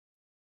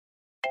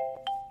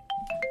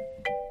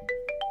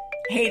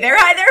Hey there,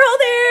 hi there, ho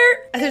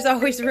there. There's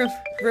always room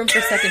for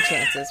second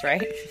chances,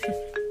 right?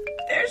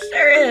 There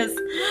sure is.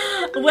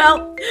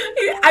 Well,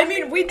 I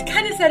mean, we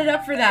kind of set it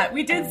up for that.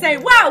 We did say,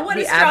 wow, what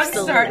a strong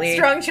start,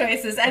 strong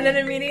choices, and then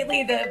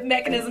immediately the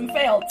mechanism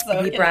failed.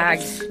 So we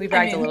bragged. We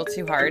bragged a little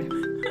too hard.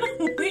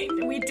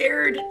 we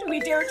dared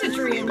to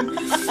dream.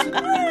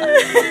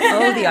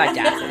 Oh, the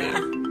audacity.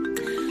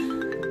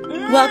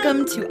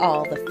 Welcome to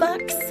all the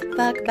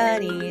fuck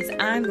buddies.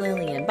 I'm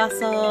Lillian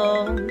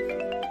Bustle.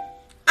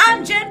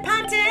 I'm Jen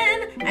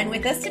Ponton, and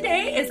with us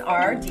today is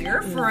our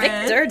dear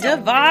friend Victor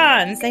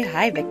Devon. Say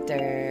hi,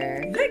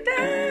 Victor.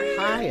 Victor.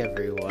 Hi,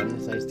 everyone.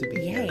 It's nice to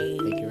be here. Thank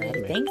you for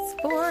having me. Thanks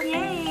for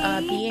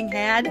being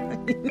had.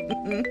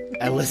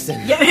 Listen,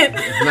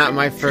 it's not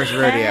my first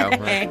rodeo.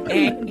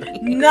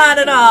 Not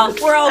at all.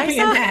 We're all being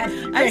had.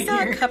 I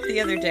saw a cup the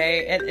other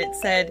day, and it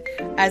said,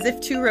 "As if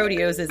 2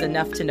 rodeos is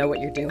enough to know what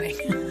you're doing."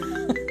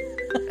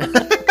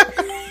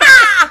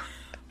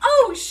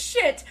 Oh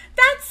shit!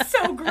 That's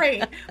so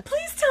great.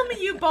 Please tell me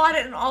you bought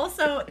it and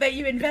also that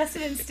you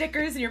invested in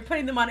stickers and you're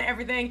putting them on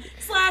everything.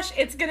 /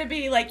 it's gonna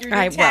be like your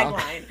new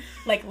tagline,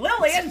 like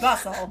Lillian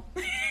Bustle.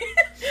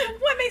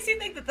 What makes you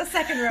think that the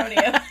second rodeo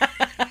is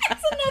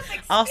enough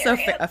experience? Also,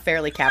 a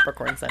fairly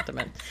Capricorn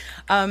sentiment.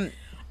 Oh,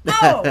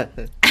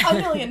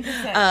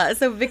 1,000,000%.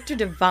 So Victor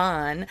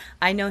Devon,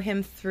 I know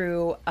him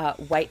through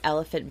White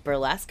Elephant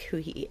Burlesque, who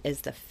he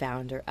is the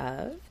founder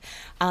of.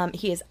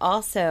 He is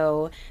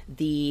also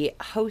the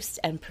host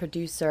and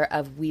producer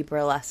of We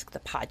Burlesque, the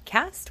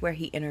podcast, where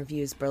he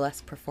interviews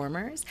burlesque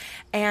performers,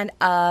 and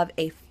of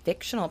a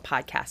fictional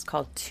podcast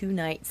called 2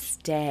 Night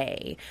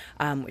Stay,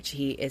 which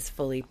he is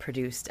fully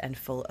produced and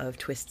full of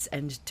twists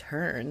and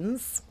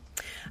turns.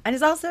 And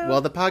is also...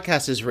 Well, the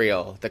podcast is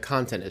real. The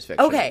content is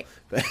fictional. Okay.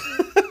 Zing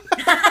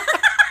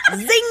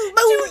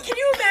boom! Dude, can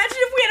you imagine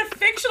if we had a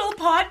fictional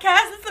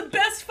podcast? That's the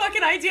best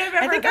fucking idea I've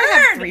ever heard. I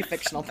have 3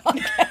 fictional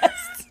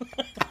podcasts.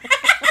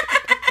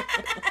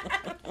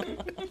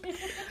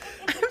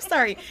 I'm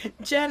sorry,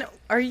 Jen.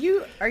 Are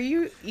you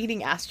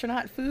eating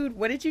astronaut food?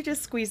 What did you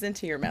just squeeze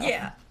into your mouth?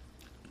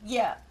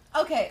 Yeah.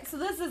 Okay, so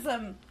this is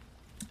a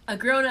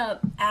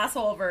grown-up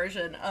asshole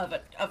version of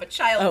a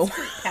child's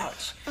fruit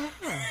pouch.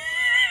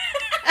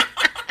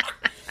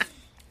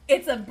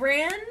 It's a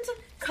brand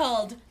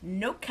called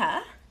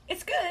Noka.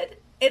 It's good.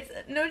 It's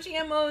no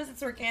GMOs,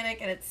 it's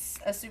organic, and it's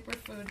a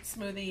superfood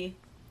smoothie.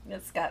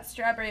 It's got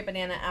strawberry,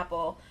 banana,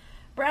 apple,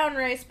 brown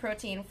rice,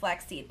 protein,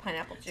 flaxseed,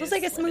 pineapple juice. So it's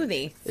like a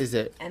smoothie. Is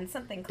it? And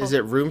something called... Is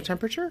it room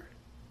temperature?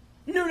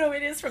 No,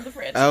 it is from the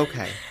fridge.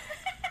 Okay.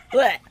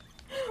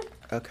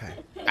 Okay.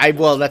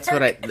 That's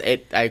what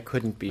I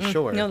couldn't be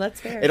sure. No,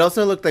 that's fair. It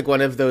also looked like one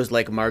of those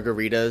like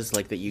margaritas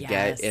like that you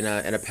get in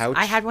a pouch.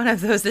 I had one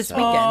of those this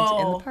weekend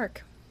in the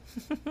park.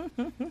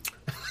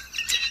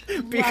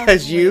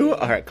 Because you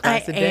are a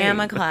classy dame. I am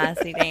a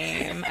classy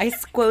dame. I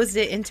squozed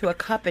it into a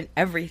cup and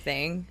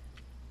everything.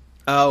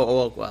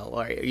 Oh, well, all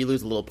right. You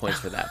lose a little points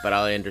for that, but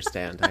I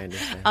understand.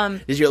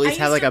 Did you at least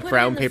have like a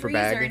brown paper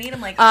bag?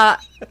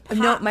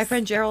 No, my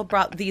friend Gerald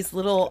brought these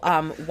little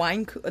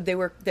wine.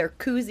 They're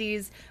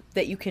koozies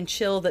that you can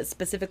chill that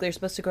specifically are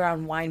supposed to go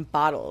around wine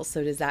bottles.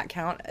 So does that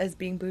count as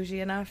being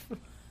bougie enough?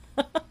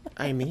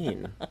 I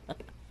mean,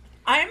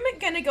 I'm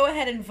going to go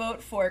ahead and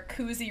vote for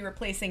koozie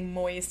replacing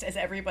moist as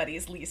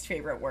everybody's least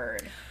favorite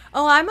word.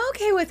 Oh, I'm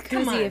okay with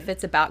koozie if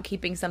it's about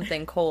keeping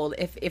something cold.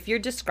 If you're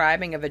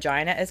describing a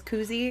vagina as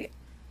koozie,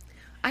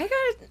 I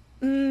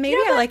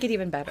like it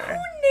even better. Who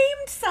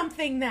named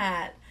something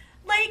that?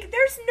 Like,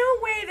 there's no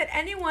way that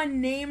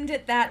anyone named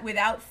it that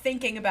without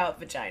thinking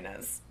about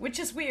vaginas, which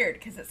is weird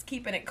because it's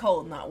keeping it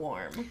cold, not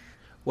warm.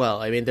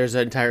 well, I mean, there's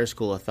an entire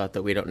school of thought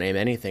that we don't name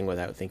anything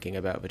without thinking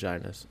about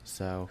vaginas.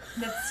 So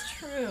that's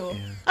true.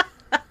 Yeah.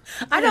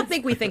 I don't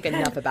think we think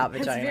enough about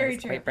vaginas, very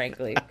true. quite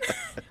frankly.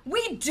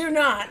 We do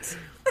not,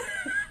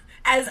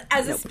 as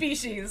a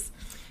species.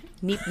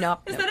 Neep, nope.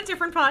 Is that a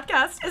different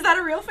podcast? Is that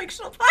a real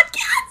fictional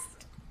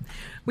podcast?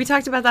 We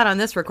talked about that on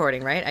this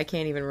recording, right? I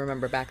can't even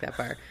remember back that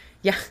far.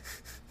 Yeah.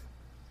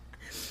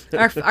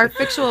 Our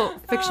fictional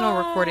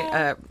recording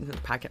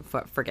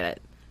podcast. Forget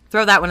it.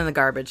 Throw that one in the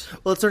garbage.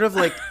 Well, it's sort of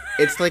like,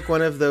 it's like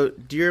one of the,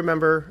 do you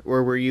remember,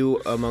 or were you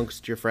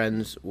amongst your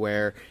friends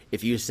where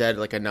if you said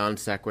like a non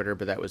sequitur,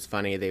 but that was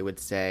funny, they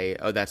would say,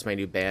 oh, that's my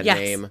new band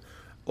name.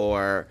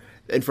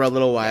 And for a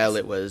little while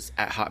it was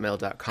at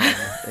hotmail.com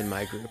in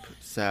my group.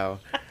 So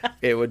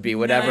it would be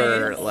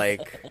whatever,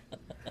 like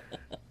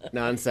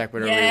non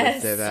sequitur we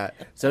would say that.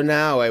 So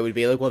now I would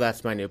be like, well,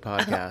 that's my new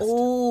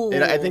podcast.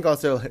 And I think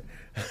also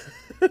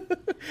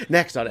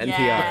next on NPR.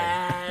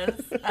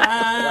 Yes.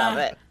 Love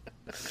it.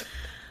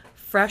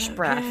 Fresh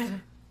breath.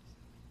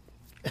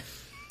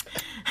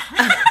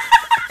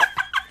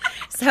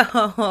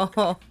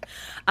 So,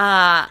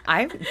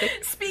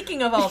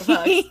 speaking of all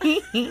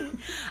the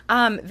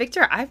bugs,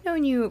 Victor, I've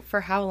known you for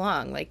how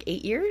long? Like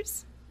 8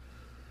 years?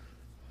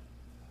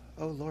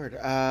 Oh Lord,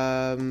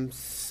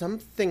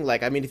 something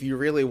like, I mean, if you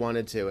really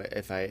wanted to,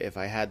 if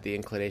I had the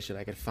inclination,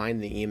 I could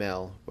find the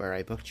email where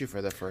I booked you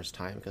for the first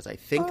time, because I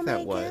think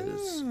that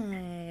was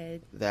God.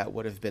 that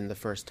would have been the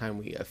first time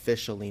we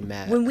officially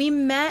met. When we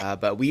met,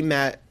 but we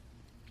met.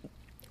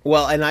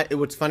 Well, and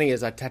what's funny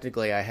is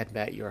technically I had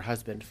met your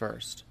husband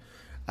first.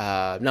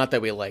 Not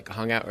that we like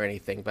hung out or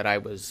anything, but I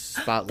was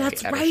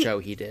spotlight at a show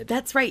he did.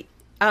 That's right.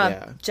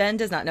 Jen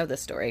does not know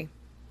this story.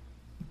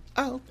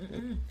 Oh.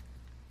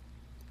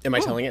 Am I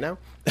telling it now?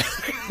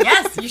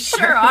 Yes, you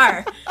sure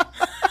are.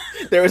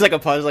 There was like a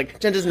pause, like,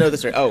 Jen doesn't know the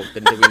story. Oh,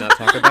 then did we not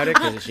talk about it?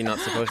 Because is she not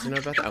supposed to know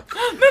about that?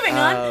 Oh. Moving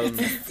on.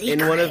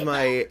 In one of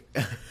my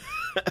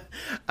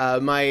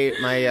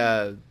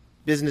my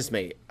business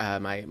mate,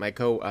 my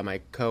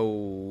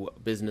co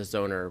business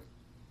owner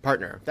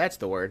partner, that's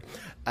the word.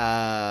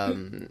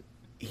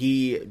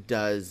 He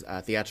does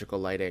theatrical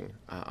lighting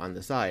on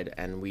the side,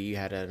 and we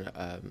had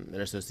an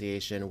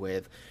association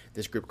with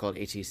this group called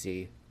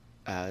ATC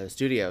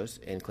Studios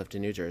in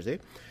Clifton, New Jersey.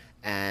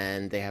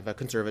 And they have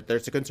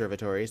there's a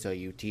conservatory, so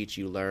you teach,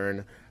 you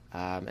learn,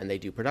 and they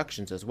do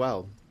productions as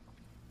well.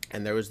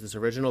 And there was this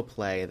original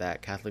play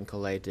that Kathleen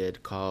Colley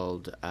did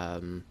called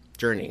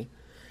Journey,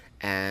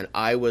 and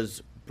I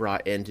was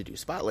brought in to do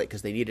Spotlight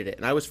because they needed it.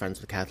 And I was friends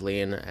with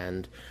Kathleen,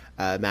 and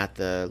Matt,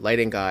 the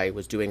lighting guy,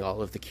 was doing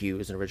all of the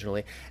cues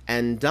originally,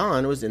 and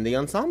Don was in the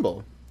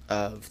ensemble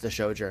of the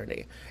show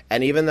Journey.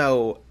 And even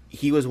though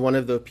he was one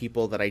of the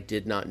people that I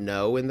did not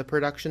know in the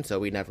production, so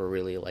we never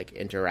really like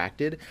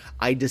interacted,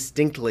 I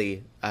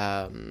distinctly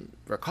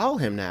recall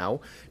him now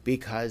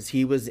because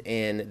he was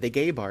in the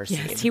gay bar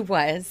scene. Yes, he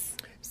was.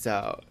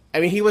 So,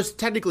 I mean, he was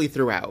technically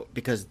throughout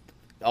because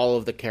all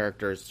of the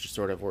characters just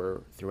sort of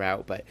were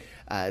throughout, but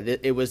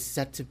it was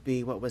set to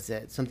be, what was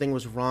it? Something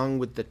was wrong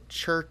with the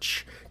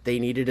church. They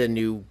needed a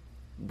new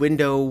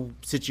window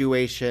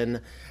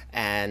situation,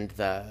 and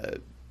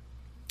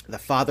the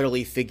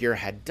fatherly figure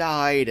had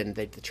died, and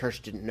the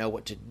church didn't know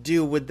what to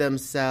do with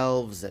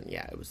themselves, and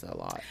yeah, it was a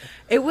lot.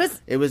 It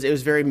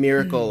was very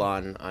Miracle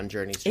on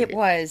Journey Street. It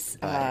was.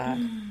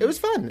 It was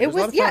fun. It was a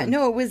lot of fun.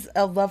 No, it was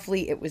a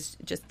lovely. It was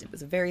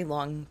a very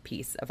long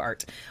piece of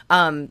art,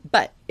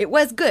 but it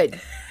was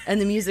good,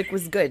 and the music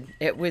was good.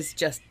 It was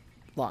just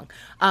long.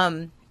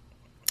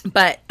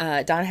 But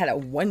Don had a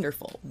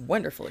wonderful,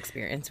 wonderful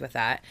experience with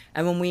that,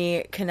 and when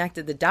we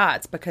connected the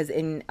dots, because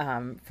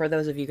for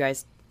those of you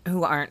guys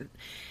who aren't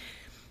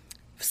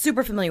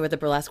super familiar with the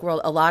burlesque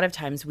world, a lot of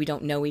times we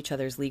don't know each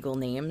other's legal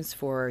names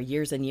for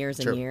years and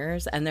years and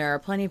years. And there are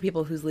plenty of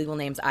people whose legal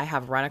names I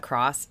have run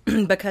across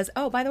because,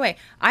 oh, by the way,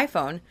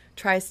 iPhone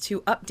tries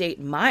to update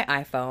my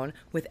iPhone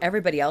with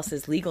everybody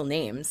else's legal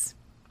names.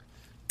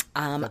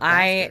 I'm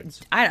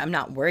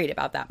not worried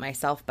about that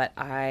myself, but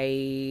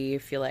I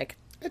feel like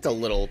it's a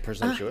little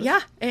presumptuous. Yeah,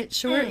 it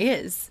sure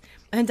is.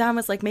 And Don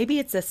was like, maybe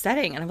it's a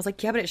setting. And I was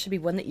like, yeah, but it should be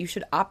one that you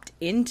should opt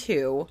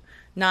into.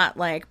 Not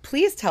like,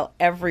 please tell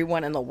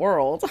everyone in the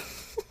world.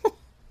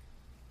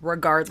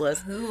 Regardless.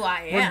 Who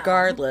I am.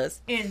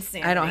 Regardless.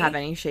 Insanity. I don't have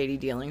any shady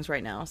dealings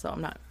right now, so I'm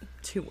not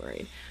too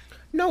worried.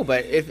 No,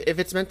 but if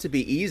it's meant to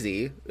be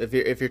easy,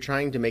 if you're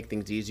trying to make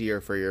things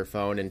easier for your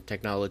phone and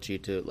technology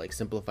to like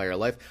simplify your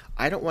life,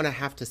 I don't want to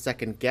have to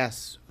second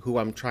guess who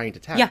I'm trying to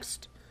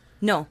text.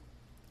 Yeah. No.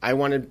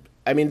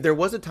 There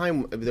was a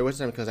time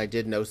because I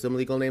did know some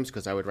legal names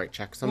because I would write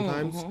checks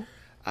sometimes.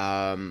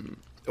 Mm-hmm.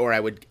 Or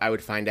I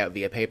would find out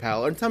via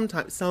PayPal, and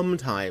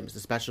sometimes,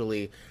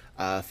 especially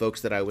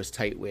folks that I was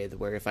tight with,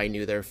 where if I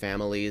knew their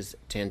families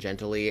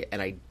tangentially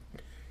and I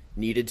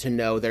needed to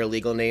know their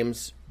legal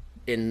names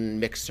in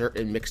mixed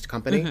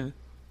company, mm-hmm.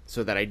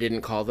 so that I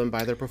didn't call them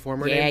by their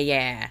performer name.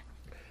 Yeah.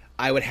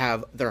 I would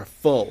have their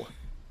full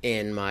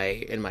in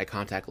my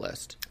contact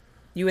list.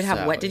 You would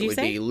have what did you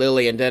say? It would be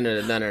Lily and then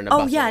and a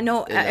Oh, yeah,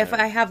 no. If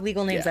I have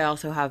legal names, I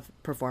also have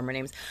performer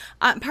names.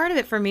 Part of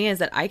it for me is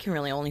that I can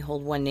really only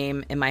hold one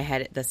name in my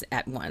head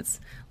at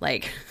once.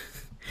 Like,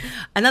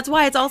 and that's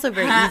why it's also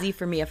very easy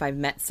for me if I've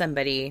met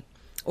somebody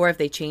or if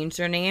they change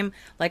their name.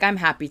 Like, I'm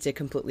happy to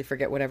completely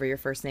forget whatever your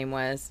first name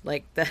was.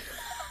 Like,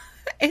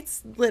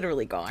 it's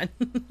literally gone.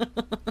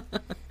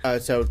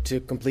 So to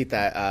complete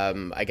that,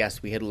 I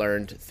guess we had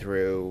learned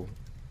through,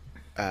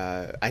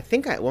 I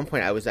think at one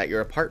point I was at your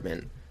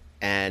apartment.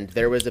 And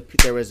there was a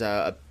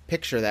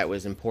picture that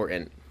was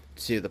important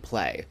to the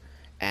play,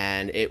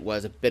 and it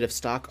was a bit of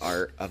stock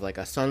art of like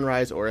a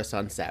sunrise or a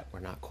sunset. We're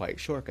not quite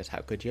sure because how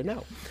could you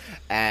know?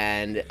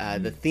 And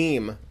the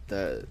theme,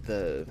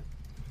 the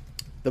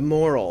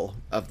moral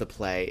of the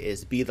play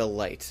is be the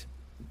light.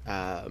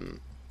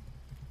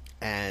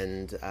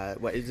 And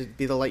what is it?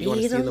 Be the light you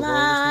want to see in the world,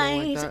 or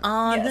something like that.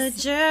 On the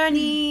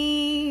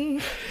journey.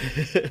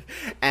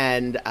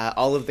 And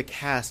all of the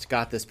cast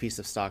got this piece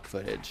of stock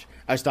footage,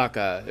 stock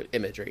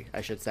imagery,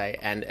 I should say,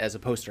 and as a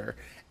poster.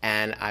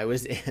 And I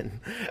was in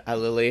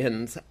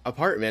Lillian's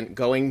apartment,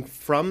 going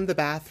from the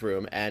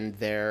bathroom, and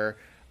their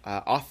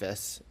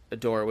office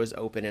door was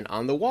open, and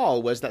on the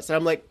wall was that. So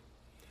I'm like,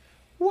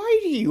 why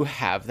do you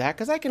have that?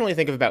 Because I can only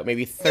think of about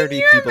maybe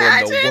 30 people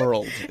in the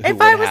world who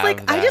if I was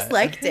like, that. I just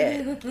liked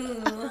it.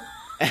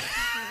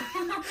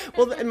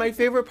 Well, and my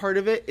favorite part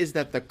of it is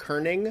that the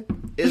kerning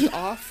is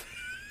off.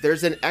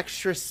 There's an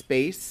extra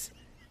space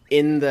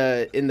in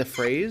the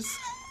phrase,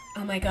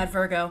 Oh my God,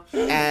 Virgo.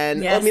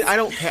 And yes. I mean, I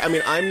don't care. I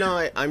mean, I'm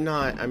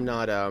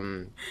not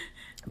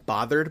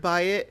bothered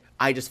by it.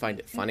 I just find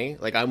it funny.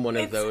 Like, I'm one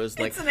of those.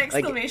 Like, it's an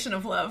exclamation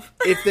of love.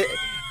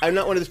 I'm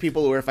not one of those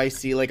people where if I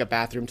see like a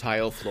bathroom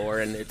tile floor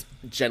and it's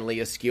gently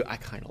askew, I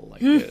kind of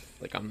like it.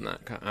 Like, I'm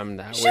that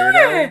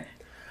weirdo.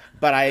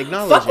 But I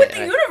acknowledge Fuck with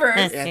the universe.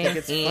 I think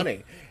it's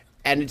funny,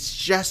 and it's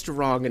just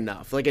wrong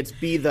enough. Like, it's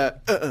be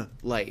the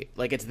light.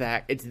 Like, it's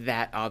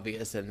that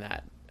obvious and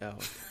that. Oh,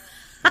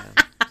 yeah.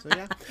 So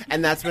yeah,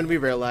 and that's when we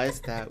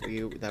realized that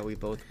we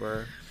both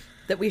were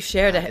that we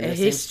shared a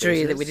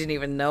history that we didn't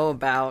even know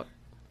about.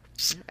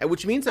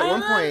 Which means at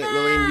one point,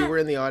 Lillian, you were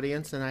in the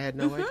audience, and I had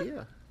no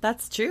idea.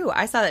 That's true.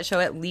 I saw that show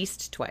at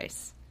least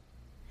twice.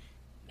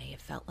 May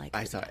have felt like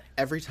I saw it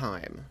every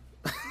time.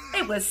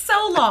 It was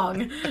so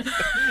long.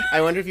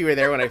 I wonder if you were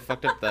there when I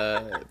fucked up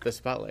the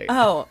spotlight.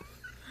 Oh,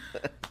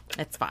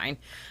 it's fine.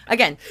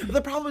 Again, but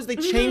the problem is they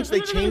changed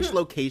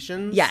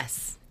locations.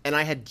 Yes, and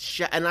I had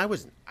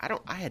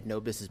I had no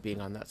business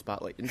being on that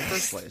spotlight in the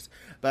first place.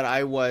 But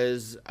I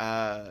was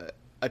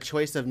a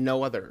choice of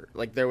no other.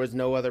 Like, there was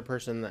no other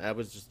person that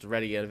was just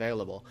ready and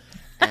available.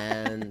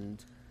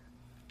 And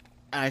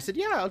I said,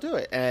 yeah, I'll do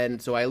it. And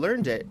so I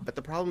learned it. But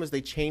the problem is they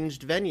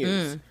changed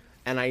venues.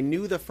 And I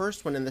knew the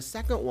first one, and the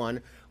second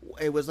one,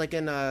 it was like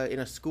in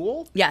a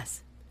school.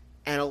 Yes.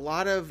 And a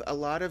lot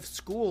of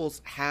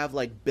schools have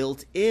like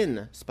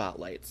built-in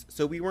spotlights.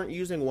 So we weren't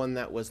using one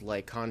that was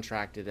like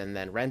contracted and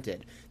then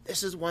rented.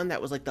 This is one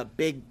that was like the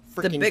big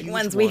freaking huge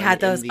ones. We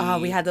had those.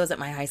 We had those at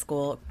my high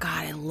school.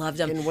 God, I loved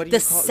them. The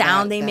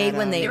sound they made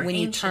when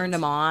you turned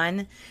them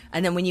on,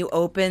 and then when you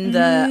opened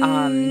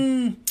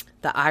the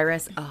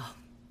iris. Oh,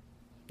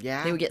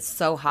 yeah, they would get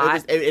so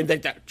hot.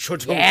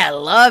 Yeah, I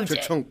loved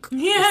it.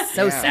 Yeah,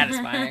 so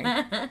satisfying.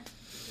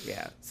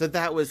 Yeah, so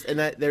that was, and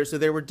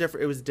there were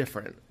different. It was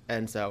different,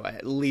 and so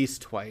at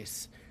least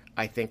twice,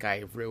 I think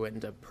I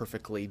ruined a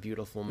perfectly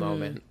beautiful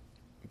moment.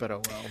 But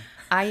oh well.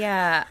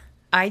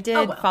 I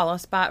did follow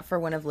spot for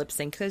one of Lip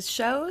Sync's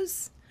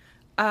shows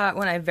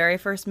when I very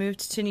first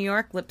moved to New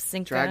York. Lip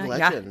Sync, Drag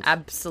Legend. Yeah,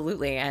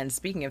 absolutely. And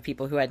speaking of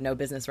people who had no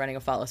business running a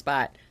follow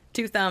spot,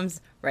 2 thumbs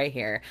right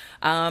here.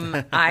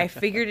 I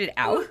figured it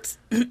out,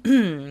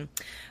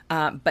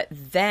 but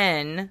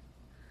then.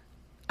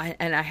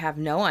 And I have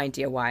no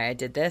idea why I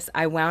did this.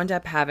 I wound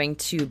up having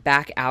to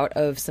back out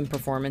of some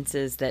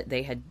performances that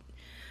they had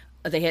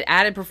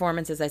added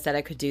performances. I said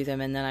I could do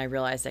them, and then I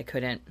realized I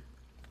couldn't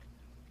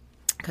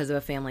because of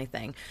a family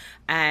thing.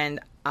 And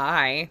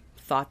I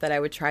thought that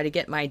I would try to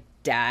get my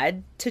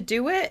dad to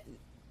do it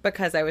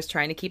because I was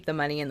trying to keep the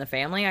money in the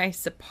family, I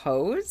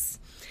suppose.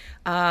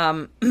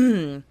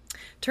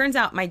 Turns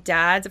out my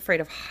dad's afraid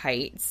of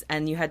heights,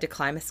 and you had to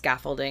climb a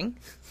scaffolding.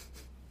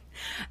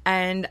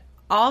 And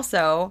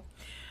also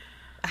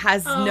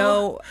has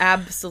no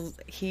absolute.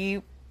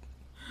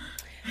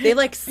 They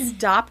like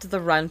stopped the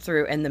run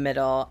through in the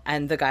middle,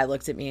 and the guy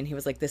looked at me and he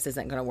was like, "This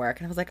isn't going to work."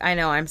 And I was like, "I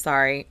know, I'm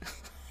sorry."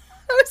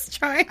 I was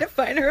trying to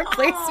find a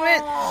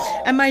replacement,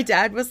 and my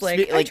dad was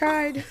like, "I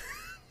tried."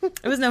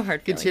 It was no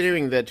hard feelings.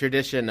 Continuing the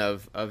tradition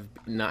of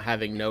not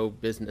having no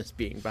business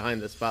being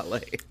behind the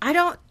spotlight. I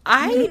don't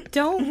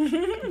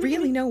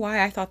really know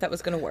why I thought that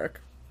was going to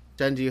work.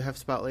 Jen, do you have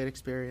spotlight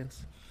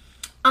experience?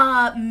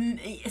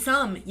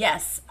 Some,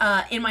 yes.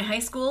 In my high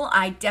school,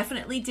 I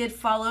definitely did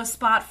follow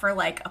spot for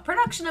like a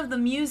production of The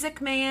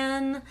Music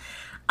Man.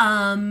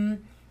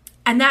 And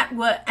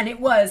it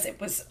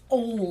was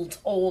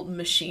old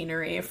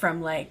machinery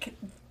from like,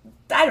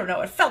 I don't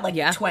know, it felt like the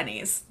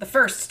 20s, the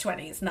first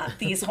 20s, not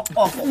these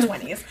awful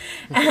 20s.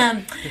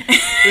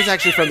 It was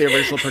actually from the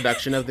original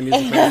production of The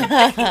Music Man.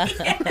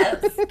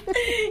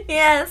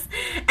 Yes.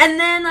 And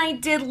then I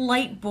did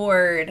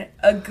Lightboard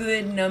a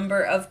good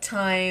number of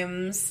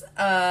times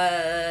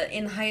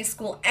in high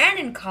school and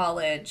in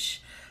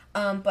college.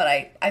 But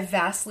I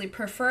vastly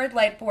preferred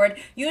Lightboard,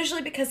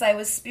 usually because I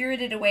was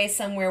spirited away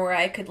somewhere where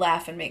I could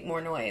laugh and make more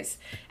noise,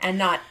 and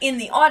not in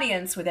the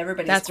audience with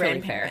everybody's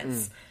grandparents. Really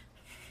fair.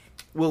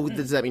 Well,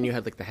 does that mean you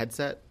had like the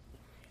headset?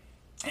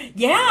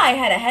 Yeah, I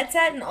had a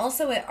headset, and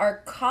also at our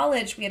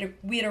college we had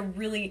a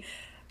really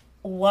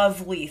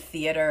lovely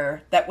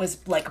theater that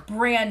was like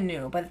brand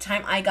new. By the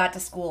time I got to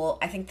school,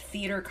 I think the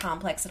theater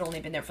complex had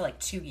only been there for like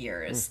 2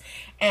 years,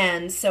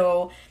 and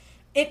so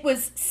it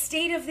was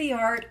state of the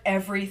art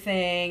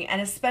everything. And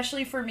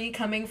especially for me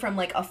coming from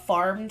like a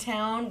farm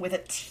town with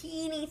a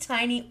teeny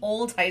tiny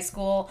old high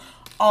school,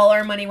 all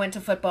our money went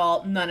to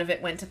football, none of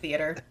it went to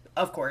theater,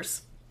 of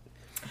course.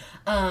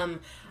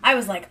 I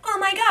was like, oh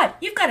my God,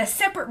 you've got a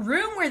separate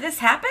room where this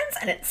happens,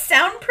 and it's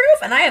soundproof,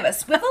 and I have a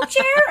swivel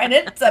chair, and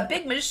it's a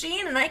big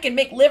machine, and I can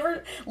make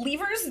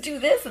levers do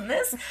this and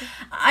this.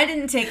 I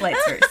didn't take life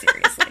very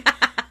seriously.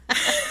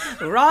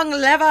 Wrong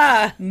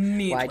lever.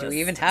 Why do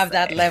we even have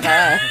that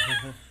lever?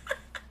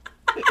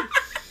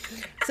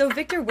 So,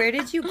 Victor, where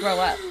did you grow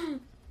up?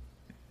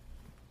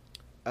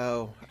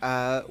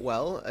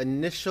 Well,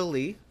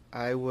 initially,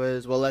 I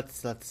was,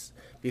 let's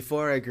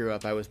before I grew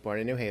up, I was born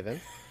in New Haven.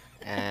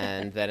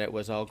 And then it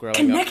was all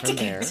growing up from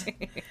there.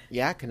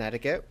 Yeah,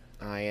 Connecticut.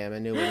 I am a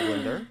New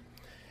Englander.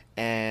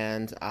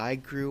 And I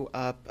grew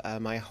up,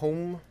 my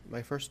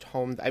first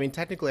home, I mean,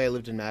 technically I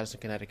lived in Madison,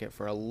 Connecticut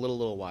for a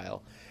little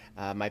while.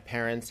 My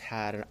parents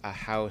had a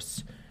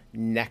house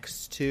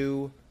next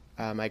to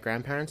my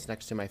grandparents,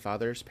 next to my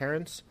father's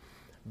parents.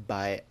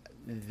 But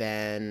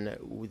then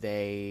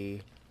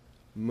they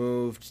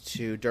moved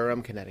to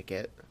Durham,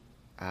 Connecticut.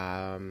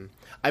 I'm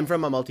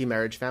from a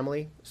multi-marriage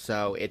family,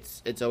 so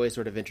it's always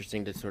sort of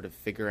interesting to sort of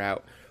figure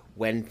out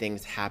when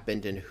things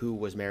happened and who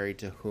was married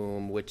to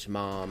whom, which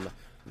mom,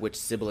 which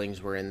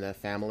siblings were in the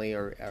family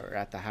or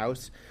at the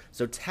house.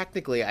 So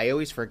technically, I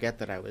always forget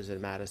that I was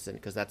in Madison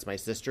because that's my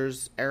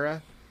sister's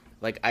era.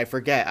 Like, I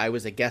forget I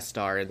was a guest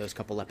star in those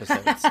couple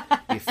episodes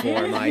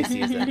before my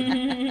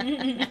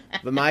season.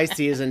 But my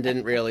season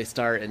didn't really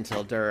start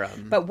until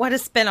Durham. But what a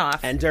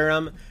spinoff. And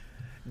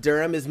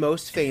Durham is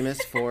most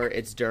famous for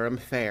its Durham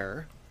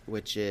Fair,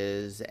 which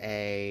is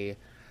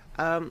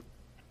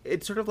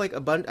it's sort of like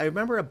I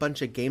remember a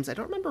bunch of games. I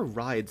don't remember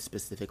rides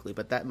specifically,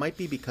 but that might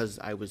be because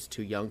I was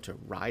too young to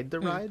ride the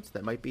rides.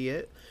 That might be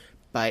it.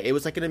 But it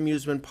was like an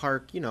amusement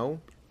park,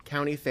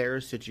 county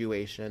fair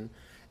situation.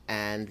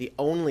 And the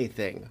only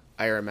thing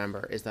I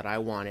remember is that I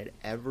wanted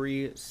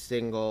every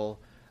single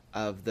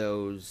of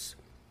those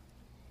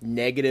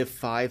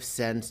 -5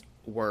 cents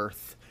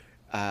worth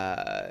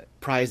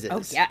prizes.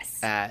 Oh, yes.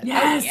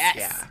 Yes.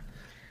 Yeah.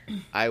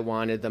 I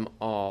wanted them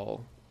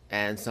all.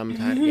 And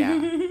sometimes,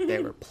 they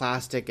were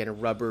plastic and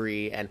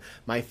rubbery. And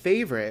my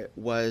favorite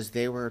was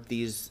they were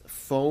these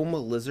foam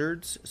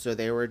lizards. So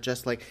they were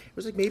just like, it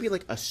was like maybe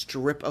like a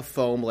strip of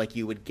foam like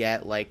you would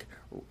get like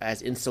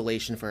as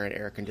insulation for an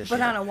air conditioner.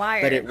 But on a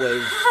wire. But it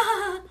was,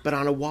 but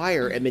on a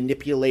wire and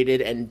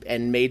manipulated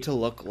and made to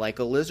look like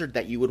a lizard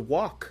that you would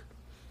walk.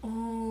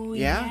 Oh,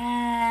 yeah.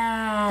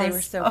 Yes. They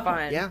were so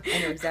fun. Yeah. I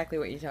know exactly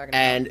what you're talking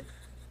about.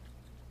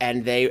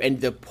 And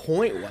the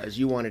point was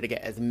you wanted to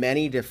get as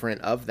many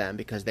different of them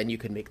because then you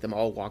could make them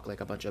all walk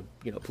like a bunch of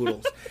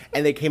poodles,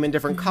 and they came in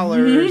different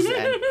colors,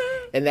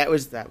 and that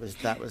was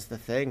the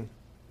thing.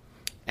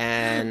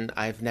 And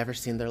I've never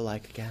seen their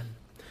like again.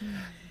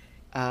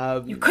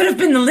 You could have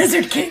been the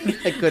Lizard King.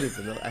 I could have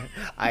been.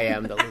 I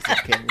am the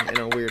Lizard King in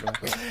a weird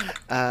way.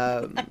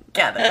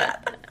 Gather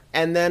that.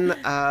 And then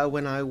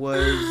when I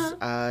was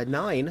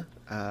 9,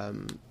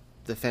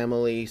 the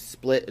family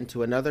split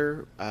into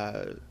another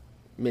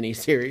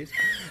mini-series,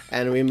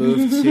 and we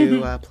moved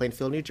to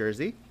Plainfield, New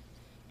Jersey,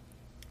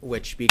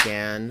 which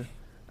began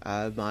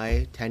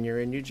my tenure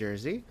in New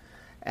Jersey.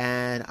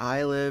 And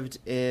I lived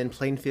in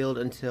Plainfield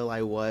until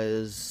I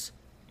was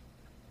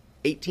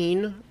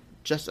 18,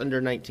 just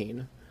under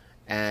 19,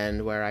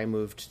 and where I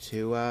moved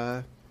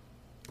to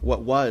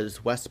what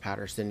was West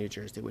Paterson, New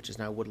Jersey, which is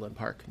now Woodland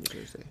Park, New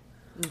Jersey.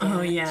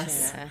 Oh,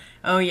 yes.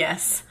 Oh,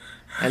 yes.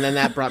 And then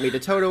that brought me to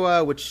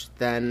Totowa, which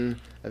then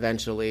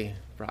eventually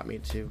brought me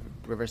to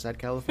Riverside,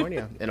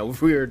 California, in a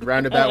weird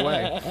roundabout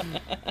way.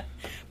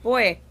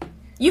 Boy.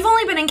 You've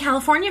only been in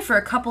California for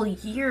a couple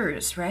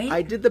years, right?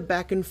 I did the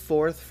back and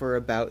forth for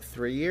about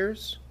 3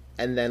 years.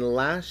 And then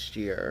last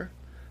year,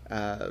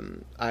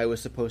 I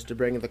was supposed to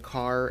bring the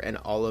car and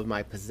all of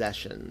my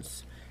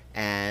possessions.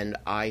 And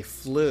I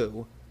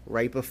flew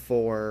right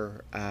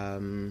before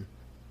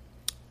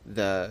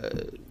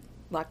the...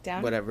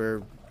 Lockdown?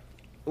 Whatever.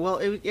 Well,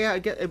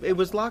 it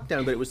was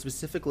lockdown, but it was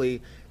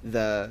specifically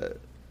the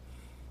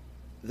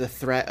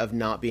threat of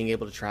not being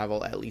able to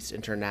travel, at least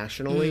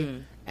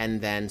internationally.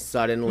 And then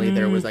suddenly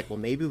there was like, well,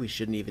 maybe we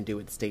shouldn't even do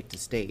it state to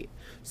state.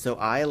 So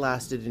I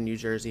lasted in New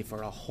Jersey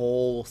for a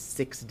whole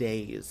 6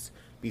 days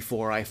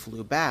before I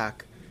flew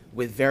back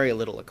with very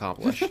little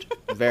accomplished.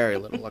 Very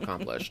little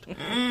accomplished.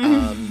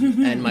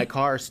 And my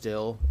car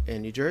still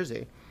in New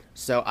Jersey.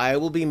 So I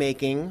will be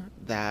making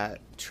that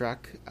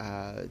trek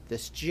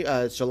this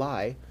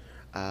July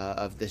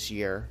of this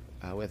year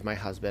with my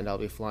husband. I'll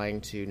be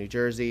flying to New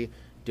Jersey,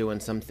 doing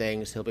some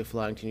things. He'll be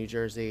flying to New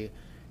Jersey,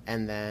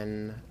 and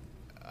then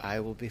I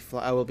will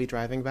be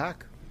driving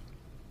back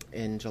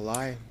in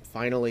July.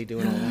 Finally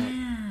doing all that.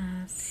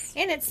 Yes.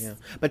 And it's... Yeah.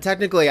 But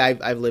technically,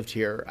 I've lived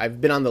here. I've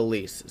been on the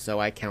lease, so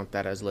I count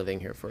that as living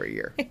here for a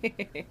year.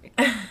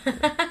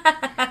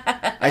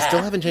 I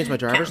still haven't changed my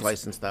driver's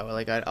license, though.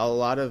 Like,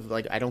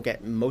 I don't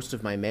get most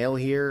of my mail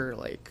here.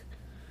 Like,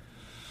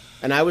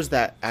 and I was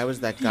that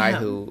guy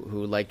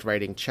who liked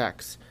writing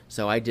checks.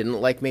 So I didn't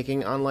like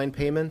making online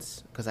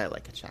payments because I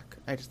like a check.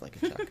 I just like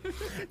a check.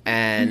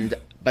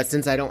 But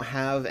since I don't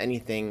have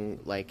anything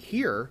like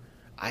here,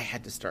 I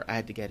had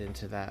to get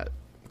into that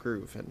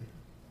groove, and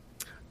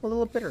I'm a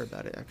little bitter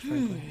about it,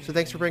 actually. So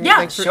thanks for bringing. Yeah,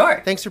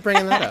 Thanks for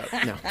bringing that up.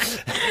 No.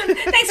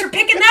 Thanks for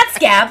picking that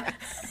scab.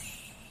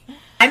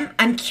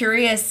 I'm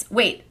curious.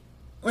 Wait,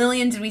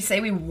 Lillian, did we say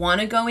we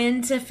want to go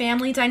into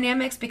family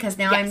dynamics? Because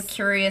now Yes. I'm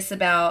curious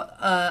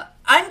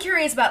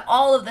about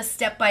all of the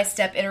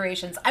step-by-step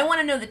iterations. I want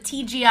to know the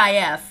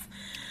TGIF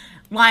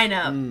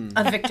lineup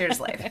of Victor's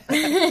life.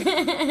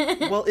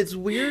 Well, it's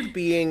weird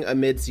being a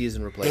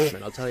mid-season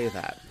replacement. I'll tell you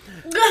that.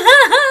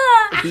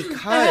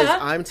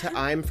 Because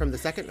I'm from the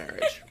second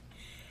marriage.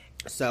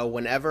 So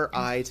whenever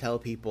I tell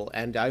people,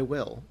 and I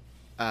will,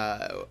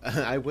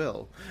 I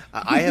will.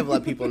 I have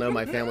let people know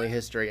my family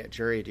history at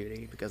jury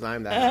duty because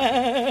I'm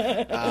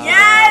that.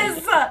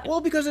 Yes!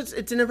 Well, because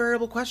it's an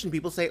invariable question.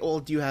 People say, "Oh,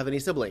 do you have any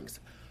siblings?"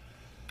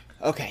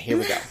 Okay, here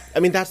we go. I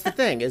mean, that's the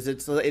thing. Is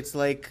it's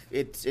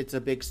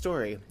a big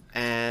story,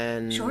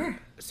 and sure.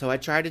 So I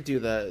try to do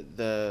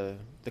the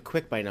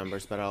quick by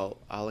numbers, but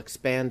I'll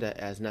expand it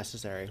as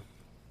necessary.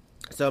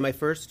 So my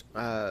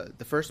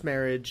the first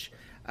marriage.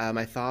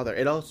 My father,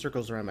 it all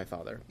circles around my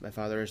father. My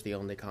father is the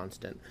only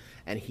constant.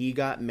 And he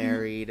got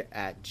married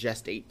at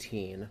just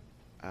 18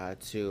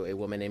 to a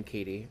woman named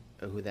Katie,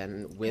 who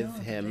then, with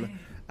him,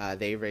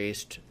 they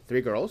raised 3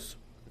 girls.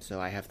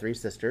 So I have 3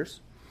 sisters.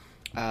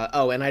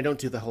 And I don't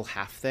do the whole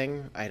half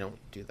thing. I don't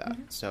do that.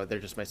 Mm-hmm. So they're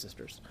just my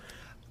sisters.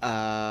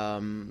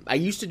 I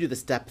used to do the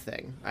step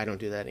thing. I don't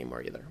do that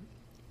anymore either.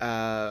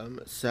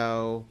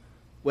 So...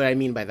 What I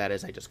mean by that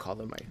is I just call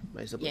them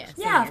my siblings.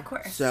 Yeah, of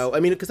course. So, I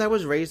mean, because I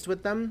was raised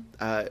with them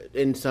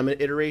in some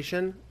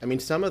iteration. I mean,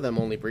 some of them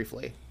only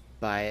briefly.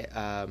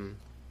 So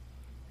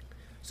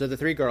the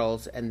 3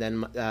 girls, and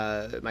then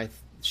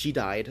she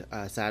died,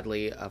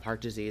 sadly, of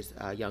heart disease,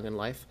 young in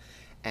life.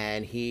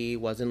 And he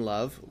was in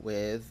love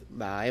with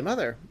my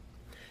mother.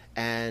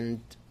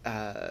 And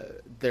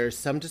there's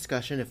some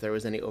discussion if there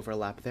was any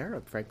overlap there.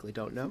 I frankly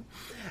don't know.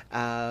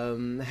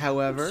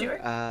 However, sure.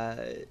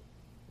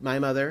 My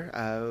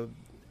mother...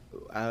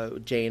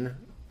 Jane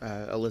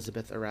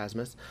Elizabeth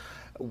Erasmus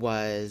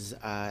was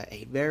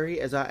a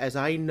very, as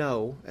I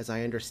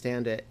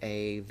understand it,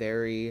 a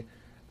very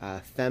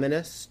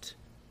feminist,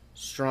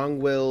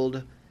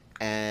 strong-willed,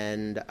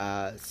 and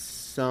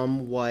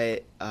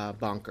somewhat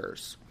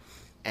bonkers.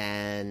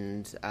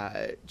 And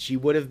she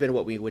would have been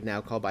what we would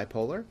now call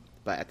bipolar,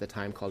 but at the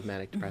time called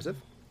manic depressive.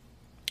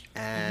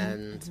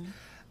 And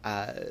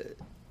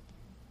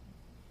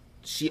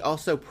she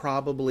also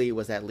probably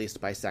was at least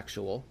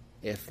bisexual.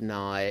 If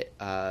not,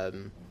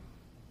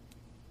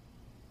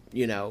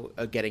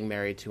 getting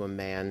married to a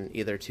man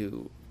either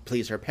to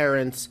please her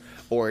parents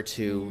or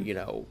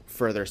to,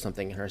 further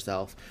something in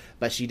herself.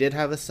 But she did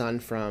have a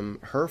son from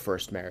her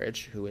first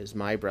marriage, who is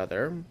my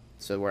brother.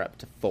 So we're up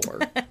to 4.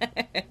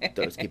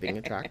 Those keeping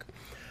a track.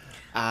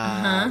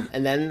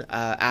 And then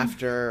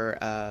after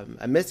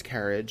a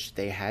miscarriage,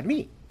 they had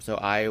me. So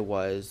I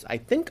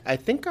think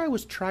I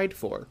was tried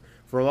for.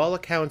 From all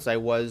accounts, I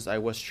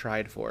was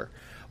tried for.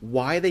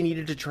 Why they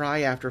needed to try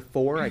after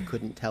 4, I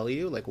couldn't tell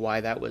you. Like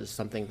why that was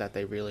something that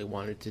they really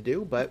wanted to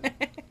do, but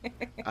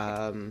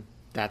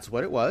that's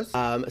what it was.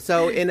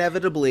 So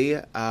inevitably,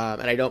 and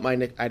I don't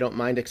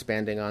mind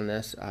expanding on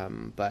this,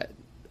 but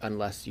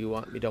unless you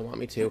don't want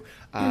me to,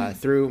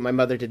 through my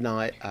mother did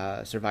not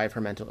survive her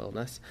mental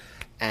illness,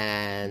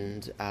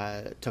 and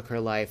took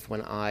her life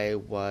when I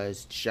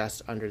was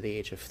just under the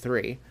age of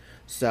 3.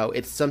 So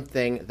it's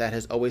something that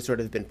has always sort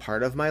of been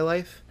part of my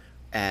life.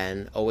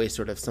 And always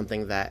sort of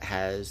something that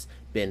has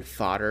been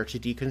fodder to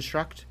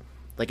deconstruct.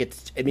 Like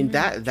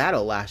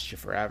that'll last you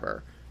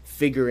forever.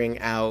 Figuring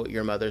out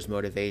your mother's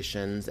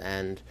motivations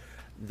and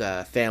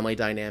the family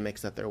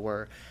dynamics that there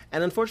were.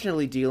 And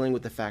unfortunately dealing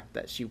with the fact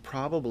that she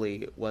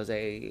probably was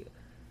a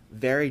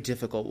very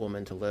difficult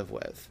woman to live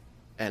with.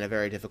 And a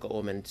very difficult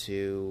woman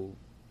to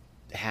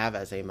have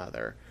as a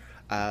mother.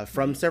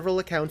 From several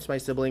accounts, my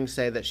siblings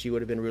say that she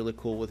would have been really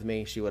cool with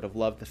me. She would have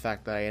loved the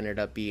fact that I ended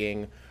up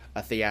being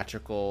a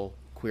theatrical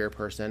queer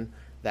person.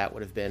 That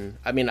would have been,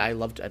 I mean, I'd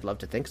love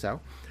to think so.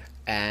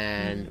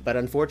 But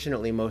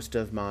unfortunately, most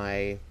of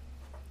my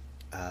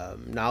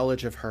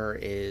knowledge of her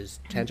is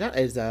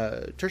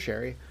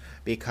tertiary,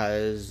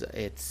 because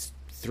it's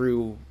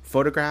through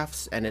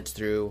photographs and it's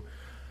through,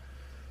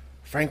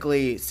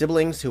 frankly,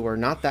 siblings who were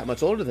not that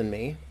much older than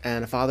me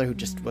and a father who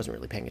just wasn't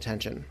really paying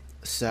attention.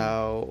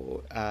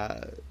 So,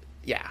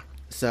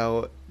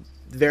 So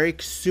very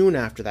soon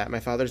after that,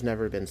 my father's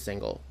never been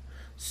single.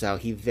 So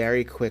he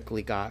very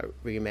quickly got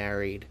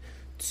remarried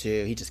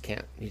to, he just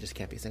can't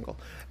be single.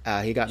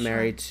 He got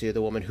married to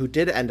the woman who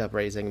did end up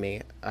raising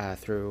me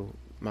through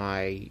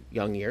my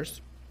young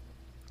years,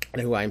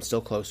 and who I'm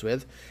still close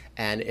with.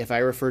 And if I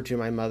refer to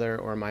my mother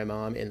or my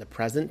mom in the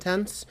present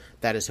tense,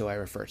 that is who I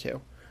refer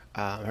to.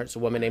 It's a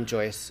woman named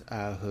Joyce,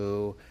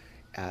 who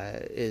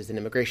is an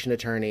immigration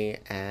attorney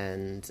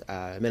and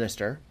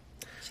minister.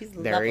 She's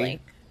lovely.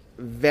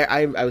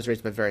 I was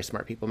raised by very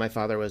smart people. My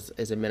father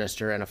is a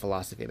minister and a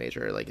philosophy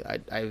major. Like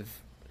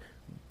I've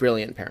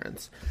brilliant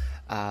parents,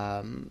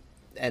 and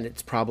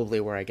it's probably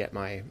where I get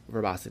my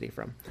verbosity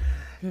from.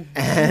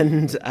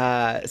 And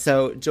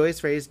so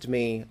Joyce raised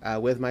me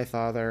with my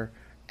father,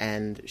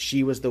 and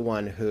she was the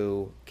one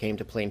who came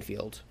to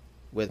Plainfield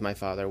with my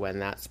father when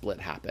that split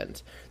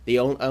happened. The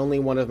only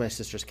one of my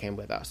sisters came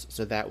with us,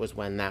 so that was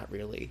when that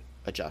really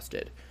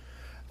adjusted.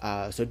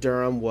 So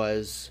Durham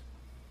was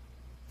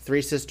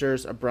 3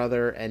 sisters, a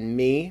brother, and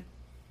me,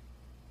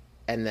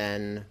 and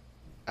then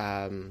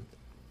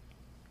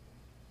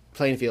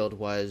Plainfield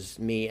was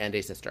me and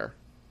a sister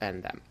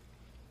and them.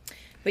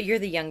 But you're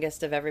the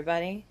youngest of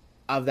everybody?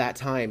 Of that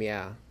time,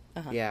 yeah.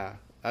 Uh-huh. Yeah.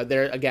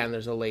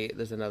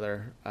 There's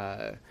another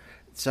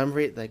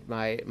like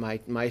my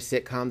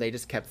sitcom, they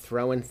just kept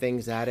throwing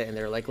things at it, and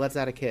they're like, "Let's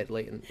add a kid."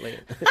 Leighton.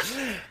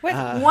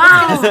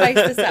 Wow, spice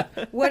this up.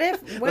 What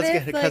if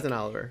get a like, Cousin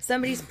Oliver.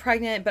 Somebody's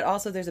pregnant, but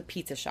also there's a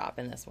pizza shop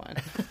in this one?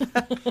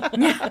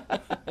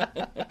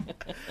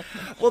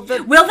 Well,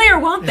 will they or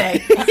won't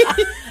they?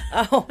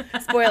 Oh,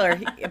 spoiler!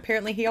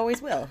 Apparently, he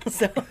always will.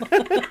 So,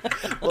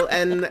 well,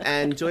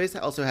 and Joyce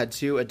also had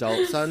 2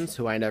 adult sons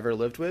who I never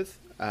lived with,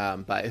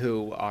 but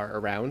who are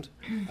around.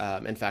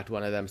 In fact,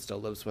 one of them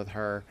still lives with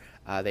her.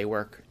 They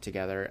work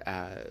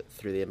together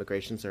through the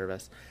immigration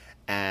service,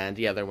 and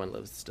the other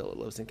one still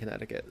lives in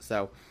Connecticut.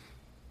 So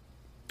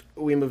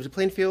we moved to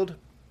Plainfield.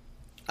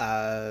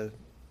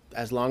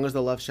 As long as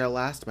the love shall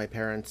last, my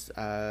parents,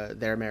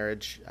 their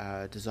marriage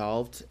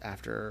dissolved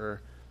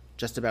after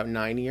just about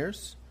 9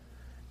 years.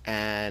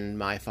 And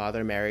my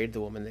father married the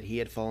woman that he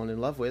had fallen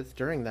in love with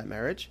during that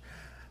marriage,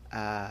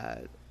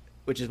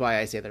 which is why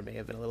I say there may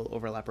have been a little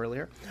overlap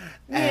earlier.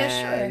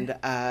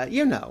 Yeah,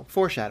 sure.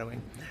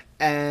 Foreshadowing.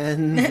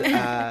 And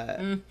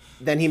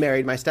then he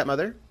married my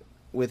stepmother,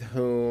 with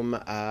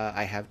whom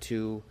I have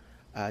 2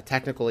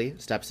 technically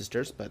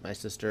stepsisters, but my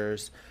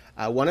sisters,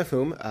 one of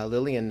whom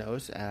Lillian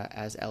knows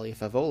as Ellie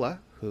Favola,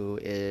 who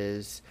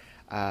is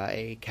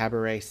a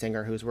cabaret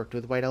singer who's worked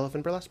with White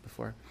Elephant Burlesque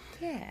before.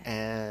 yeah.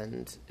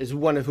 And is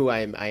one of who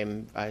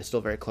I'm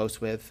still very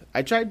close with.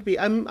 I tried to be.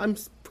 I'm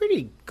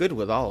pretty good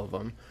with all of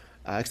them,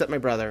 except my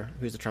brother,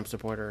 who's a Trump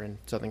supporter in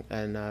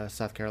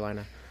South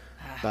Carolina.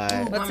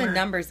 But What's a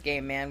numbers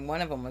game, man?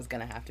 One of them was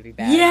going to have to be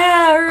bad.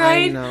 Yeah,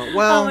 right. I know.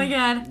 Well, oh my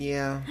god.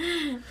 Yeah.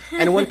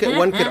 And one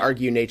could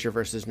argue nature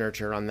versus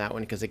nurture on that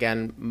one, because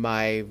again,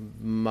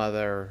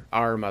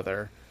 our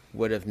mother,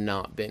 would have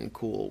not been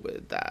cool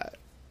with that.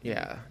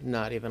 Yeah,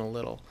 not even a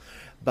little.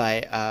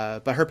 But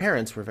her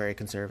parents were very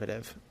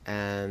conservative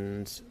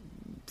and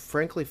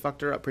frankly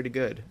fucked her up pretty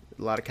good.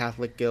 A lot of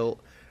Catholic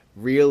guilt,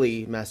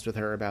 really messed with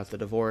her about the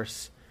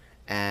divorce.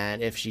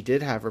 And if she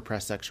did have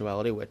repressed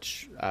sexuality,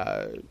 which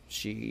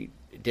she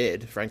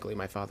did, frankly,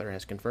 my father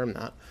has confirmed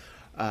that.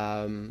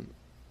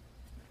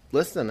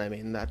 Listen, I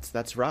mean,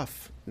 that's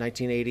rough.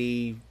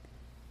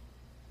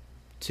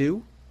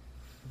 1982?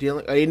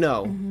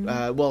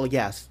 Well,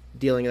 yes,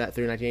 dealing with that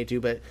through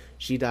 1982, but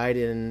she died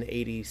in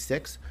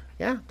 86.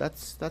 Yeah,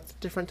 that's a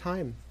different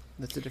time.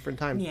 That's a different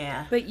time.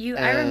 Yeah. But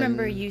I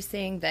remember you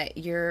saying that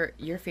your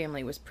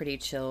family was pretty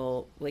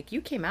chill. Like,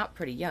 you came out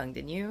pretty young,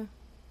 didn't you?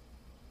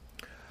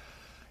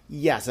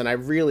 Yes, and I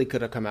really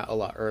could have come out a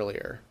lot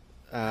earlier.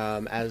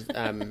 I'm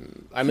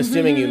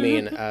assuming you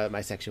mean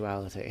my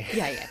sexuality.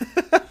 Yeah.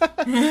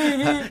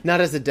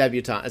 Not as a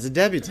debutante. As a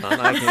debutante,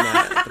 I came out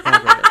at the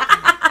proper age.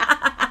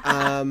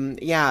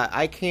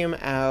 I came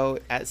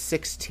out at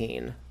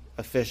 16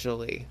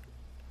 officially,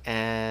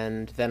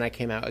 and then I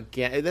came out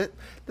again.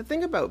 The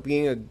thing about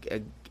being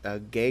a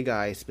gay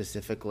guy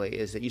specifically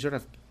is that you sort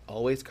of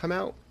always come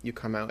out. You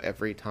come out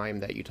every time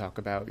that you talk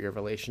about your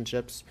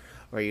relationships,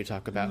 or you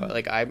talk about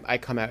like I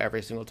come out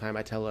every single time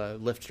I tell a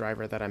Lyft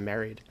driver that I'm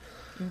married.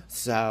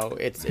 So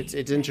it's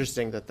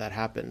interesting that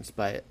happens.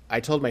 But I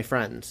told my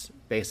friends,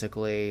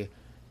 basically,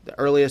 the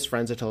earliest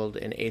friends I told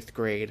in 8th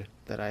grade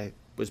that I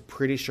was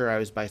pretty sure I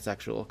was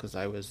bisexual, because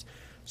I was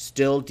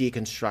still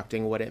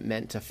deconstructing what it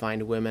meant to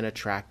find women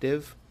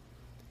attractive,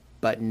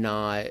 but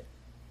not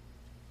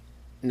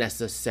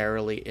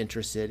necessarily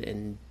interested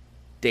in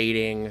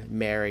dating,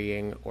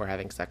 marrying, or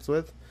having sex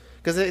with.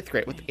 Because 8th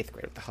grade, what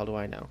the hell do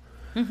I know?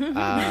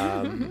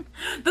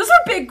 Those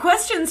are big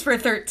questions for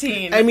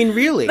 13. I mean,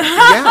 really,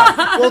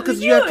 yeah. Well,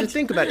 because you have to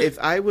think about it. If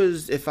I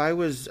was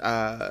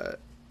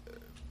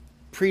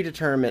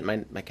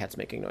predetermined, my cat's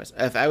making noise.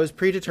 If I was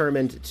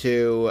predetermined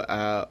to,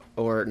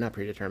 or not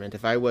predetermined,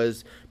 if I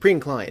was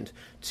pre-inclined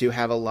to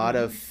have a lot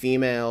of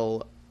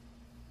female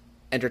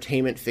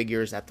entertainment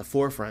figures at the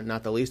forefront,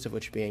 not the least of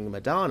which being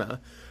Madonna,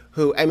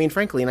 who, I mean,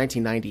 frankly, in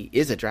 1990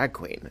 is a drag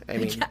queen. I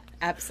mean, yeah,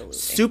 absolutely.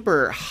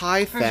 Super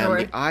high femme,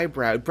 sure. the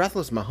eyebrow.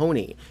 Breathless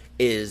Mahoney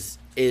is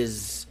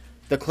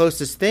the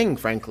closest thing,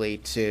 frankly,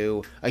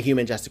 to a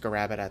human Jessica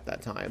Rabbit at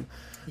that time.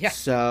 Yeah.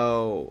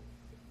 So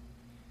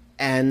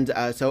I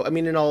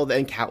mean,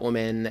 and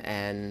Catwoman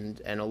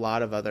and a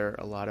lot of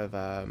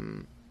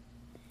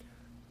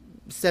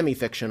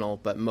semi-fictional,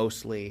 but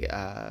mostly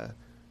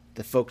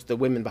the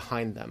women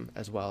behind them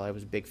as well. I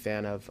was a big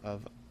fan of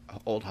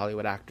old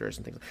Hollywood actors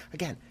and things.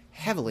 Again,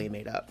 heavily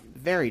made up,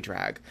 very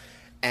drag,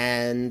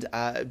 and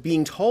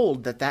being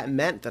told that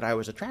meant that I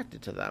was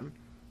attracted to them.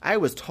 I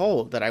was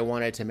told that I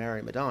wanted to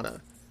marry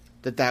Madonna,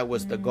 that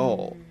was the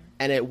goal,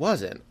 and it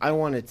wasn't. I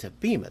wanted to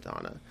be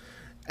Madonna,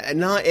 and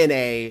not in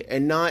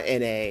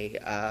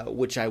a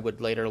which I would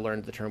later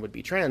learn the term would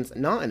be trans,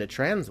 not in a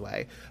trans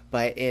way,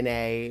 but in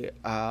a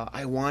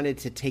I wanted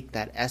to take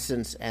that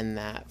essence and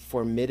that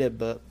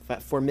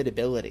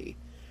formidability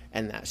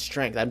and that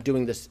strength. I'm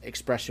doing this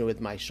expression with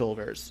my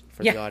shoulders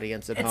for the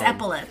audience at home. It's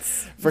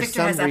epaulets. For Victor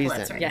some has reason.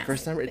 Epaulets right Yeah. now. For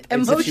some reason.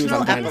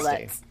 Emotional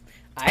epaulets.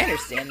 I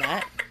understand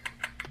that.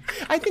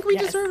 I think we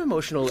Yes. deserve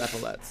emotional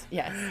epaulets.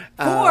 Yes.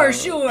 For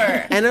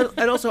sure. And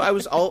also, I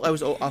was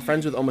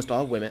friends with almost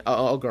all women,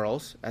 all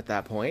girls at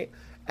that point,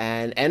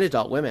 and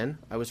adult women.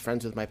 I was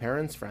friends with my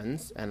parents'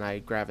 friends, and I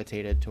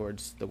gravitated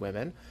towards the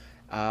women.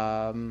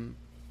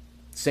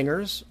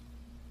 Singers,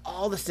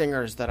 all the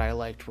singers that I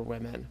liked were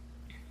women.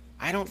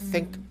 I don't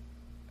think.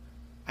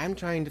 I'm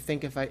trying to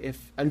think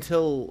if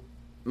until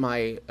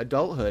my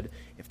adulthood,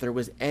 if there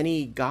was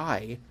any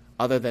guy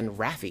other than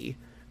Raffi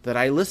that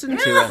I listened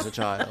to as a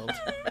child.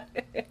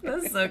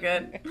 That's so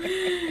good.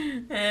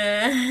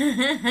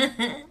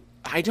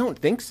 I don't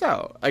think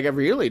so. Like, I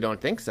really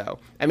don't think so.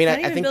 I mean,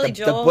 I think Billy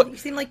Joel. You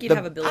seem like you'd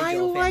have a Billy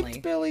Joel family. I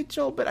liked Billy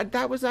Joel, but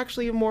that was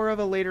actually more of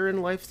a later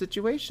in life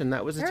situation.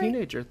 That was a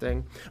teenager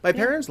thing. My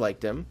parents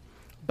liked him,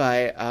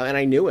 but and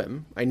I knew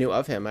him. I knew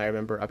of him. I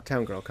remember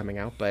Uptown Girl coming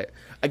out, but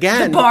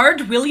again, the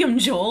Bard William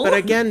Joel. But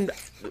again,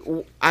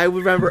 I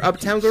remember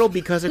Uptown Girl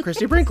because of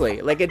Christy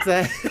Brinkley. Like, it's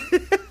a.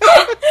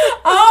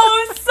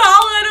 Oh,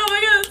 solid! Oh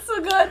my god, that's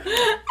so good.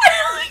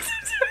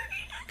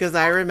 Because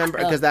I remember,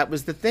 because that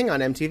was the thing on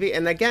MTV,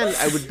 and again,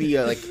 I would be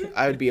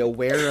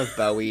aware of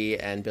Bowie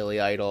and Billy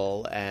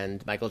Idol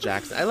and Michael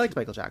Jackson. I liked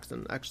Michael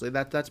Jackson, actually.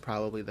 That's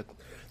probably the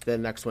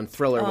next one.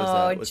 Thriller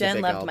was Jen a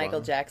big loved album.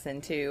 Michael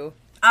Jackson too.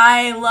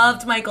 I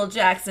loved Michael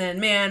Jackson,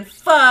 man.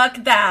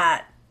 Fuck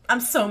that.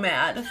 I'm so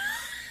mad.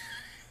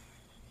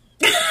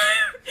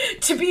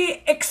 To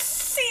be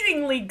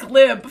exceedingly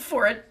glib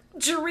for a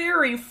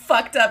dreary,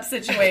 fucked up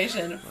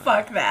situation.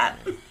 Fuck that.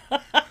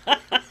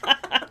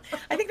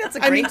 I think that's a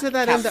great. To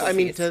that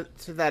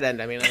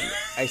end,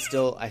 I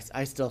still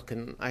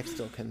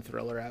can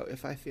Thriller out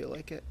if I feel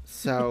like it.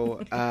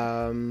 So,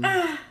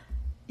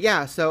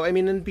 yeah. So I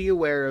mean, and be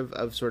aware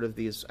of sort of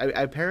these.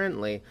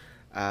 Apparently,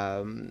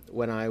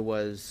 when I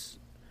was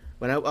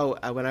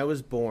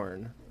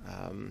born,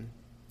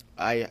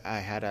 I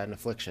had an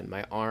affliction.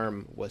 My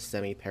arm was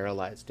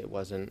semi-paralyzed. It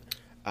wasn't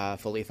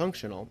fully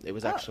functional. It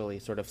was actually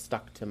sort of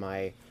stuck to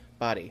my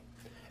body,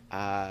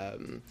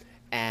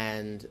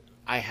 and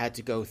I had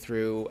to go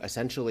through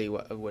essentially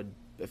what would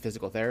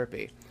physical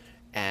therapy.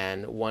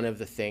 And one of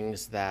the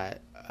things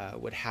that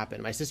would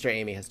happen, my sister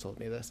Amy has told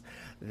me this,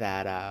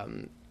 that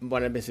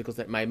one of the physicals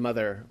that my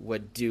mother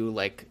would do,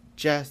 like,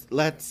 just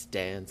let's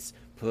dance,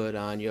 put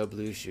on your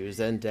blue shoes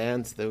and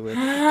dance and do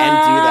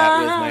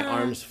that with my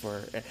arms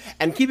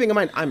and keeping in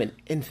mind I'm an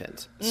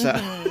infant, so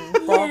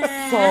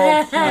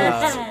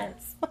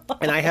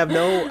and I have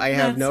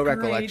no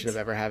recollection of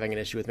ever having an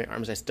issue with my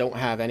arms. I don't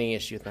have any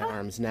issue with my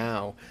arms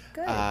now.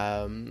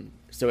 Good.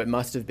 So it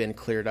must have been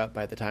cleared up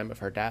by the time of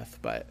her death,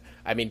 but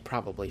I mean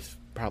probably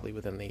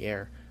within the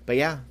year. But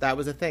yeah, that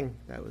was a thing.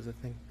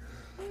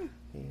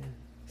 Yeah.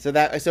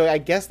 So I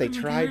guess they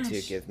tried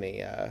to give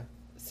me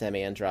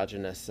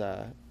semi-androgynous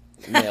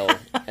male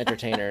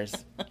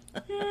entertainers.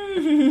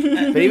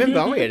 But even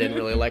Bowie I didn't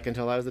really like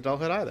until I was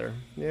adulthood either.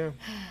 Yeah.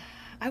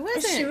 I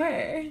wasn't.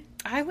 Sure.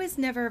 I was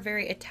never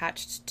very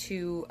attached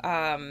to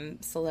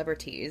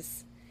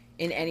celebrities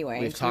in any way.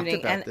 We've talked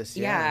about this,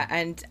 yeah.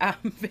 And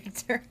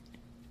Victor,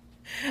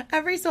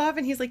 every so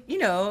often he's like,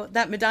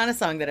 that Madonna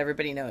song that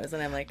everybody knows.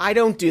 And I'm like, I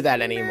don't do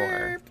that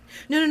anymore.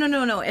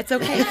 No. It's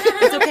okay.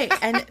 It's okay.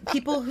 And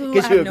people who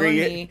have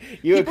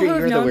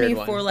known me,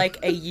 for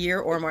like a year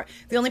or more,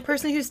 the only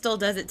person who still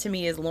does it to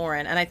me is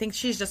Lauren. And I think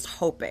she's just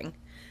hoping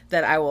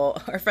that I will,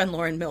 our friend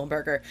Lauren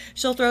Millenberger,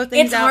 she'll throw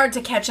things out. It's hard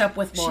to catch up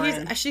with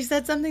Lauren. She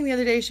said something the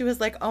other day. She was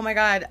like, oh my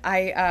God,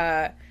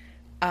 I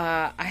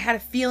had a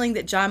feeling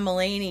that John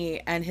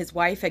Mulaney and his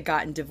wife had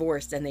gotten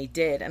divorced, and they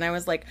did. And I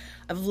was like,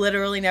 I've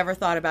literally never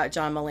thought about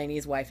John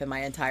Mulaney's wife in my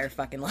entire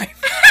fucking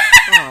life.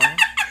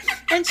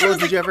 And she was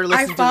did you ever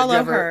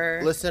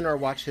listen or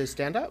watch his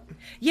stand-up?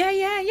 Yeah.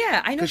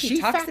 I know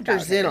he talks about her.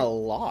 She factors in a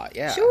lot,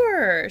 yeah.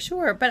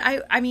 Sure. But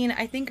I mean,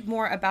 I think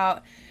more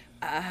about,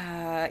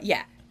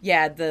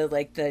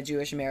 the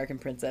Jewish American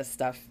princess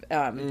stuff.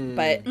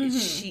 But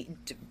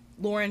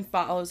Lauren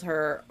follows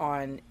her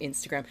on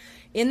Instagram.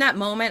 In that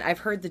moment, I've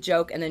heard the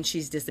joke, and then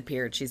she's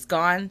disappeared. She's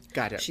gone.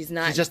 Got it. She's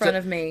not in front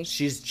of me.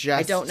 She's just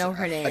I don't know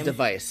her name. A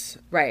device.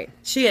 Right.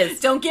 She is.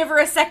 Don't give her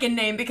a second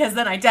name, because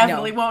then I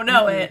definitely won't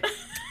know it.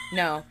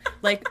 No.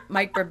 Like,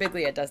 Mike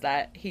Birbiglia does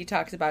that. He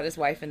talks about his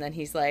wife, and then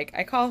he's like,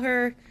 I call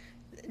her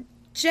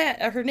Jen.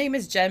 Her name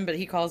is Jen, but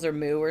he calls her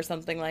Moo or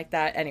something like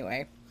that.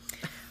 Anyway.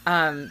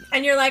 And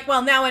you're like,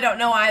 well, now I don't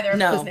know either of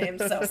those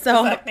names,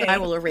 so I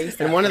will erase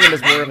them. And one of them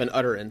is more of an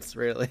utterance,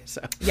 really.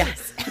 So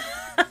yes.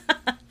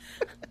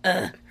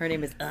 Her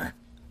name is Well,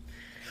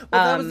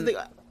 that was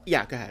the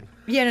yeah, go ahead.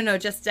 Yeah, no,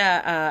 just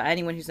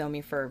anyone who's known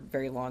me for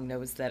very long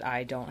knows that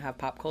I don't have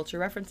pop culture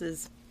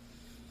references.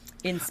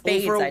 In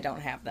spades, I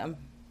don't have them.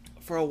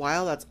 For a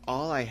while, that's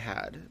all I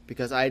had,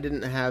 because I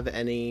didn't have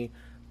any...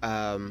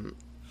 I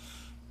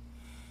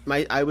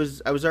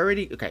was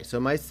already okay. So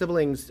my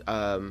siblings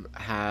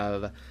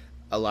have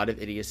a lot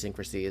of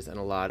idiosyncrasies and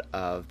a lot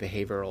of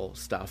behavioral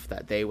stuff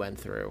that they went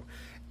through,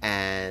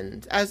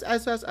 and as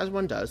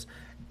one does.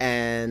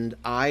 And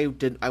I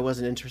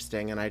wasn't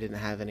interesting, and I didn't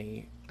have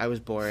any. I was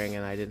boring,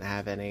 and I didn't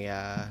have any.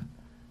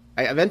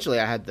 Eventually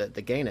I had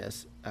the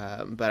gayness,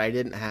 but I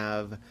didn't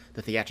have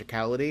the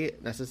theatricality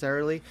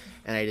necessarily,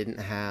 and I didn't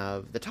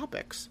have the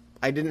topics.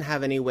 I didn't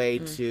have any way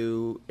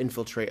to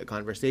infiltrate a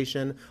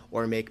conversation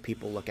or make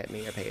people look at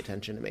me or pay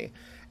attention to me.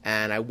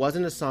 And I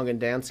wasn't a song and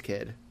dance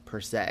kid,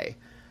 per se.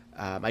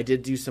 I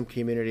did do some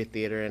community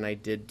theater, and I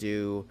did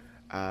do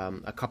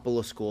a couple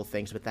of school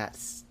things, but that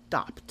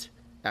stopped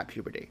at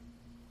puberty.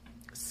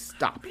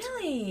 Stopped.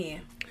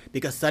 Really?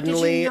 Because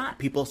suddenly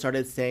people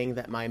started saying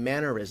that my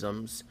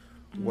mannerisms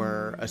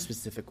were a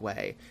specific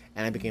way.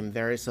 And I became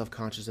very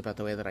self-conscious about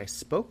the way that I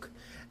spoke.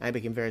 And I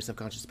became very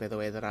self-conscious by the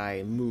way that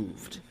I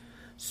moved.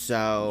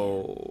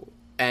 So,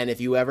 and if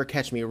you ever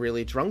catch me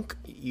really drunk,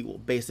 you will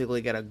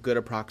basically get a good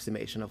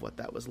approximation of what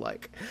that was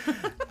like.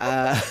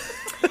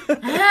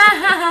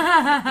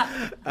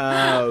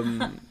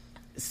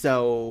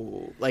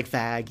 So, like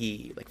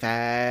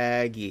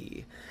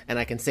faggy. And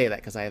I can say that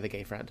because I have a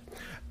gay friend.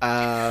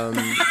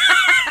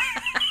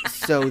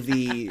 So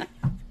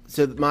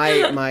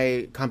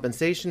my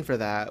compensation for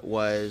that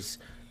was,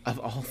 of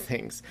all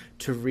things,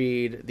 to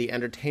read the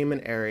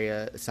entertainment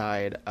area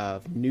side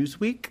of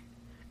Newsweek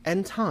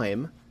and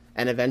Time,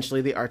 and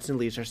eventually the arts and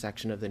leisure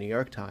section of the New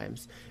York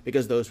Times,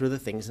 because those were the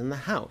things in the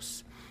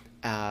house.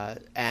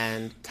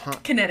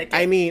 Connecticut.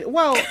 I mean,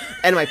 well,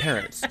 and my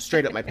parents,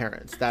 straight up my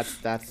parents. That's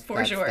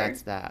sure.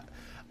 That's that.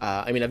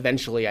 I mean,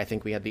 eventually I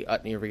think we had the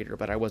Utne reader,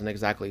 but I wasn't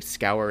exactly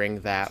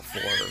scouring that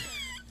for.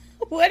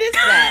 What is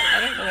that?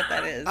 I don't know what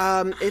that is.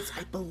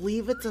 I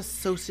believe it's a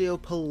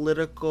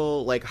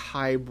socio-political, like,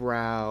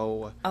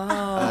 highbrow.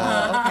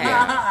 Oh, okay.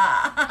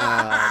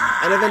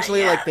 And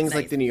eventually, like, things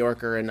like The New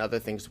Yorker and other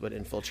things would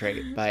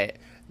infiltrate. But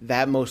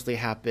that mostly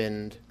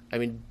happened. I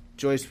mean,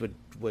 Joyce would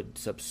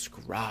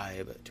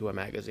subscribe to a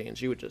magazine.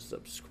 She would just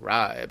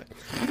subscribe.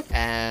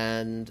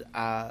 And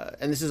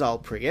this is all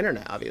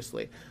pre-internet,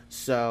 obviously.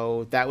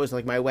 So that was,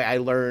 like, my way. I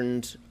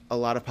learned a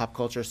lot of pop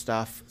culture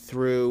stuff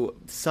through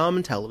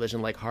some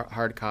television, like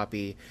Hard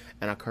Copy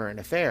and A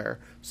Current Affair,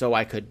 so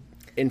I could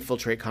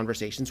infiltrate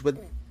conversations with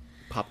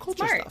pop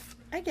culture stuff.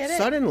 I get it.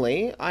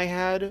 Suddenly, I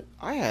had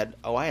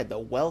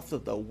the wealth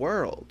of the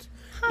world.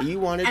 Huh. You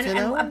wanted to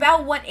know? And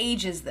about what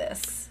age is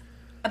this?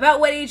 About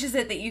what age is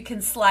it that you can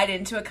slide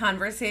into a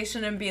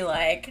conversation and be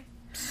like,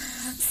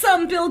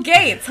 some Bill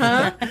Gates,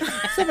 huh?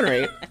 7 or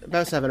 8.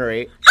 About 7 or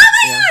 8. Oh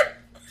my God!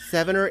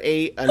 7 or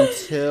 8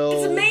 until...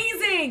 It's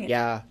amazing!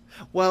 Yeah.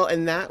 Well,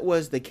 and that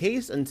was the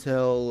case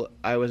until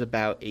I was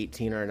about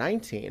 18 or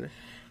 19,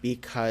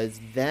 because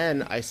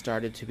then I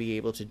started to be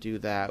able to do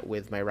that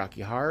with my Rocky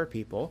Horror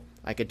people.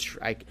 I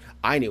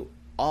knew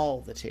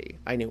all the tea.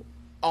 I knew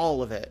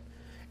all of it.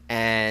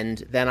 And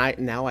then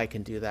I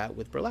can do that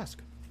with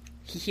burlesque.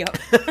 Yep.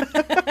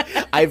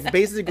 I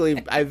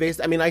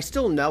mean, I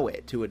still know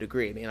it to a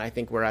degree. I mean, I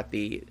think we're at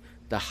the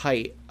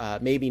height,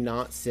 maybe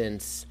not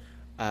since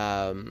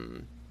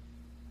Hedda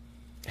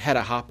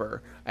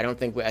Hopper. I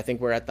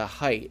think we're at the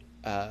height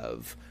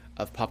of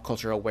pop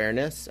culture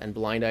awareness and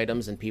blind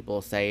items and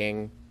people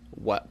saying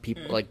what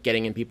people like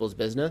getting in people's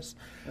business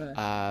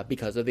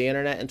because of the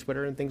internet and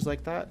Twitter and things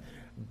like that.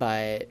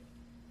 But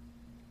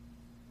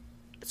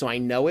so I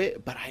know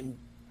it, but I'm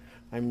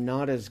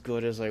not as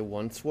good as I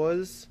once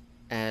was,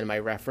 and my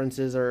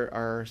references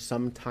are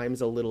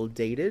sometimes a little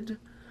dated,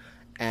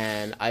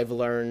 and I've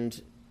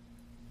learned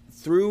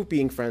through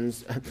being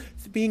friends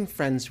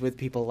with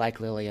people like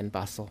Lillian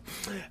Bustle,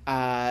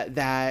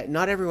 that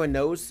not everyone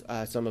knows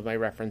some of my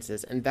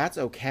references, and that's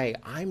okay.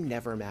 I'm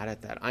never mad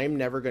at that. I'm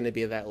never going to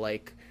be that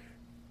like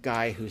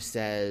guy who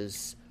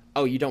says,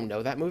 "Oh, you don't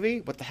know that movie?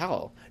 What the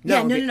hell?"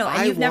 No. And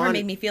you've never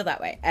made me feel that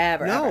way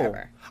ever. No.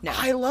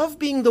 I love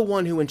being the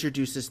one who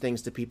introduces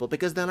things to people,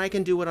 because then I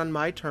can do it on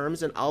my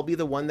terms, and I'll be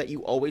the one that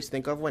you always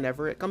think of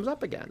whenever it comes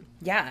up again.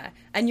 Yeah.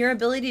 And your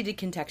ability to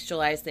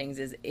contextualize things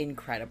is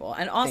incredible.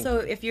 And also,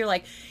 if you're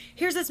like,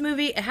 here's this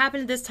movie, it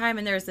happened at this time,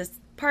 and there's this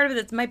part of it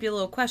that might be a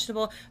little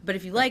questionable, but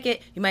if you like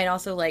it, you might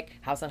also like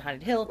House on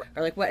Haunted Hill,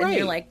 or like what, and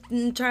you're like,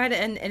 try to,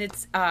 and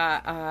it's,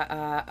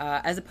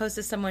 as opposed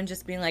to someone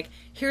just being like,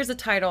 here's a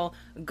title,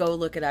 go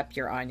look it up,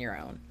 you're on your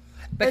own.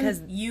 Because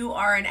and you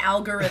are an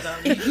algorithm.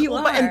 You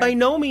are. And by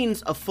no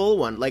means a full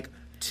one. Like,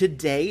 to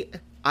date,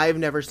 I've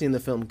never seen the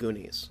film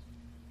Goonies.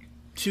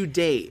 To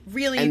date.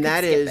 Really? And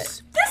that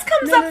is... This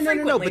comes up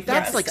frequently. No, but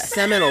that's like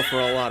seminal for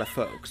a lot of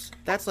folks.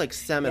 That's like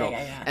seminal.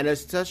 Yeah. And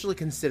especially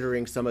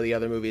considering some of the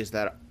other movies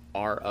that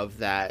are of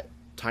that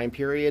time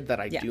period that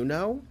I do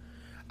know.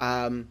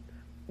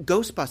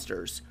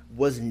 Ghostbusters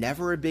was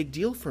never a big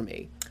deal for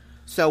me.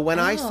 So when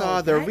I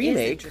saw the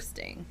remake,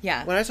 interesting.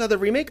 Yeah. When I saw the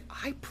remake,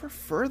 I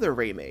prefer the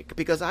remake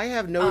because I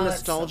have no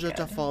nostalgia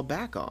to fall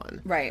back on.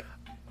 Right.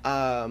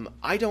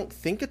 I don't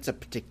think it's a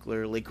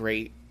particularly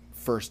great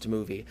first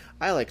movie.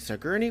 I like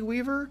Sigourney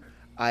Weaver,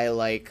 I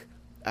like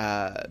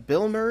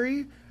Bill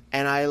Murray,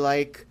 and I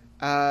like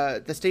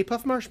the Stay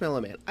Puft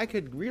Marshmallow Man. I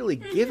could really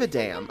give a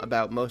damn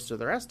about most of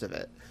the rest of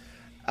it.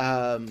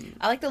 I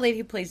like the lady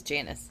who plays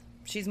Janice.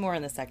 She's more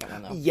in the second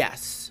one, though.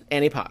 Yes.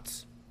 Annie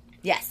Potts.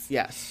 Yes.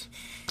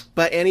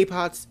 But Annie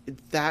Potts,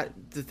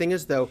 the thing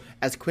is, though,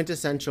 as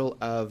quintessential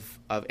of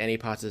Annie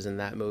Potts is in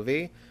that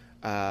movie,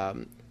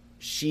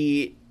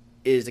 she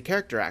is a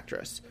character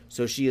actress.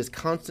 So she is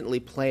constantly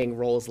playing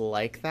roles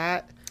like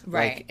that.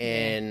 Right. Like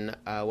in,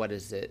 what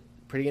is it?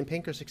 Pretty in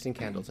Pink or 16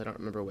 Candles? I don't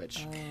remember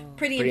which. Oh.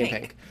 Pretty in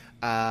Pink.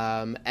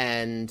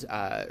 And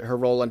her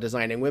role on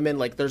Designing Women.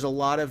 Like, there's a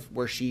lot of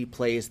where she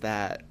plays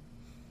that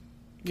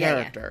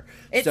character.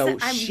 Yeah. So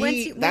when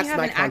you have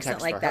an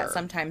accent like that,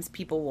 sometimes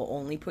people will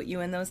only put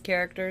you in those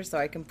characters, so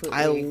I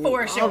completely...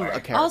 For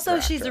sure. Also,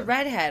 she's a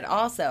redhead,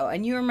 also.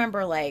 And you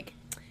remember, like...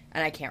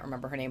 And I can't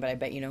remember her name, but I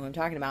bet you know who I'm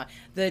talking about.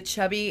 The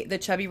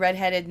chubby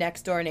redheaded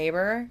next door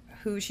neighbor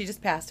who she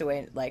just passed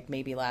away like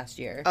maybe last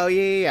year. Oh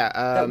yeah.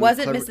 That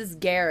wasn't Mrs.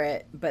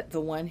 Garrett, but the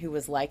one who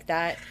was like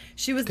that.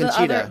 She was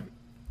Conchita.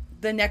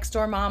 the next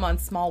door mom on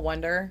Small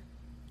Wonder.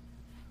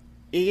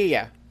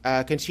 Yeah.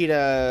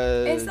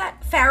 Conchita. Is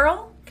that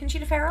Farrell?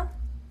 Conchita Farrell?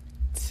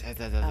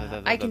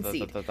 I can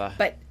see,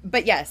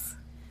 but yes,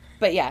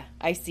 but yeah,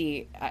 I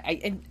see.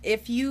 And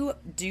if you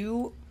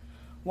do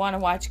want to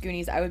watch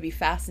Goonies, I would be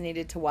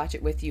fascinated to watch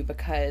it with you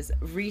because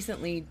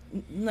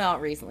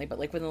not recently, but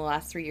like within the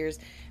last 3 years,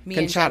 me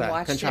and Jen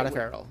watched Conchata it.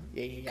 Farrell.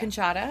 Yeah.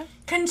 Conchata.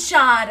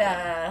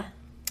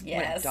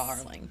 Yes. What a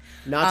darling.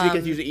 Not to be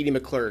confused with Edie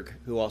McClurg,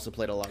 who also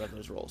played a lot of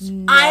those roles.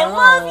 No, I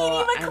love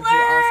Edie McClurg. And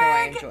who also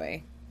I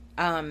enjoy.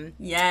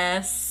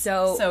 Yes.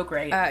 So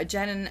great.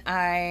 Jen and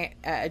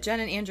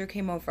Andrew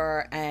came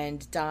over,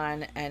 and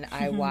Don and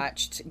I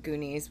watched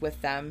Goonies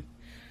with them,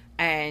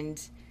 and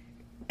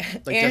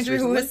like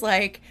Andrew was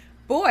like,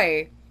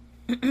 "Boy,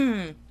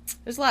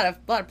 there's a lot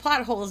of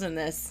plot holes in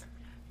this.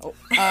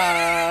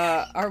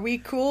 Are we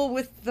cool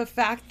with the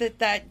fact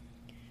that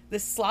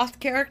this sloth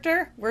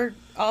character, we're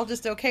all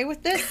just okay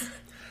with this?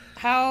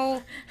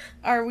 How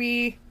are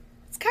we?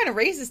 It's kind of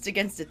racist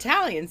against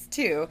Italians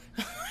too."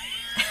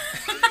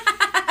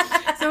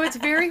 So it's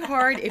very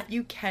hard if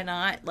you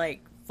cannot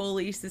like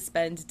fully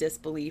suspend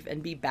disbelief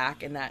and be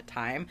back in that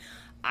time.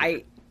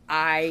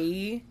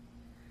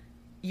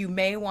 You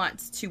may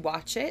want to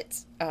watch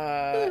it.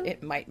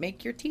 It might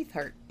make your teeth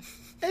hurt.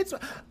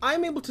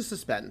 I'm able to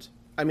suspend.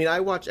 I mean, I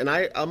watch, and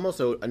I'm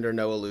also under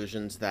no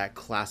illusions that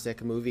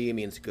classic movie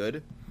means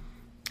good.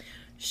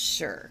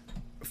 Sure.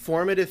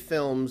 Formative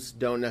films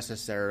don't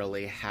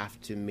necessarily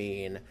have to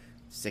mean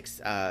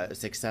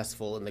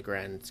successful in the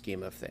grand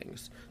scheme of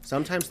things.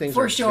 Sometimes things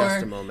are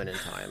just a moment in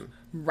time.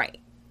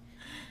 Right.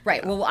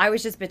 Yeah. Well, I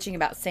was just bitching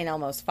about St.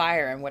 Elmo's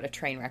Fire and what a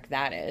train wreck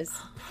that is.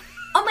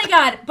 Oh my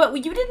god, but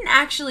you didn't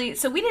actually,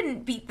 so we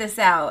didn't beat this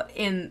out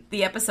in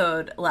the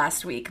episode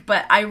last week,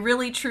 but I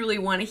really truly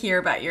want to hear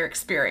about your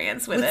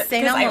experience with it.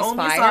 St. Elmo's I only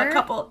Fire? saw a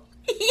couple.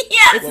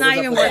 Yes! It's not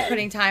even worth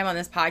putting time on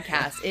this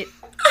podcast.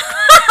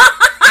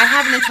 I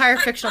have an entire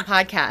fictional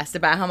podcast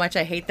about how much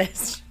I hate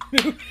this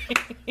movie.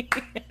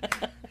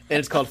 And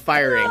it's called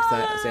Firing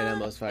St.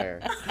 Elmo's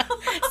Fire.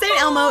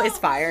 St. Elmo is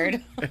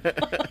fired.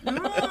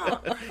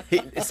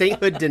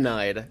 Sainthood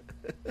denied.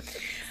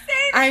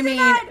 I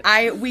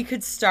mean, we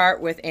could start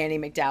with Andie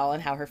MacDowell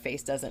and how her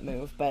face doesn't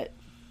move, but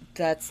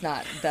that's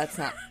not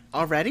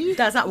already.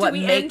 That's not what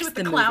makes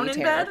the movie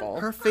terrible.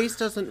 Her face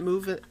doesn't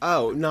move.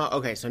 Oh no,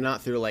 okay, so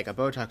not through like a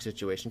Botox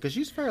situation because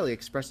she's fairly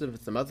expressive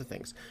with some other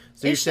things.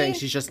 So you're saying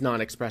she's just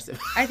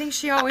non-expressive? I think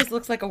she always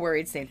looks like a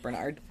worried Saint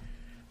Bernard.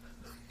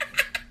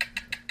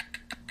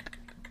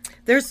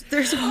 There's.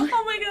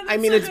 Oh my god! I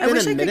mean, it's been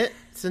a minute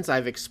since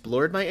I've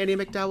explored my Andie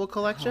MacDowell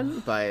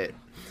collection, but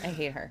I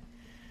hate her.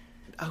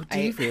 Oh,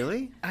 do you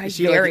really? I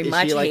very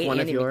much hate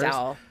Andie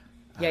MacDowell.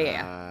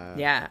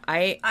 Yeah.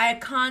 I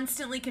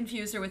constantly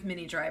confuse her with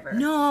Minnie Driver.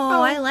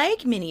 No, I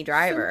like Minnie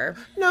Driver.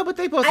 No, but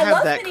they both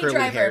have that curly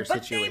hair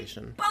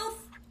situation.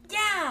 Both,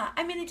 yeah.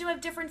 I mean, they do have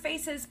different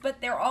faces,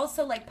 but they're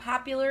also like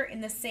popular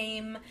in the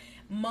same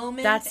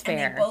moment. That's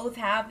fair. And they both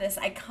have this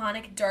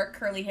iconic dark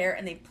curly hair,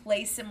 and they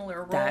play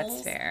similar roles.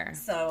 That's fair.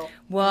 So,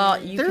 well,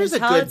 there's a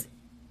good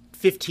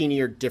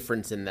 15-year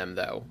difference in them,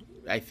 though.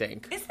 I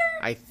think. Is there?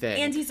 I think.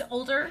 Andie's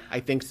older? I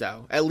think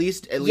so. At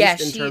least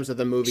in terms of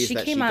the movies that she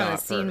got came on the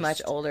scene first.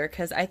 Much older,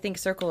 because I think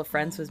Circle of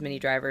Friends was Minnie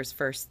Driver's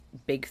first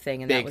big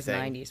thing, and that was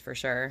 90s for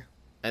sure.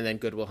 And then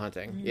Good Will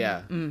Hunting.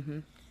 Yeah. Mm-hmm.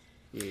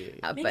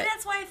 Yeah. Maybe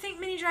that's why I think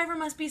Minnie Driver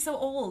must be so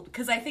old,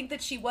 because I think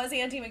that she was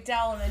Andie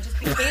MacDowell and then just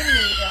became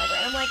Minnie Driver.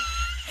 And I'm like,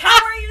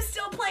 how are you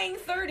still playing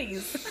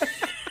 30s?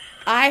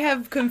 I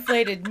have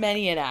conflated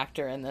many an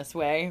actor in this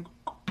way.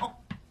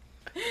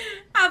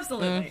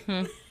 Absolutely.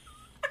 Mm-hmm.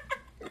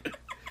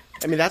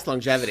 I mean, that's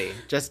longevity.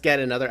 Just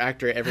get another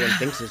actor everyone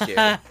thinks is you.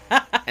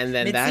 And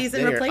then that's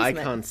your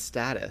icon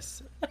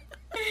status.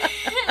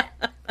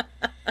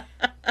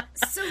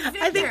 So, Victor,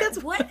 I think that's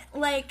what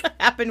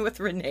happened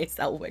with Renee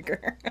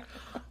Zellweger.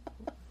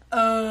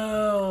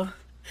 Oh,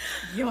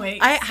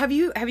 yoinks! Have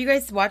you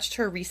guys watched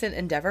her recent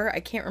endeavor? I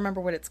can't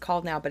remember what it's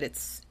called now, but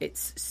it's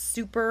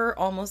super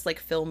almost like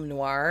film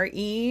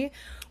noir-y,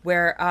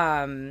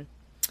 where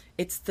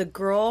it's the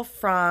girl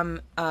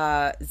from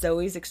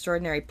Zoe's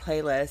Extraordinary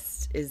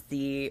Playlist is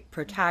the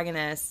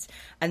protagonist,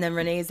 and then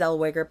Renee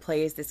Zellweger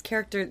plays this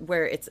character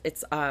where it's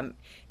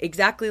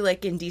exactly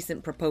like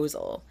Indecent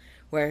Proposal,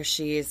 where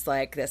she's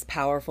like this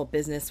powerful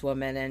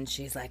businesswoman, and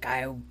she's like,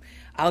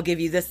 I'll give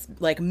you this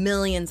like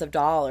millions of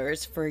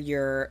dollars for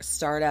your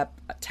startup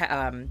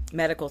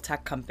medical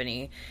tech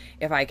company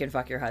if I can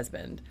fuck your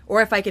husband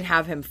or if I can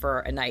have him for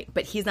a night.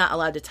 But he's not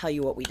allowed to tell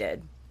you what we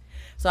did.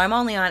 So I'm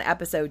only on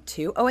episode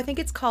 2. Oh, I think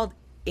it's called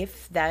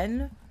If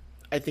Then.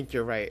 I think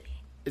you're right.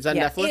 Is that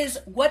Netflix? Is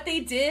what they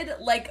did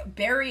like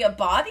bury a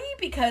body?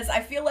 Because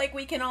I feel like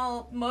we can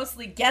all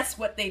mostly guess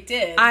what they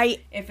did.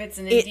 If it's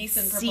an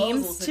indecent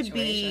proposal situation. To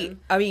be.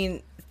 I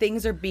mean,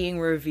 things are being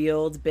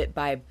revealed bit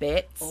by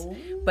bit,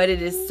 but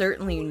it is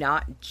certainly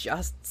not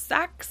just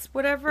sex.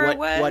 Whatever it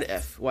was.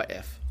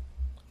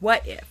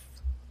 What if?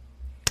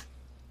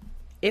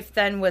 If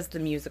Then was the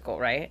musical,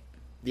 right?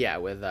 Yeah,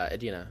 with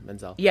Idina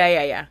Menzel.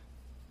 Yeah.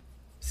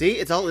 See,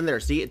 it's all in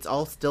there. See, it's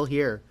all still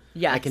here.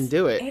 Yes. I can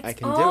do it. It's I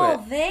can all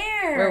do it.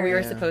 There. Where we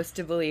were supposed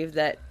to believe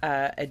that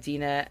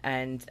Idina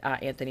and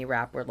Anthony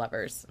Rapp were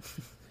lovers.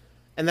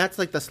 And that's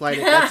like that's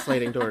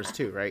sliding doors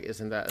too, right?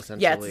 Isn't that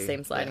essentially? Yeah, it's the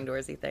same sliding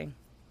doorsy thing.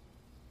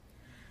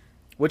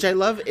 Which I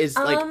love is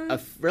like a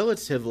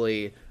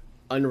relatively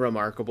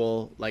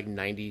unremarkable like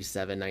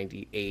 97,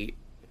 98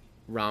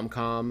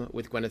 rom-com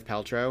with Gwyneth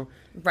Paltrow.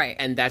 Right.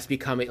 And that's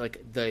becoming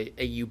like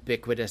a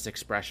ubiquitous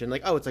expression.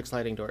 Like, oh, it's like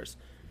sliding doors.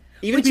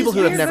 Even people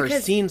who have never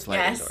seen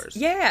Sliding Doors.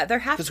 Yeah, there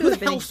have to have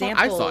been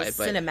examples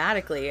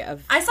cinematically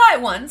of... I saw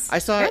it once. I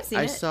saw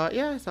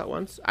it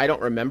once. I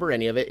don't remember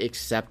any of it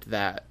except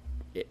that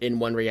in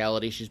one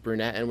reality she's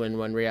brunette and in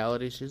one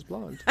reality she's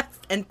blonde.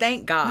 And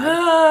thank God.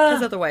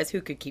 Because otherwise,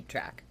 who could keep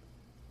track?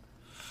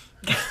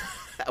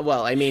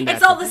 Well, I mean...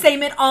 It's all the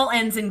same. It all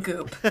ends in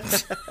goop.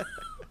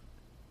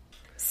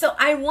 So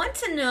I want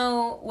to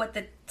know what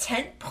the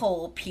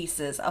tentpole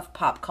pieces of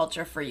pop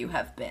culture for you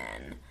have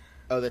been.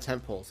 Oh, the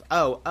tentpoles.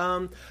 Oh,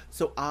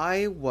 so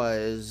I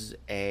was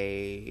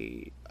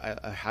a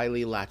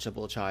highly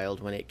latchable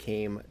child when it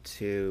came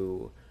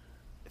to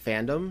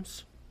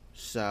fandoms.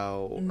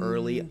 So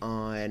early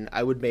on,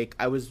 I would make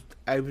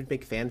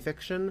fan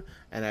fiction,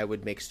 and I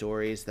would make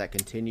stories that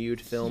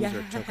continued films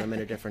or took them in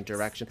a different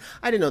direction.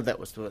 I didn't know that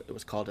was what it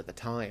was called at the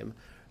time,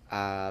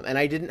 and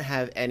I didn't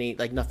have any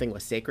nothing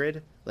was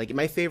sacred. Like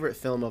my favorite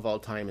film of all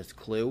time is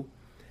Clue,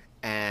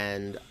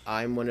 and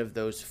I'm one of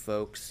those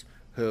folks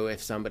who,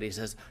 if somebody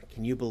says,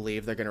 "Can you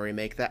believe they're going to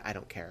remake that?" I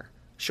don't care.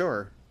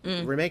 Sure,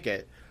 remake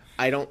it.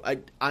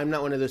 I'm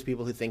not one of those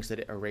people who thinks that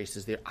it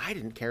erases the. I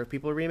didn't care if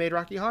people remade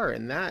Rocky Horror,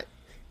 and that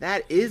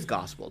is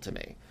gospel to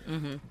me.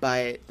 Mm-hmm.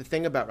 But the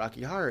thing about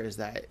Rocky Horror is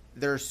that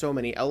there are so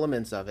many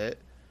elements of it,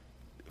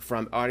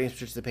 from audience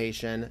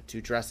participation to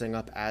dressing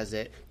up as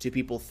it to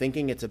people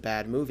thinking it's a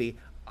bad movie.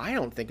 I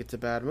don't think it's a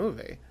bad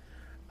movie.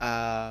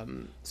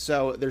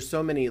 So there's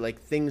so many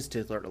things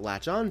to sort of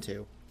latch on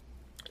to.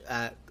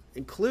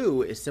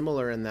 Clue is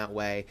similar in that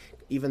way,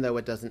 even though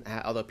it doesn't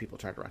have, although people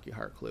tried Rocky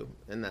Horror Clue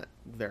and that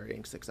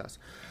varying success.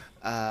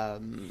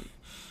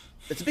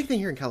 It's a big thing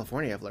here in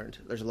California, I've learned.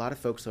 There's a lot of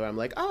folks who I'm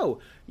like, oh,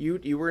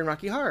 you were in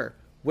Rocky Horror.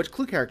 Which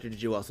Clue character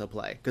did you also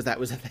play? Because that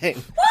was a thing.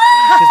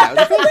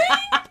 What?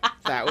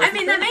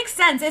 That makes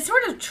sense. It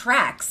sort of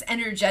tracks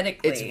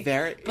energetically. It's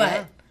very, but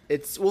yeah.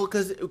 It's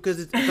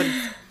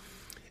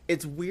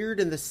it's weird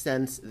in the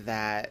sense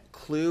that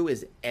Clue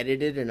is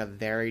edited in a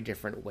very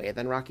different way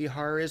than Rocky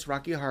Horror is.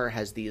 Rocky Horror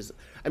has these...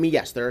 I mean,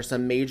 yes, there are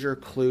some major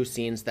Clue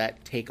scenes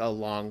that take a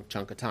long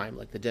chunk of time,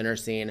 like the dinner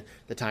scene,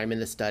 the time in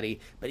the study.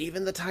 But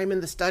even the time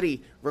in the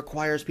study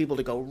requires people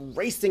to go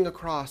racing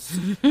across.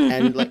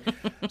 And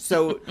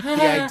so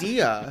the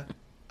idea...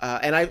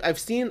 and I've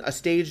seen a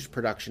staged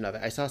production of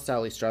it. I saw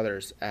Sally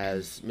Struthers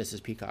as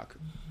Mrs. Peacock.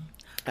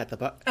 At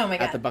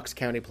the Bucks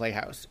County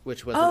Playhouse,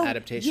 which was an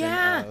adaptation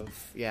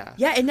of... Yeah,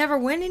 it never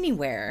went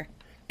anywhere.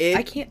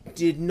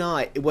 Did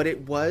not. What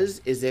it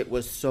was is it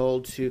was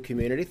sold to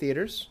community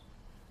theaters,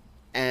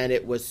 and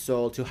it was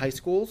sold to high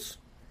schools,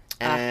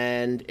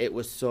 and it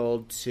was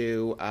sold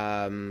to...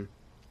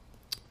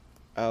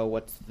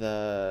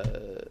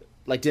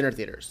 dinner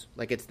theaters.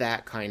 It's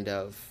that kind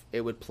of...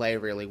 It would play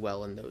really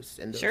well in those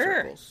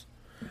circles.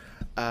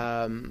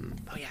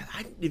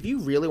 If you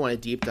really want to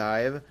deep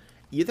dive...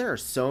 There are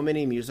so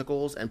many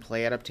musicals and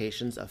play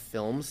adaptations of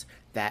films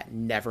that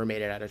never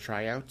made it out of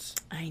tryouts,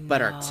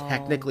 but are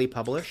technically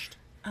published.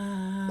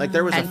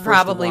 There was and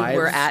probably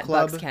were at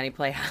Bucks County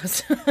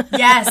Playhouse.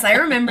 Yes, I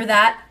remember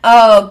that.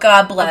 Oh,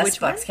 God bless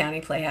Bucks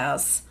County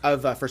Playhouse.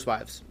 Of First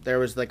Wives, there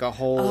was a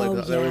whole.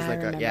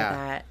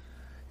 That.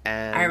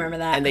 And, I remember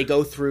that. And they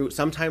go through.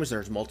 Sometimes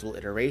there's multiple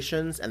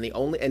iterations, and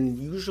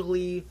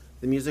usually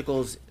the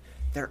musicals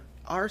there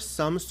are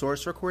some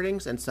source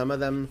recordings, and some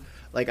of them.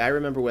 I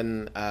remember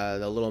when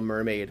The Little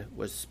Mermaid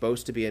was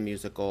supposed to be a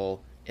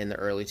musical in the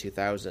early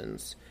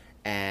 2000s,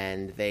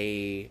 and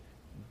they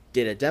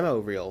did a demo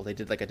reel. They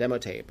did a demo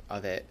tape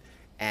of it,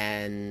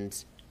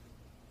 and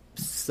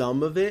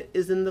some of it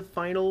is in the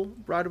final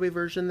Broadway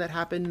version that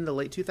happened in the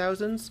late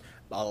 2000s.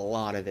 A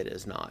lot of it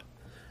is not.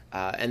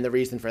 And the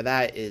reason for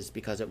that is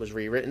because it was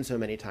rewritten so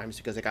many times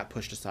because it got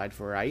pushed aside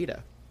for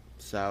Aida.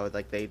 So,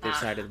 they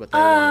decided what they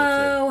wanted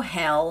to. Oh,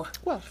 hell.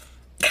 Well...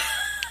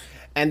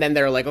 And then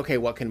they're like, okay,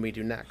 what can we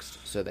do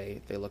next? So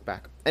they look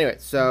back. Anyway,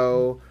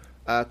 so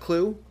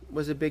Clue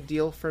was a big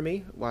deal for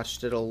me.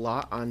 Watched it a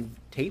lot on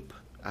tape.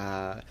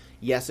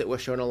 Yes, it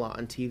was shown a lot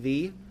on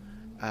TV.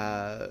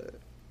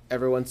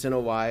 Every once in a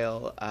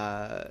while,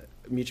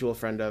 mutual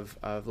friend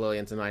of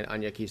Lillian's and mine,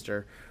 Anya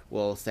Keister,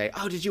 will say,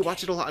 "Oh, did you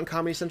watch it a lot on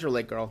Comedy Central?"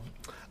 Like, girl,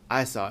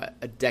 I saw it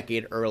a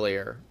decade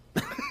earlier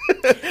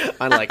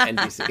on like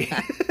NBC.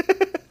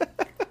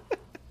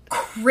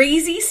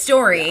 Crazy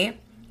story.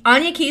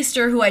 Anya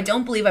Keister, who I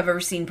don't believe I've ever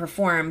seen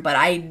perform, but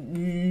I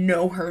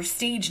know her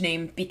stage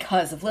name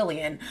because of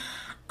Lillian.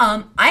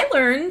 I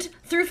learned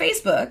through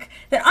Facebook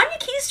that Anya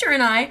Keister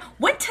and I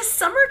went to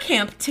summer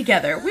camp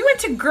together. We went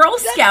to Girl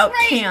Scout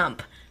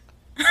camp.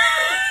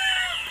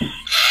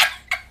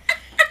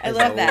 I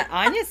love that.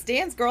 Anya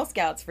stands Girl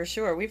Scouts for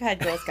sure. We've had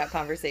Girl Scout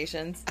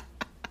conversations.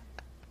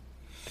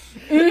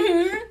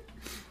 That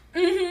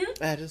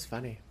is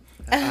funny.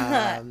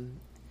 I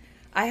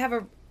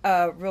have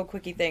a real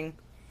quickie thing.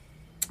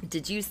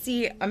 Did you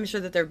see, I'm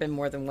sure that there have been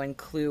more than one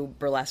Clue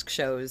burlesque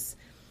shows,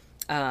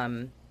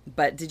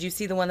 but did you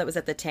see the one that was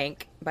at the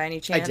Tank by any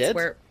chance? I did.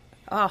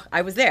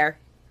 I was there.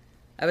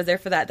 I was there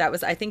for that. That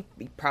was, I think,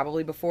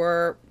 probably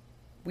before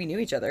we knew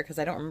each other, because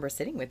I don't remember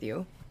sitting with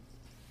you.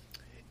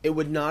 It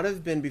would not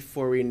have been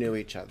before we knew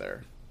each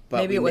other, but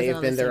maybe we may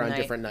have been there on night.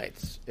 different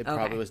nights. It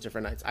probably was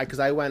different nights. Because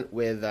I went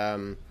with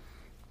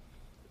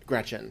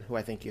Gretchen, who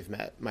I think you've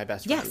met, my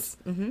best friend. Yes.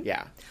 Mm-hmm.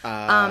 Yeah.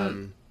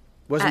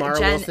 Was Mara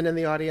Wilson in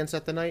the audience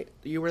at the night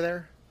you were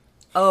there?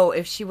 Oh,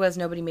 if she was,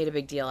 nobody made a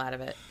big deal out of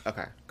it.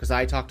 Okay, because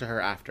I talked to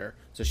her after,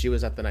 so she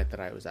was at the night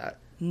that I was at.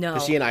 No,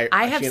 she and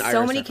I have so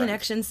Iris many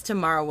connections to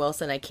Mara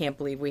Wilson. I can't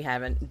believe we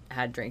haven't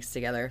had drinks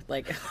together.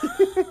 Like,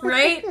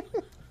 right?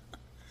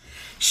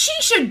 She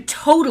should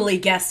totally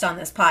guest on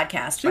this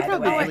podcast. She'd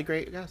probably be a really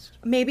great guest.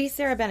 Maybe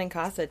Sarah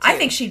Benincasa too. I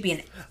think she'd be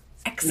an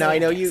excellent. Now I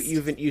know guest.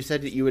 you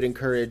said that you would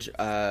encourage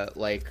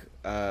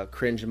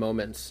cringe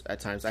moments at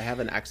times. I have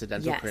an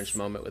accidental cringe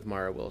moment with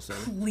Mara Wilson.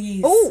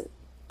 Please. Oh,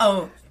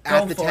 go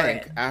at the for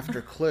Tank it.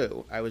 after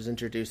Clue, I was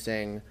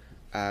introducing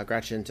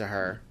Gretchen to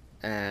her,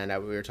 and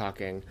we were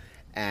talking,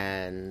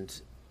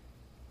 and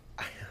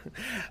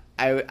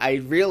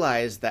I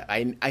realized that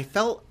I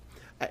felt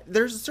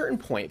there's a certain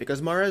point,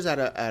 because Mara's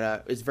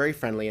is very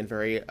friendly and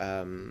very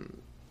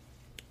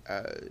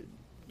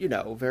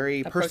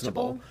very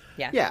personable.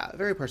 Yeah,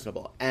 very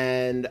personable.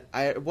 And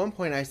at one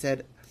point I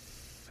said,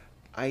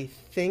 I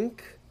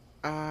think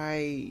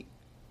I'm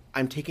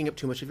taking up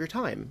too much of your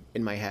time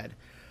in my head.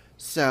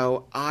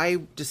 So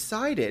I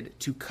decided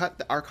to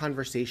cut our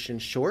conversation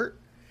short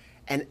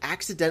and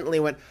accidentally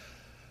went,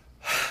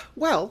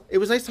 well, it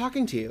was nice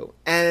talking to you.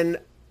 And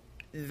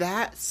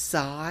that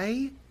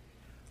sigh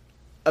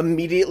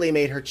immediately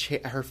made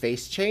her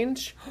face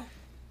change.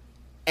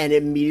 And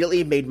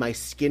immediately made my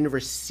skin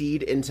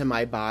recede into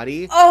my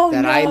body.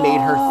 I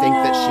made her think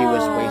that she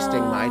was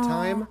wasting my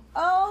time.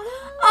 Oh,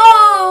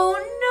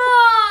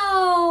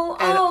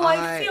 no. And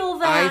I feel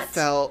that. I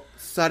felt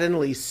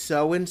suddenly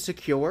so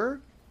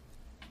insecure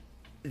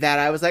that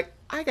I was like,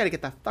 I gotta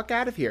get the fuck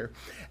out of here.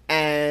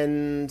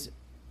 And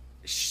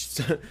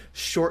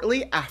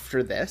shortly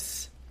after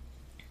this,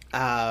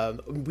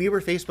 we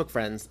were Facebook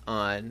friends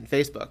on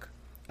Facebook.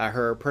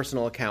 Her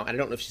personal account, and I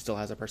don't know if she still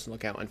has a personal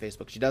account on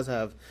Facebook. She does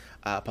have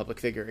a public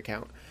figure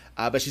account,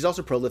 but she's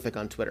also prolific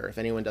on Twitter. If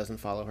anyone doesn't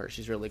follow her,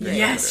 she's really great.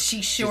 Yes,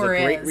 she sure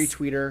is. She's a great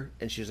retweeter,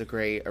 and she's a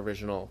great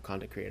original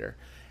content creator.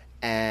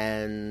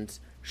 And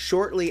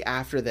shortly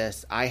after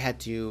this, I had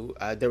to.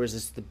 There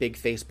was the big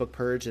Facebook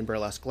purge in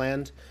Burlesque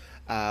Land,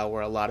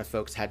 where a lot of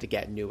folks had to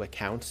get new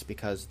accounts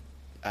because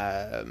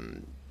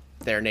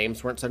their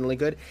names weren't suddenly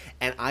good,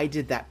 and I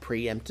did that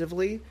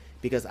preemptively,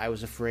 because I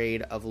was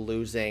afraid of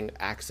losing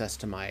access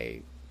to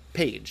my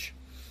page.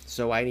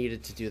 So I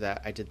needed to do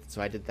that. I did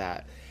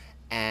that.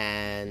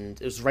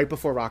 And it was right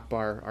before Rock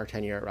Bar, our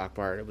tenure at Rock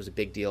Bar. It was a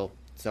big deal.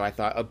 So I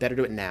thought, oh, better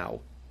do it now.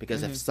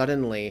 Because if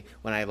suddenly,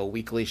 when I have a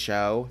weekly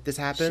show, this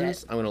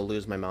happens, I'm going to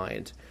lose my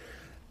mind.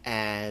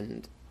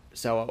 And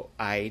so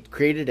I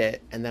created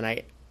it, and then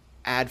I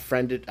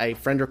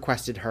friend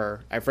requested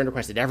her. I friend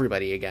requested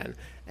everybody again,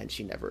 and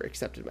she never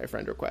accepted my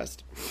friend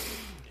request.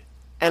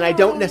 And I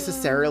don't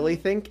necessarily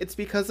think it's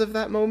because of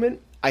that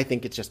moment. I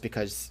think it's just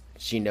because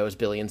she knows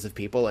billions of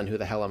people, and who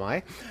the hell am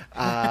I?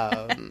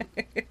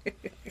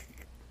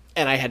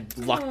 And I had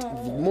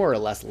more or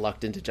less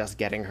lucked into just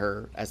getting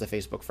her as a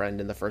Facebook friend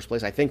in the first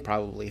place. I think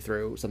probably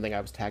through something I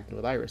was tagged in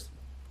with Iris.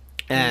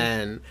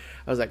 And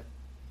I was like,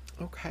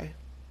 okay.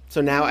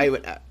 So now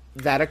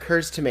that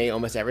occurs to me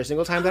almost every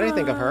single time that I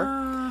think of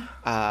her.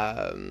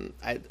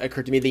 It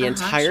occurred to me the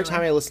entire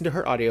time I listened to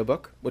her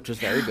audiobook, which was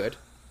very good.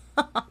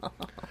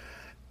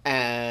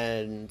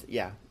 And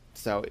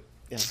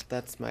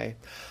that's my.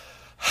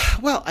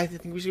 Well, I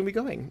think we're gonna be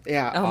going.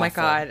 Yeah. Oh my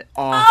god.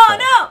 Awful.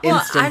 Oh no.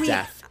 Instant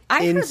death.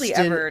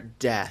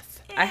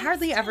 I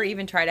hardly ever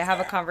even try to have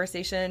a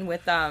conversation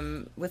with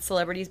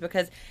celebrities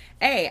because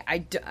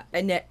I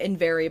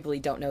invariably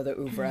don't know the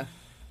oeuvre.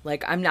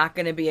 Like, I'm not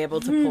going to be able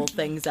to pull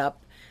things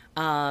up.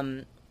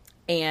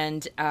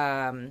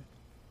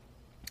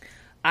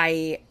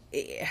 I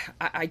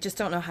just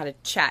don't know how to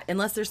chat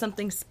unless there's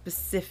something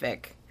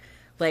specific.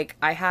 Like,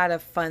 I had a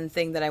fun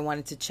thing that I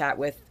wanted to chat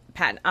with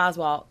Patton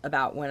Oswalt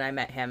about when I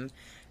met him.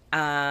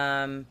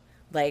 But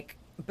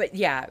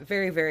yeah,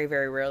 very, very,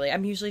 very rarely.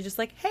 I'm usually just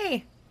like,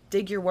 hey,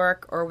 dig your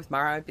work. Or with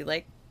Mara, I'd be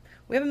like,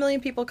 we have 1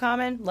 million people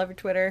comment. Love your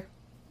Twitter.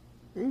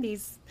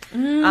 Peace.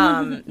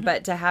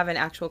 But to have an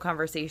actual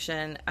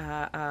conversation,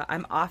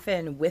 I'm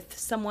often with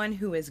someone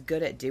who is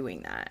good at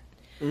doing that.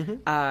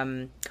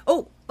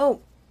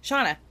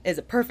 Shauna is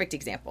a perfect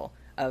example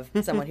of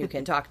someone who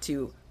can talk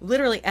to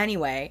literally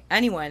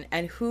anyone,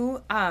 and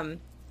who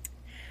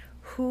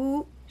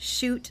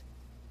shoot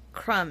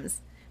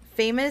crumbs.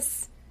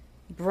 Famous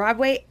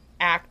Broadway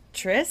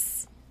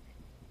actress,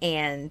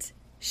 and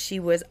she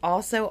was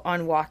also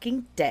on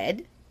Walking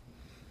Dead.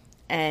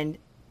 And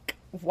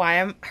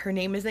her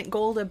name isn't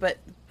Golda, but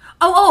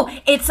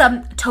it's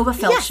Tova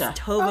Feldsha. Yes,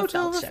 Tova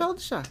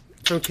Feldsha.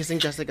 From Kissing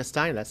Jessica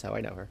Stein, that's how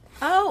I know her.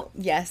 Oh,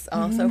 yes,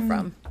 also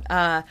from.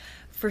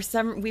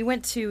 We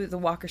went to the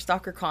Walker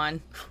Stalker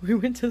Con. We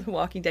went to the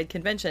Walking Dead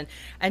convention,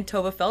 and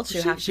Tova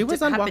Feldsha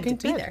happened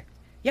to be there.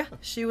 Yeah,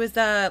 she was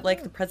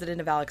the president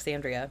of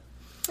Alexandria.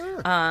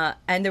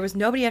 And there was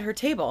nobody at her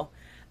table.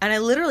 And I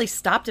literally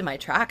stopped in my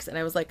tracks, and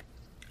I was like,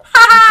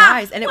 you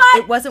guys. And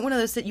it wasn't one of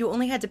those that you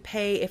only had to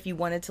pay if you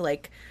wanted to,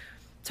 like,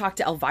 talk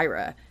to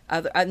Elvira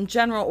in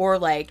general, or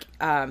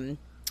some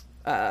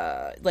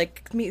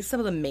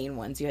of the main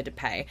ones you had to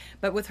pay.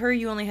 But with her,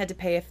 you only had to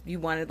pay if you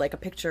wanted, like, a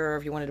picture or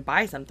if you wanted to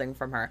buy something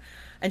from her.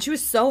 And she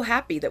was so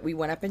happy that we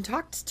went up and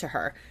talked to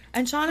her.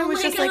 And Shauna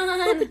was just like,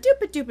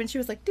 doop-a-doop-a-doop. And she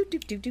was like,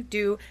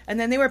 doop-doop-doop-doop-doo. And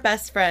then they were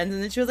best friends.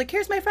 And then she was like,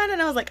 here's my friend.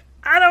 And I was like,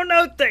 I don't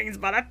know things,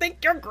 but I think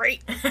you're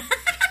great.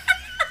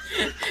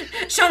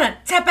 Shauna,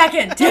 tap back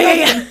in.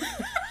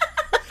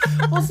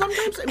 Well,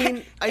 sometimes,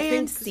 I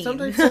think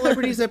sometimes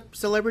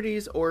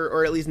celebrities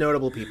or at least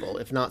notable people,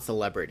 if not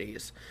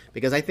celebrities,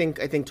 because I think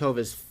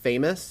Tova's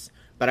famous,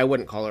 but I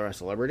wouldn't call her a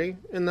celebrity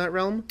in that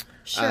realm.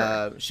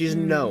 Sure. She's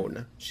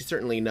known. She's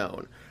certainly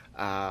known.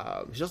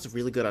 She's also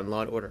really good on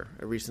Law & Order.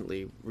 I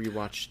recently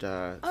rewatched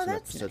some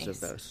episodes of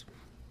those.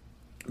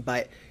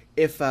 But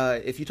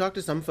if you talk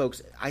to some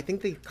folks, I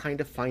think they kind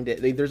of find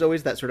it. There's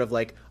always that sort of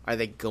like, are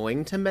they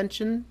going to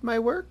mention my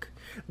work?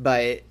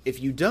 But if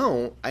you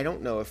don't, I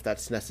don't know if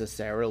that's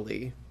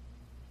necessarily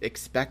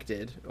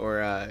expected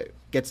or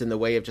gets in the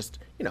way of just,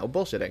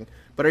 bullshitting.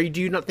 But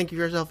do you not think of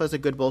yourself as a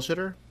good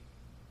bullshitter?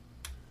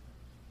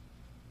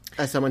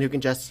 As someone who can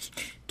just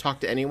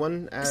talk to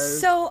anyone?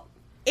 So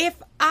if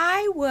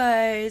I'm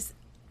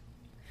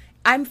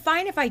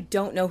fine if I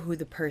don't know who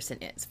the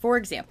person is. For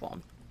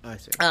example, I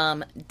see.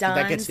 Don's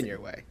that gets in your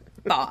way.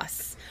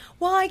 boss.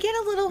 Well, I get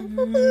a little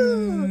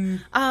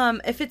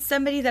if it's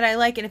somebody that I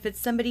like, and if it's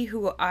somebody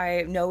who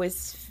I know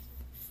is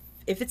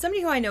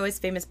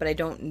famous, but I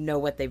don't know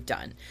what they've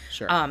done.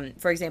 Sure.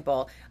 For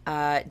example,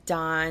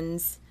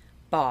 Don's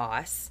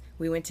boss,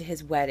 we went to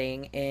his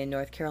wedding in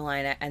North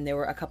Carolina, and there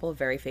were a couple of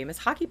very famous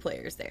hockey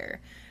players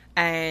there.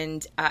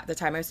 And at the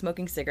time I was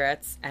smoking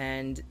cigarettes,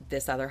 and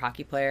this other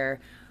hockey player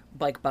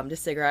bummed a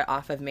cigarette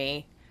off of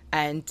me.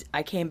 And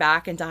I came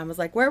back, and Don was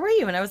like, where were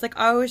you? And I was like,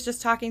 I was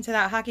just talking to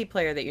that hockey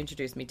player that you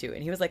introduced me to.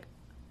 And he was like,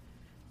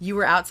 you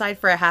were outside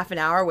for a half an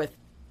hour with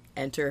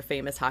enter a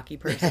famous hockey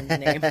person's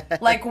name.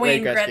 Like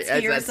Wayne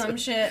Gretzky or some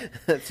shit.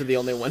 That's the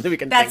only one that we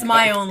can That's think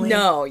my of. only.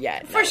 No,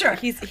 yeah. For sure.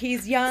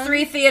 He's young.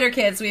 3 theater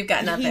kids, we've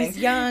got nothing. He's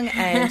young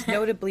and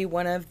notably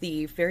one of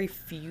the very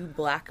few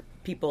black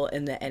people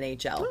in the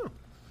NHL.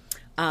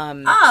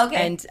 Okay.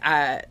 And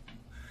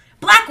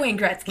Black Wayne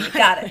Gretzky,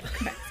 got it.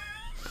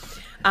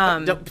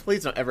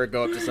 Please don't ever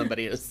go up to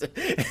somebody and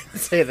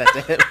say that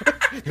to him,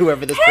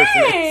 whoever this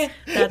person is.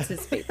 That's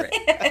his favorite.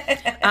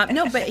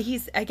 No, but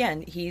he's a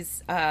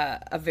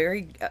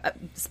very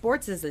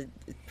sports is a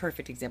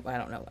perfect example. I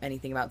don't know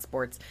anything about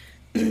sports.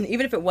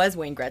 Even if it was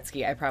Wayne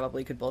Gretzky, I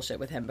probably could bullshit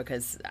with him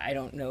because I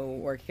don't know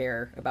or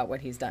care about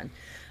what he's done.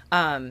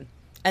 And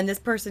this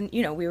person,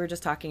 we were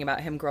just talking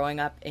about him growing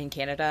up in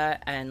Canada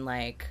and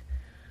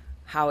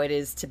how it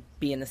is to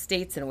be in the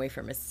States and away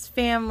from his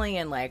family,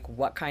 and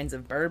what kinds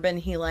of bourbon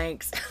he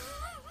likes.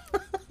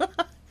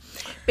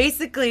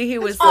 Basically, he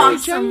was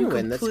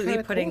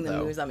completely putting the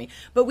moves on me.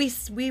 But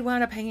we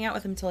wound up hanging out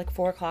with him till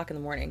 4:00 in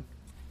the morning,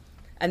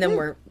 and then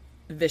we're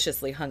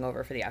viciously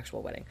hungover for the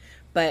actual wedding.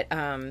 But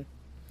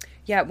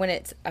yeah, when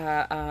it's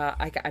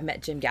I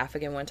met Jim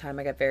Gaffigan one time.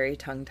 I got very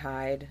tongue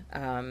tied.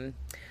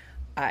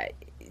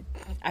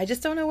 I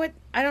just don't know what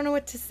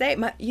to say.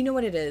 You know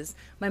what it is?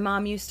 My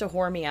mom used to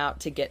whore me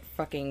out to get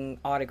fucking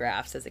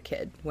autographs as a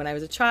kid. When I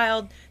was a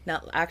child,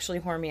 not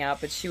actually whore me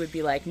out, but she would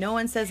be like, no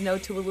one says no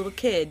to a little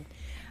kid.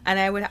 And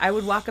I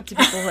would walk up to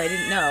people who I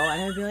didn't know,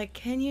 and I would be like,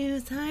 can you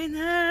sign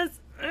this?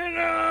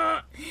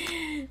 And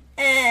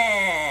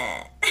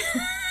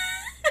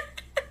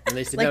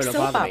they said, no,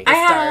 soap bother me.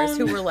 opera stars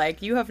who were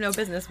like, you have no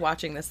business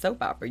watching this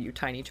soap opera, you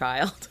tiny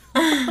child.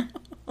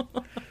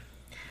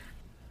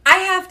 I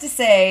have to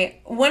say,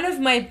 one of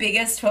my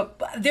biggest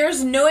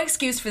there's no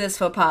excuse for this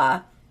faux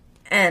pas,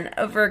 And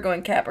a Virgo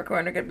and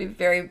Capricorn are going to be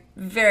very,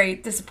 very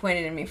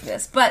disappointed in me for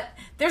this. But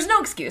there's no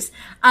excuse.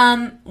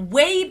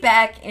 Way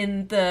back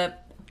in the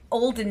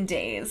olden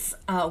days,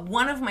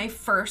 one of my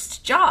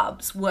first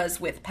jobs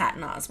was with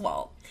Patton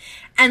Oswalt.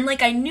 And,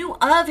 like, I knew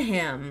of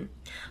him,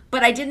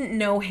 but I didn't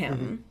know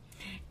him.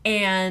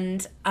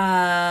 And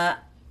I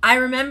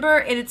remember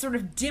it had sort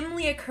of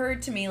dimly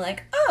occurred to me,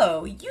 like,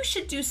 oh, you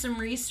should do some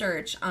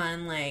research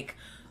on, like,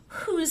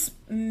 who's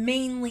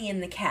mainly in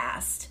the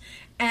cast.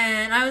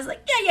 And I was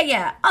like,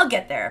 yeah, I'll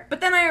get there.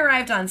 But then I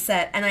arrived on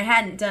set, and I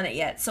hadn't done it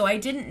yet, so I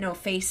didn't know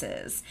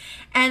faces.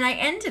 And I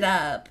ended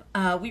up,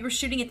 we were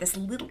shooting at this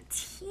little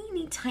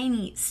teeny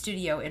tiny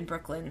studio in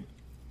Brooklyn.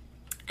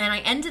 And I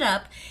ended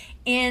up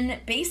in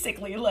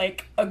basically,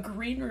 like, a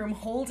green room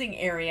holding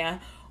area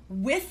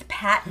with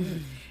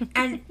Patton.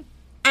 and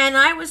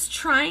I was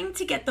trying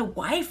to get the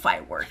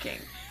Wi-Fi working.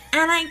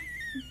 And I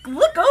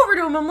look over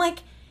to him, I'm like,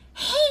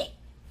 hey,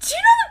 do you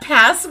know the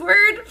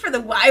password for the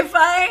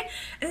Wi-Fi?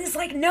 And he's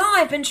like, no,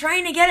 I've been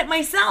trying to get it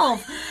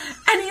myself.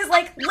 And he's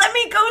like, let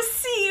me go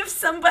see if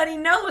somebody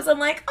knows. I'm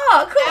like,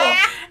 oh, cool.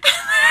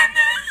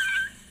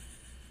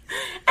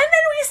 And then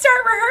we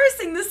start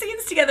rehearsing the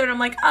scenes together, and I'm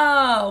like,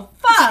 oh,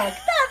 fuck,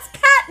 that's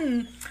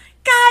Patton.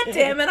 God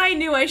damn it, I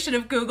knew I should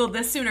have Googled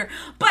this sooner.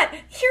 But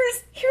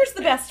here's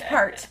the best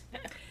part.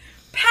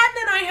 Patton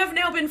and I have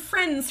now been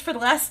friends for the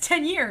last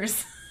 10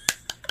 years.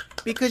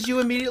 Because you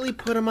immediately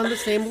put him on the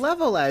same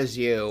level as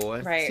you.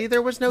 Right. See,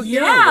 there was no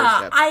hero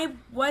worship. I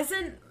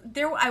wasn't,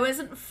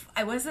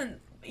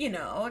 you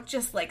know,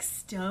 just like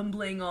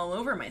stumbling all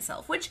over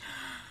myself, which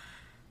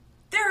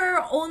there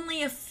are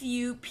only a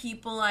few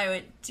people I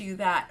would do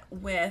that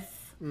with.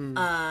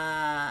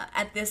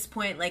 At this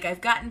point, like,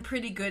 I've gotten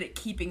pretty good at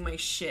keeping my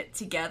shit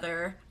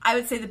together. I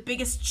would say the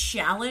biggest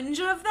challenge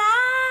of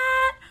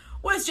that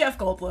was Jeff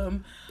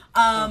Goldblum.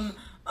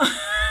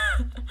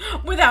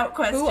 Without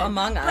question. Who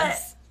among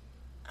us?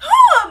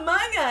 Who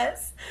among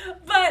us?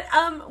 But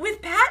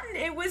with Patton,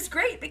 it was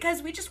great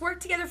because we just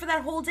worked together for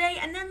that whole day,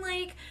 and then,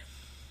 like,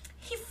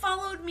 he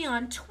followed me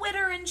on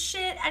Twitter and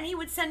shit, and he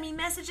would send me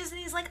messages,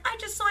 and he's like, I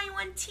just saw you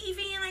on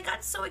TV, and I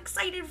got so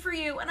excited for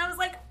you. And I was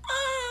like,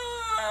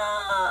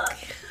 oh,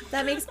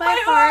 that makes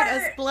my heart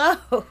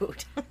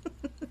explode.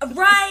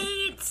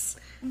 Right.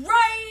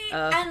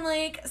 And,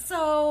 like,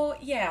 so,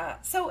 yeah.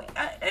 So,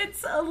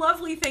 it's a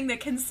lovely thing that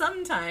can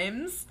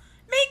sometimes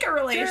make a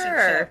relationship.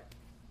 Sure.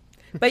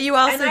 But you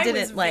also and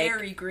didn't, like,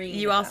 very green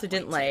you also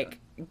didn't, like,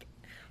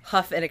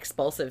 huff an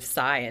expulsive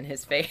sigh in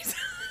his face.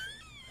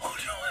 Oh,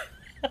 no.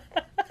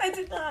 I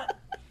did not.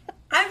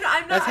 I'm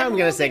not. That's how I'm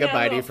going to say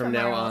goodbye to you from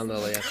now on,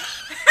 Lilia.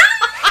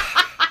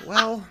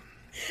 Well.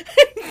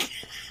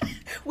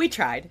 We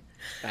tried.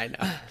 I know.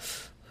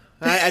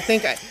 I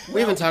think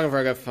we've been talking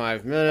for like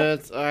 5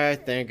 minutes. I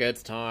think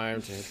it's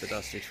time to hit the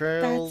dusty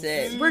trails.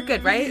 That's it. We're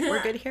good, right?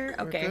 We're good here?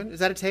 Okay. Good?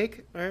 Is that a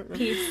take? All right.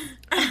 Peace.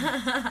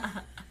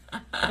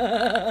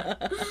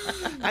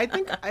 I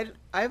think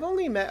I've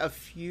only met a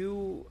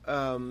few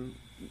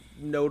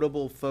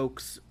notable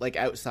folks, like,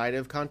 outside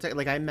of contact.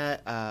 Like, I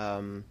met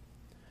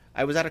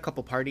I was at a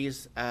couple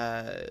parties.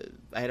 I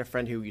had a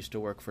friend who used to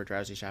work for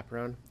Drowsy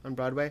Chaperone on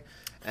Broadway.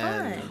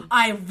 And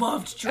I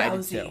loved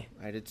Drowsy.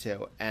 I did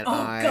too. And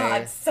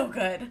God, so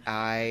good.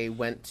 I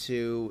went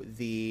to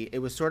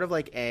it was sort of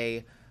like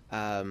a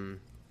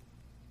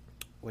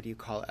what do you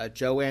call it? A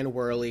Joanne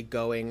Worley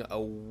going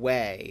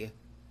away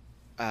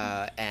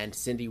and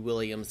Cindy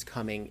Williams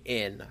coming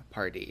in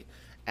party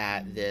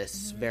at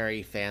this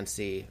very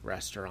fancy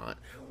restaurant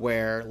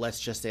where, let's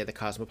just say, the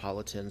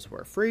Cosmopolitans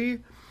were free,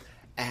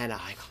 and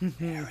I got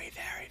very, very,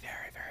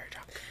 very, very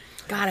drunk.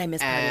 God, I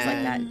miss parties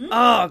like that.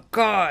 Oh,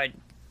 God.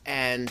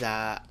 And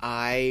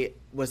I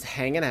was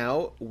hanging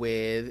out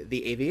with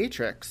the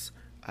Aviatrix,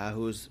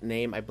 whose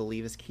name I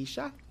believe is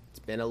Keisha. It's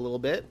been a little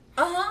bit.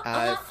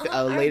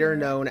 Later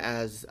known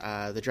as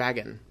the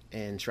Dragon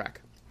in Shrek,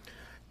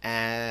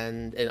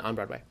 and on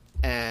Broadway.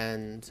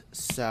 And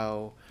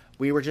so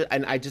we were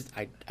I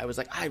was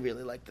like, I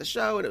really like the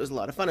show, and it was a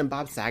lot of fun. And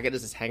Bob Saget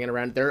is just hanging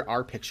around. There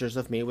are pictures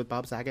of me with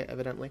Bob Saget,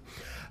 evidently,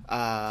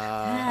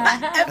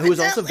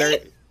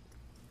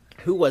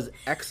 who was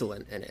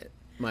excellent in it.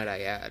 Might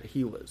I add,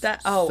 he was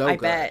so good.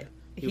 Bet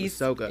he's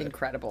so good,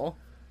 incredible.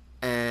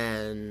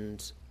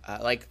 And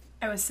I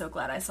was so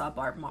glad I saw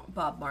Bob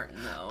Martin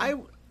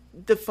though.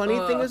 The funny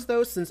thing is,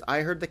 though, since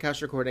I heard the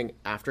cast recording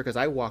after, because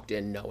I walked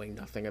in knowing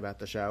nothing about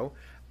the show,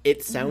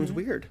 it sounds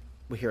weird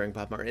hearing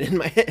Bob Martin in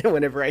my head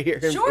whenever I hear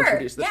him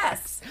introduce the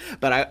text.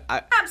 But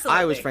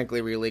I was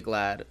frankly really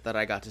glad that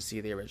I got to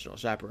see the original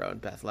Chaperone,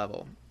 Beth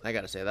Level. I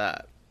got to say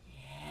that.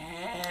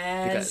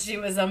 Yes, she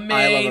was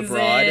amazing. I Love a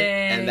Broad,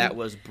 and that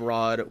was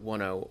Broad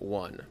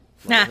 101.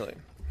 I think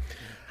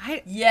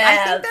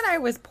that I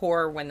was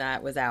poor when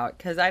that was out,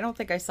 because I don't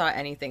think I saw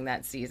anything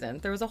that season.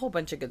 There was a whole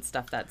bunch of good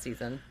stuff that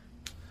season.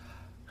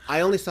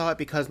 I only saw it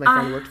because my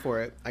friend worked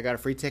for it. I got a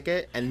free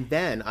ticket, and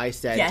then I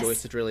said,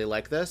 Joyce would really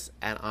like this,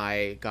 and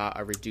I got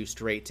a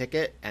reduced rate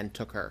ticket and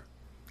took her.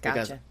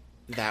 Gotcha.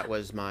 Because that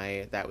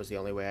was the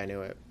only way I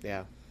knew it.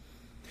 Yeah.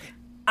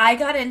 I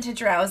got into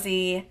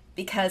Drowsy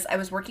because I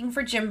was working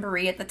for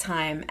Gymboree at the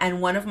time,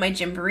 and one of my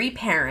Gymboree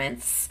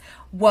parents,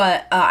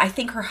 I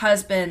think her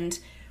husband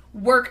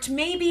worked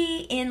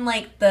maybe in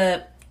one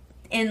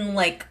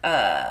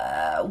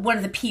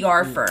of the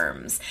PR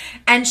firms,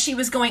 and she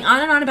was going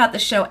on and on about the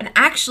show. And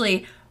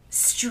actually,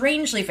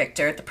 strangely,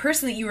 Victor, the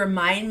person that you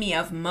remind me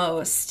of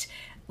most,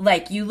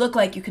 like you look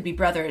like you could be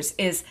brothers,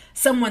 is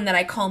someone that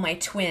I call my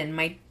twin,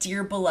 my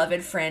dear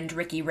beloved friend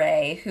Ricky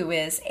Ray, who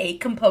is a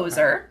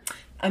composer,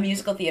 a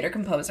musical theater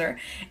composer.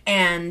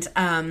 And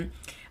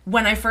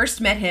when I first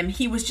met him,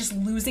 he was just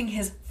losing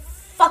his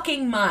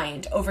fucking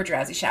mind over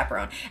Drowsy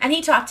Chaperone. And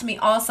he talked to me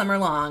all summer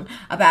long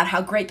about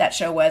how great that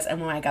show was, and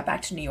when I got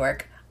back to New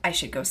York, I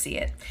should go see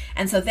it.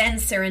 And so then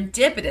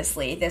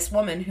serendipitously, this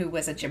woman who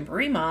was a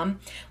Gymboree mom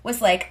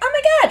was like, oh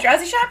my God,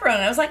 Drowsy Chaperone.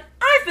 And I was like,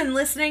 I've been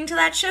listening to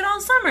that shit all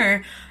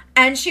summer.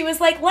 And she was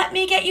like, let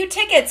me get you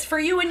tickets for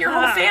you and your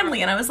whole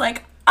family. And I was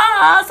like,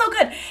 so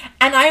good.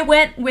 And I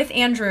went with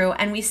Andrew,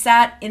 and we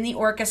sat in the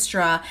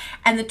orchestra,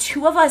 and the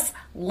two of us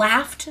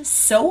laughed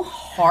so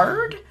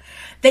hard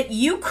that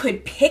you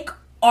could pick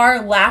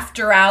our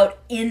laughter out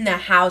in the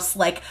house,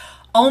 like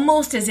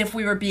almost as if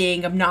we were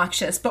being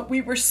obnoxious, but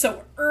we were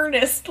so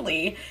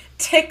earnestly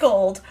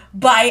tickled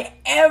by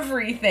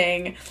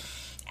everything.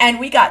 And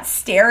we got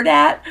stared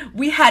at.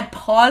 We had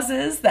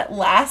pauses that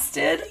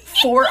lasted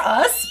for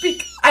us.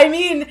 I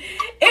mean,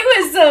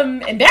 it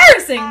was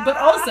embarrassing, but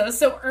also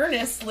so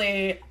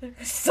earnestly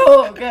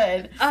so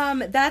good.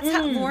 That's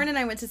how Lauren and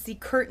I went to see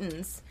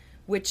Curtains,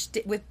 with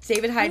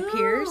David Hyde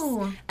Pierce,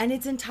 and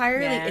it's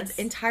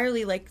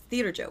entirely like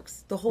theater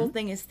jokes. The whole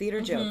thing is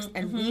theater jokes,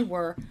 and we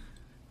were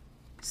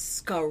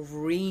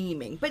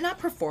screaming, but not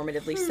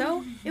performatively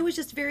so. It was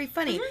just very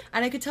funny,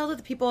 and I could tell that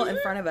the people in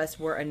front of us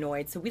were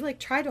annoyed, so we like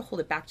tried to hold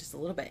it back just a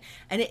little bit.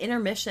 And at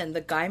intermission,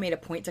 the guy made a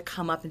point to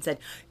come up and said,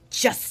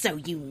 just so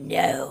you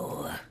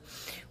know,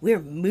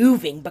 we're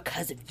moving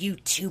because of you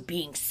two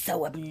being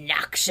so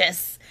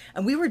obnoxious.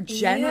 And we were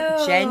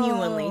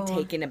genuinely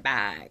taken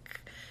aback.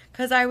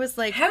 Because I was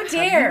like, how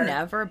dare? Have you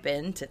never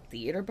been to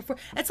theater before?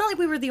 It's not like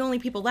we were the only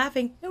people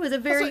laughing. It was a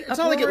very it's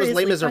not like it was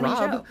Les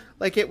Miserables.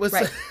 Like it was...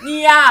 Right.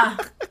 Yeah.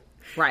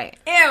 Right.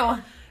 Ew.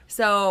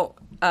 So,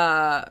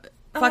 fuck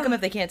them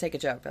if they can't take a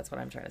joke. That's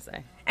what I'm trying to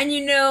say. And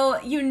you know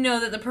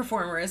that the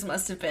performers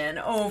must have been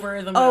over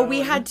the moon. Oh, we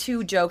had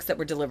 2 jokes that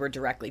were delivered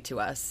directly to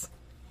us.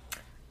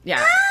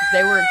 Yeah.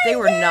 They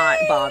were not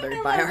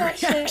bothered by our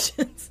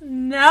reactions.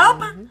 Nope.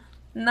 Mm-hmm.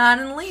 Not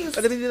in the least.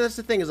 But I mean, that's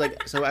the thing is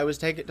like, so I was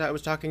talking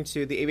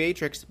to the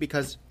Aviatrix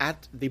because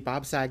at the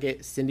Bob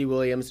Saget, Cindy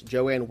Williams,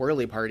 Joanne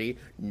Worley party,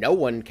 no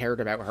one cared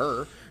about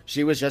her.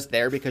 She was just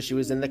there because she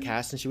was in the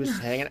cast and she was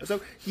hanging out.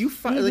 So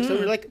like, so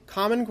we're like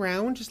common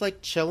ground, just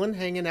like chilling,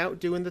 hanging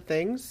out, doing the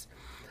things.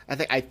 I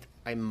think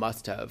I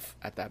must have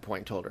at that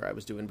point told her I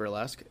was doing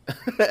burlesque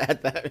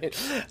at that.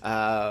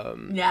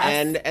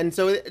 Yes. And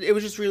so it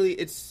was just really,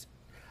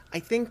 I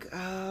think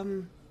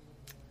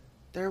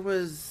there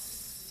was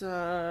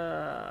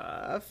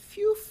a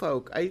few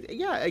folk. I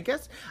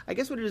guess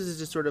what it is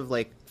just sort of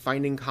like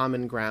finding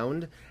common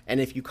ground.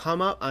 And if you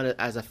come up on it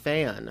as a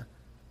fan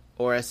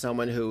or as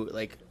someone who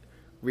like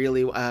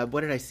really, what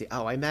did I see?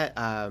 Oh, I met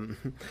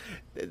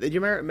the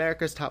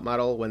America's Top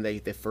Model when the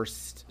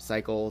first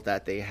cycle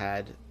that they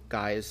had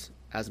guys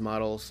as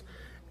models,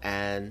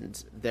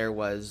 and there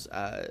was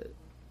the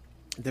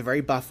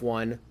very buff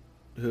one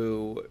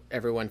who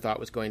everyone thought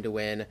was going to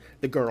win,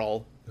 the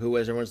girl who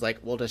everyone's like,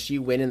 well, does she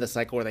win in the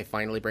cycle where they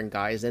finally bring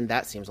guys in?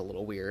 That seems a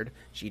little weird.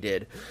 She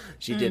did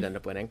end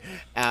up winning.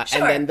 Sure.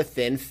 And then the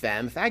thin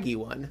femme faggy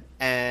one,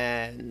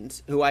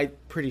 and who I'm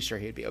pretty sure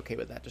he'd be okay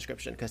with that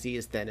description because he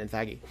is thin and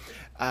faggy.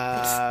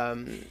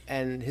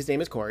 And his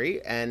name is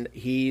Corey, and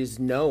he's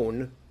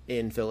known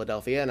in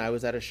Philadelphia, and I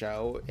was at a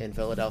show in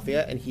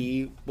Philadelphia, and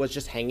he was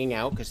just hanging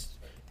out because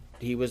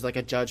he was like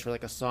a judge for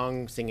like a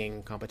song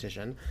singing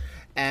competition.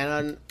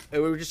 And we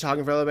were just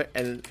talking for a little bit,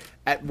 and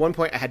at one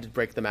point I had to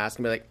break the mask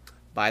and be like,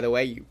 by the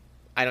way,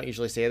 I don't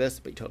usually say this,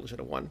 but you totally should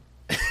have won.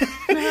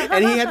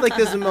 And he had like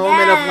this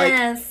moment of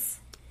like,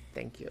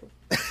 thank you.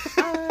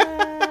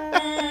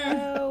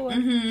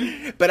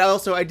 But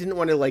also I didn't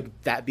want to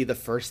like that be the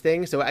first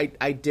thing, so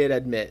I did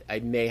admit I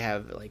may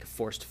have like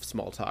forced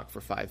small talk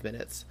for 5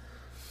 minutes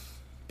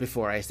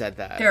before I said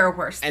that. There are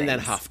worse things. And then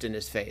huffed in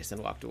his face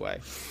and walked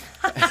away.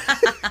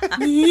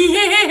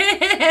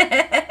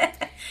 Yeah.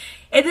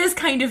 It is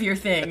kind of your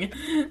thing.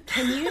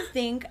 Can you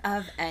think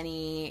of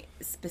any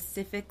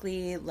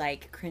specifically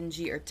like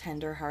cringy or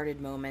tender-hearted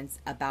moments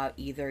about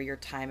either your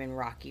time in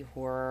Rocky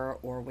Horror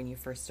or when you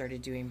first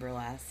started doing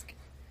burlesque?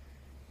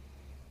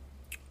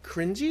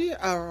 Cringy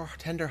or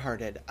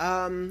tender-hearted?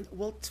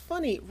 Well, it's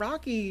funny.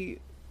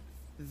 Rocky,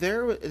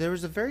 there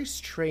was a very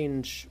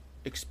strange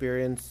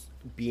experience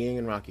being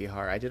in Rocky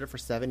Horror. I did it for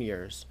 7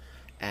 years,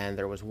 and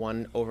there was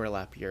one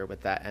overlap year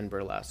with that and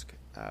burlesque.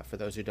 For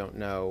those who don't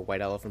know, White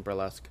Elephant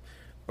Burlesque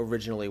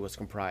originally was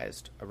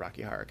comprised of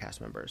Rocky Horror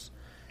cast members,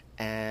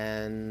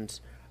 and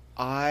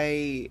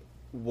I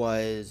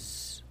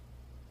was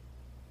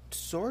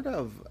sort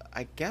of,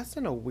 I guess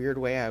in a weird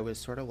way, I was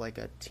sort of like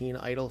a teen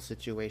idol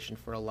situation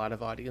for a lot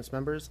of audience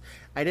members.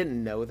 I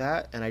didn't know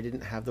that, and I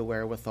didn't have the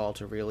wherewithal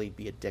to really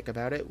be a dick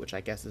about it, which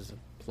I guess is a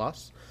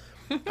plus.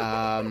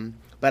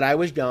 But I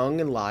was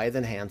young and lithe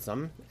and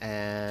handsome,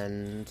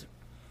 and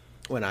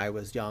when I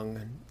was young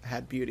and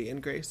had beauty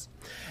and grace.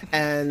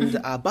 And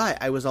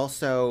but I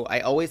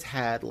always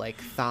had like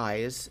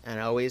thighs, and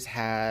I always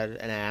had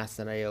an ass,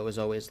 and I was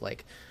always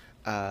like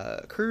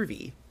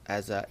curvy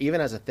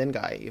even as a thin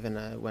guy, even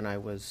when I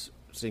was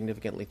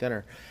significantly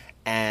thinner.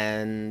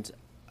 And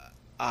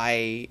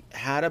I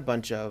had a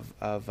bunch of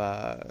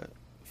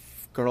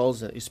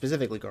girls,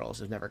 specifically girls,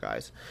 it was never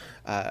guys.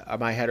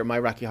 My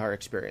Rocky Horror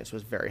experience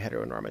was very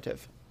heteronormative,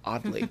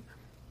 oddly.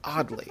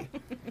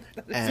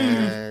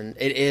 And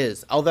it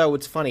is. Although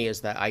what's funny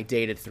is that I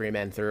dated 3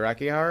 men through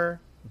Rocky Horror,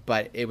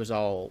 but it was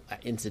all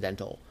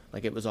incidental.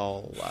 Like, it was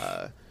all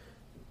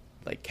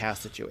like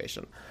cast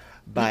situation.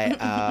 But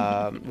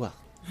well,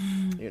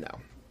 you know,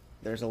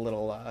 there's a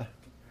little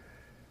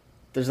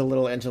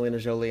Angelina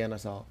Jolie in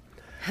us all.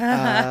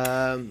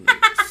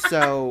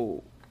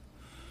 So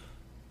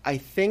I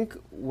think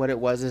what it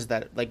was is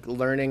that, like,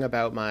 learning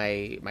about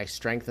my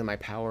strength and my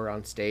power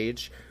on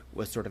stage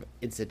was sort of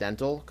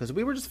incidental, because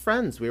we were just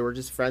friends. We were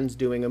just friends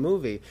doing a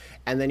movie.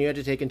 And then you had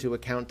to take into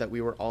account that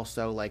we were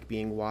also, like,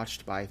 being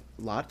watched by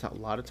a lot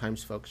of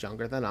times folks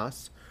younger than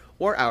us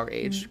or our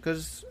age,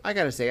 because I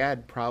gotta say I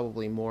had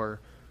probably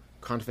more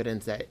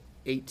confidence at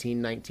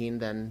 18, 19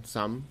 than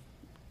some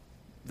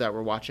that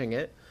were watching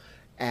it.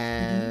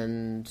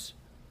 And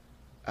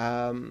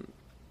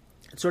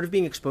sort of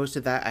being exposed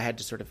to that, I had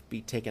to sort of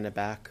be taken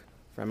aback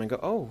from and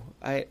go,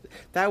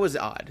 that was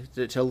odd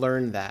to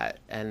learn that,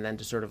 and then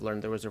to sort of learn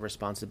there was a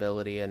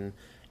responsibility in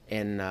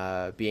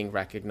being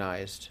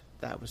recognized.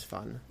 That was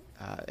fun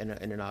in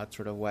an odd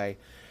sort of way.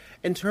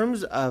 In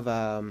terms of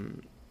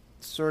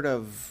sort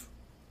of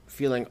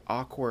feeling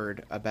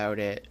awkward about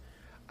it,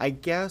 I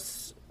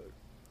guess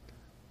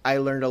I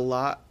learned a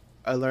lot.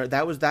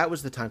 That was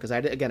the time, because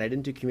I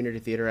didn't do community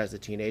theater as a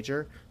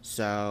teenager,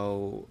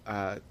 so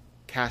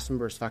cast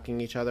members fucking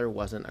each other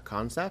wasn't a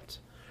concept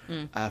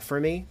for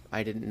me.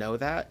 I didn't know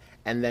that.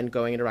 And then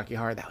going into Rocky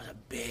Horror, that was a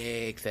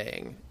big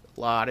thing.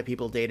 A lot of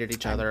people dated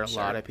each other. Sure.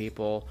 A lot of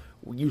people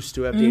used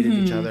to have dated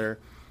each other.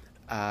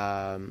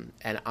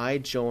 And I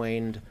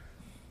joined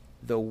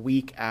the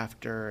week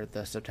after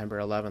the September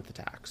 11th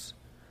attacks.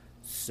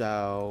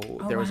 So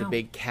there was a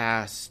big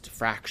cast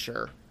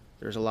fracture.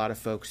 There's a lot of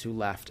folks who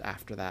left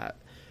after that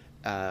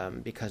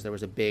because there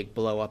was a big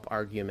blow-up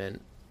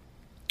argument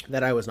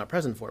that I was not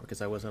present for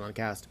because I wasn't on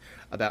cast,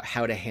 about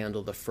how to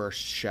handle the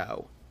first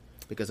show.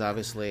 Because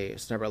obviously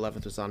September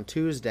 11th was on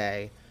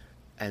Tuesday,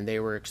 and they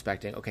were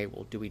expecting, okay,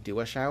 well, do we do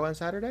a show on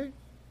Saturday?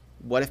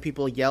 What if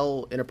people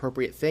yell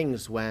inappropriate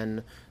things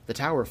when the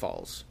tower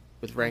falls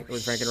with Frank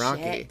and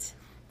Rocky?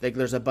 Like,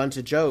 there's a bunch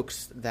of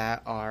jokes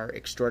that are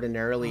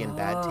extraordinarily in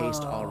bad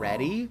taste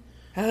already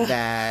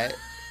that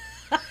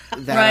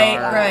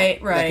that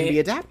can be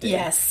adapted.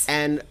 Yes.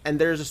 And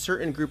there's a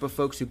certain group of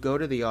folks who go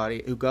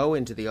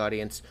into the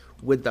audience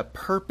with the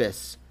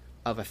purpose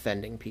of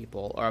offending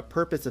people, or a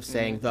purpose of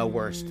saying the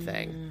worst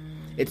thing.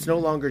 It's no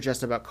longer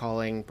just about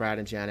calling Brad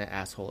and Janet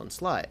asshole and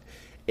slut.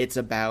 It's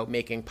about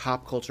making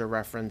pop culture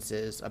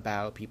references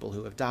about people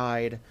who have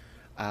died,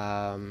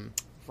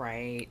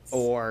 right,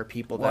 or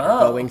people that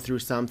are going through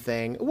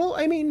something. Well,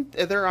 I mean,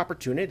 there are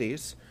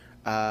opportunities.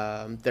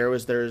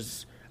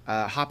 There's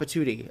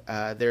Hopatootie.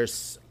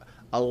 There's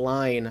a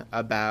line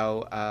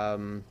about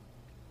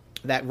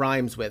that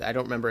rhymes with, I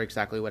don't remember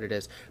exactly what it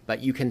is,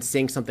 but you can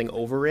sing something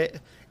over it,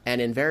 and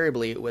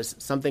invariably it was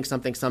something,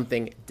 something,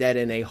 something dead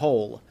in a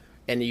hole,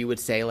 and you would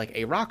say, like,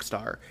 a rock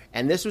star.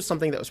 And this was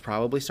something that was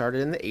probably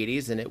started in the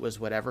 80s, and it was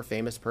whatever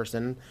famous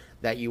person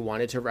that you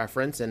wanted to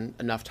reference, and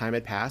enough time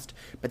had passed.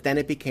 But then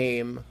it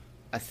became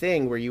a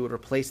thing where you would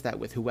replace that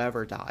with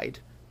whoever died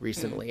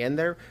recently, and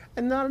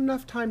not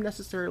enough time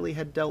necessarily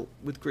had dealt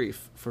with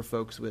grief for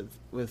folks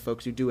with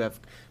folks who do have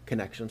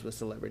connections with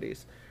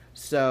celebrities.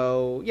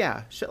 So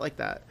yeah, shit like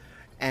that.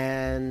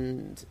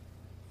 And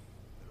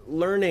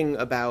learning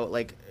about,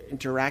 like,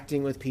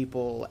 interacting with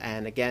people,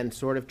 and again,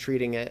 sort of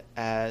treating it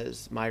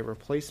as my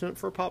replacement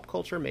for pop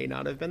culture may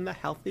not have been the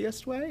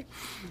healthiest way,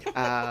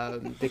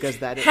 because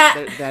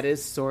that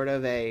is sort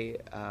of a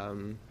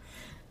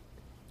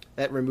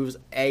that removes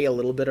a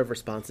little bit of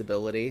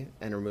responsibility,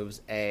 and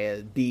removes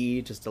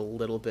B, just a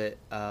little bit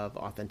of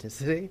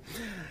authenticity,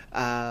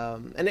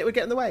 and it would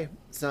get in the way.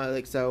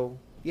 So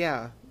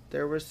yeah,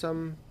 there were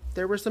some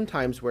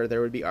times where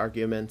there would be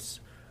arguments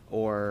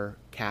or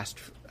cast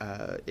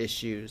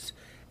issues,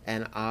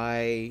 and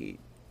I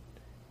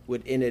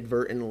would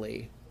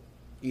inadvertently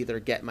either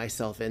get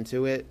myself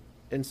into it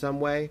in some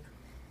way,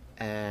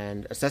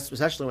 and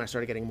especially when I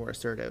started getting more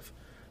assertive.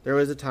 There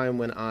was a time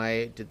when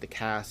I did the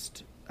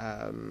cast.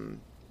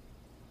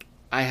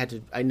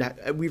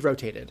 We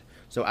rotated.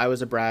 So I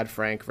was a Brad,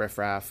 Frank, Riff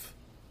Raff,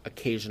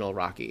 occasional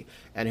Rocky,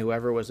 and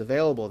whoever was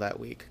available that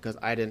week, because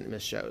I didn't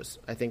miss shows.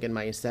 I think in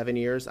my 7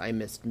 years, I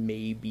missed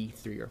maybe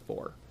 3 or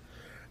 4.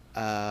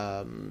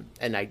 and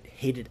I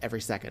hated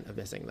every second of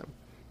missing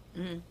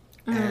them.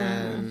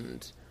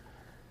 And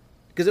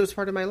because it was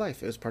part of my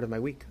life, it was part of my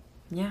week.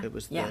 Yeah, it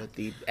was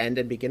the end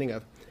and beginning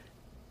of,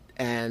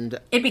 and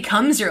it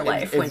becomes your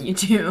life when you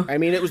do. I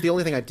mean, it was the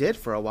only thing I did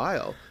for a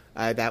while.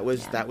 That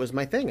was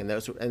my thing, and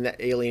that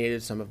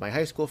alienated some of my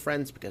high school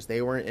friends because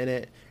they weren't in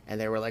it,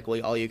 and they were like,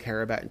 "Well, all you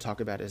care about and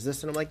talk about is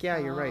this," and I'm like, "Yeah,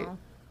 you're right.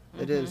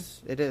 It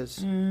is.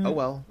 Oh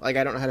well, like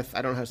I don't know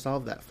how to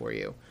solve that for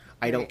you.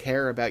 I don't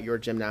care about your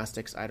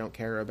gymnastics. I don't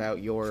care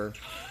about your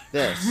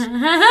this.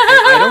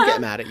 I don't get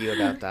mad at you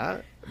about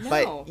that. No,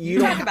 but you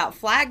talk about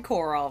flag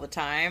corps all the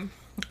time.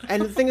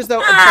 And the thing is,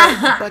 though,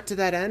 but to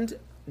that end,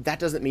 that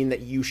doesn't mean that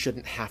you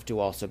shouldn't have to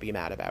also be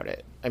mad about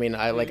it. I mean,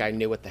 I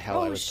knew what the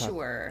hell I was talking.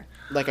 Sure.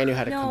 Like I knew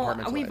how to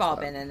compartmentalize. We've all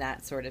been in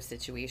that sort of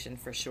situation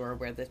for sure,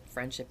 where the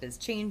friendship is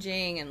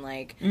changing, and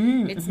like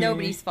it's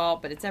nobody's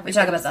fault, but it's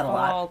everybody's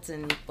fault,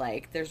 and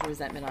like there's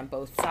resentment on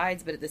both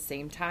sides. But at the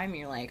same time,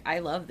 you're like, I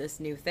love this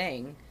new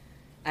thing,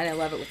 and I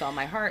love it with all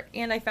my heart,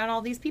 and I found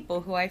all these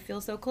people who I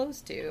feel so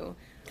close to.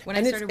 When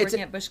I started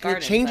working at Busch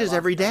Gardens, it changes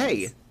every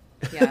day.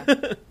 Yeah.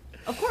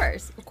 Of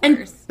course.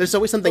 And there's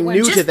always something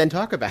new to then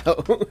talk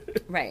about.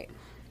 Right.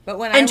 But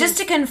just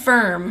to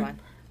confirm,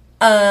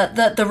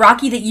 the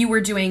Rocky that you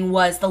were doing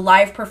was the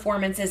live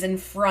performances in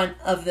front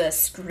of the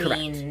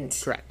screen.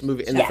 Correct.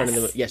 Movie in the front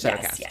of the yes.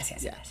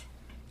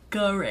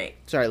 Great.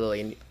 Sorry,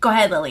 Lillian. Go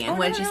ahead, Lillian. Oh,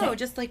 what did you say?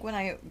 Just like when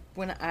I,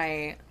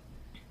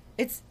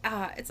 it's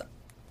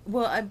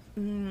well,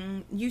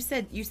 you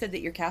said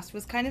that your cast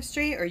was kind of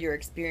straight, or your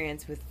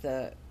experience with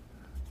the.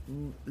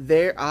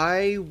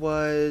 I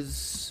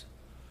was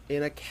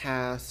in a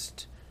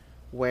cast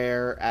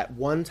where at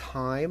one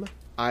time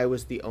I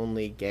was the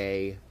only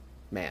gay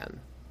man.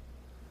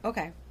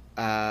 Okay.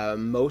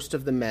 Most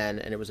of the men,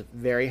 and it was a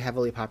very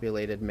heavily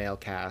populated male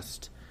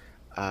cast,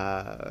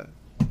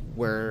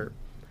 were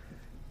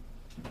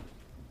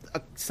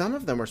some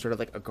of them were sort of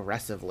like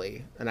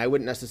aggressively, and I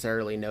wouldn't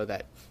necessarily know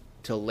that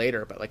till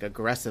later, but like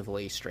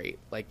aggressively straight.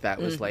 Like that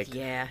was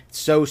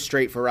so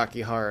straight for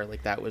Rocky Horror.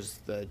 Like that was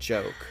the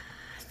joke.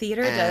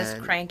 Theater does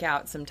crank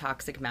out some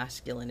toxic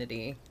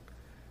masculinity.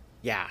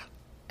 Yeah.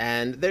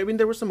 And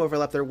there was some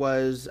overlap. There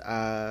was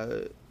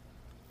a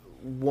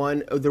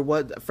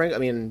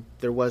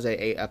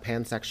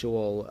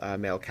pansexual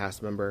male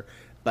cast member,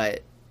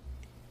 but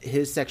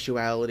his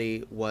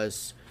sexuality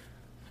was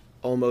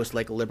almost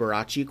like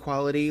Liberace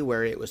quality,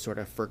 where it was sort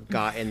of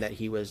forgotten that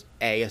he was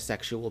a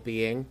sexual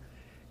being,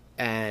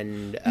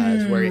 and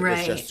where it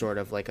was just sort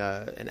of like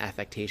an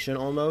affectation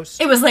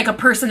almost. It was like a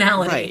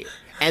personality. Right.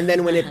 And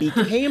then when it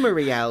became a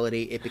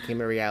reality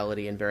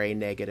in very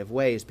negative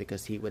ways,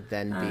 because he would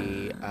then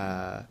be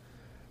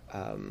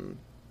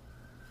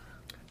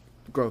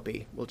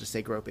gropey. We'll just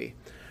say gropey.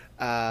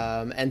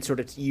 And sort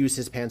of use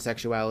his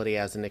pansexuality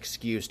as an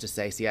excuse to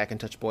say, see, I can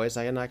touch boys,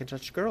 and I can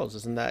touch girls.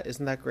 Isn't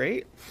that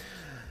great?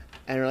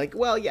 And we're like,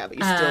 well, yeah, but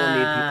you still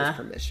need people's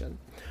permission.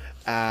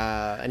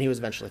 And he was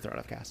eventually thrown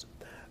off cast.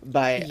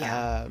 But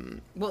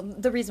well,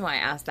 the reason why I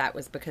asked that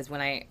was because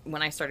when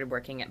I started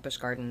working at Busch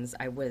Gardens,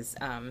 I was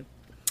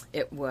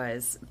it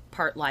was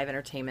part live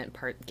entertainment,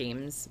 part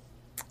games,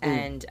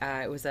 and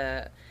it was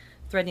a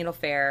Threadneedle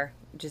fair,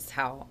 just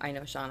how I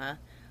know Shauna,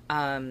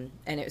 and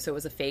so it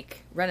was a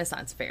fake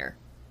Renaissance fair,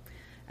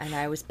 and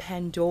I was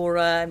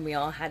Pandora, and we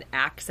all had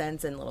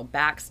accents and little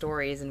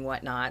backstories and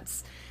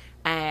whatnots,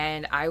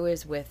 and I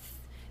was with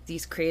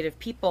these creative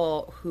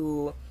people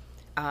who.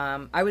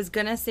 I was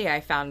gonna say I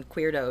found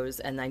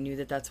queerdos, and I knew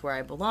that that's where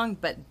I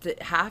belonged, but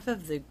half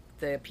of the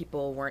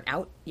people weren't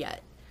out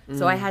yet,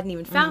 so I hadn't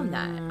even found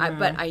that.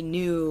 But I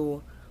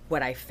knew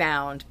what I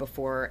found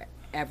before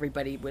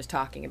everybody was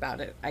talking about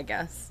it, I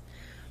guess.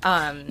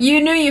 You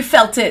knew, you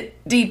felt it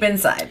deep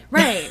inside.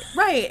 Right.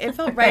 It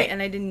felt right,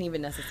 and I didn't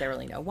even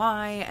necessarily know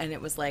why. And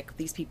it was like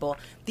these people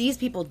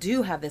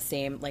do have the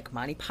same like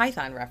Monty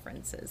Python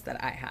references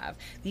that I have.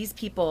 These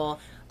people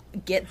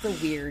get the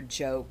weird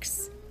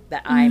jokes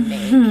that I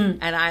make,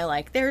 and I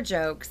like their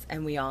jokes,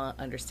 and we all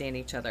understand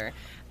each other,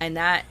 and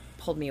that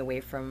pulled me away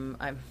from.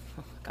 Oh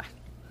God,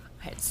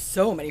 I had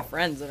so many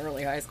friends in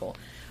early high school,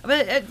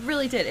 but it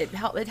really did. It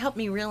helped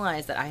me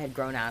realize that I had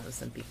grown out of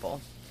some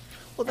people.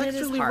 Well, that's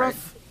really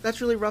rough.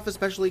 That's really rough,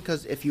 especially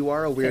because if you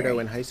are a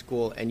weirdo in high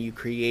school and you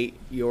create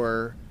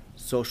your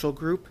social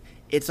group,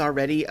 it's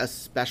already a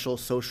special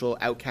social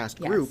outcast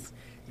group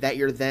that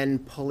you're then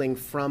pulling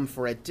from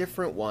for a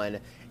different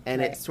one,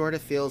 and it sort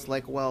of feels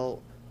like,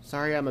 well.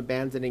 Sorry, I'm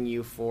abandoning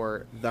you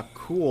for the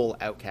cool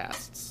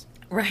outcasts.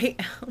 Right.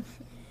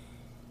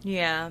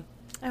 Yeah.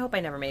 I hope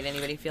I never made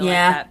anybody feel like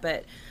that.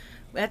 But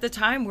at the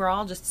time, we're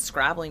all just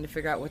scrabbling to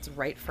figure out what's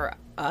right for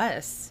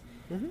us.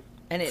 Mm-hmm.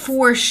 And it's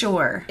for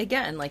sure.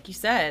 Again, like you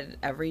said,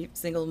 every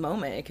single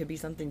moment it could be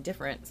something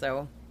different.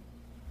 So,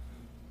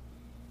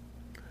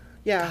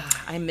 yeah,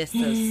 I miss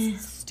those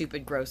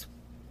stupid, gross,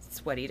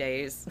 sweaty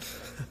days.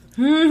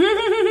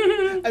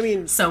 I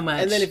mean, so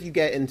much. And then if you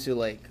get into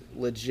like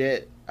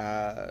legit.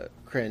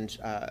 Cringe.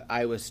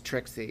 I was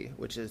Trixie,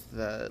 which is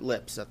the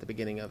lips at the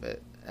beginning of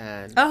it,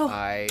 and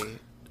I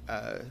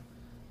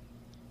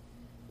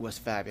was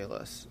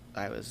fabulous.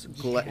 I was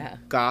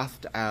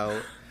gothed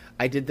out.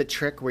 I did the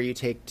trick where you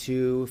take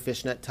 2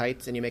 fishnet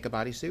tights and you make a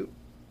bodysuit.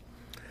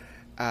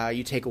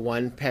 You take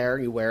one pair,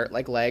 you wear it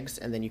like legs,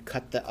 and then you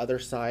cut the other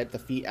side, the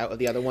feet out of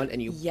the other one,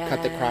 and you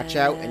cut the crotch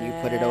out and you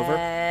put it over.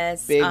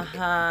 Big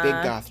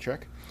goth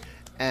trick.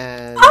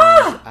 And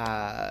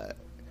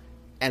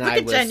and Look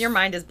at Jen, your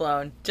mind is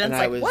blown. Jen's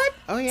like, what?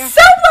 Oh yeah.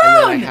 So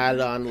blown! And then I had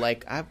on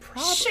like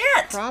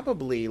Shit!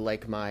 Probably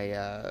like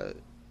my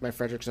my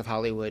Fredericks of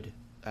Hollywood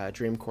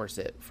dream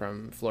corset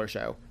from Floor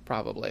Show,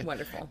 probably.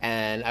 Wonderful.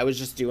 And I was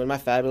just doing my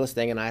fabulous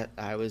thing, and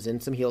I was in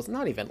some heels,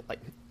 not even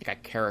like a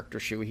character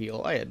shoe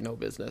heel. I had no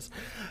business.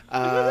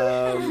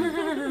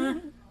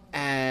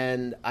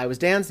 And I was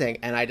dancing,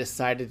 and I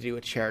decided to do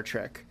a chair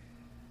trick,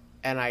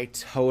 and I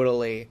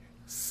totally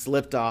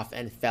slipped off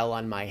and fell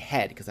on my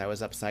head because I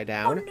was upside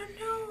down. Oh, no.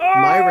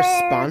 My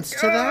response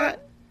to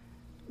that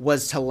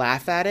was to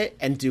laugh at it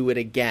and do it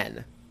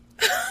again.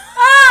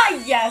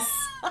 Yes.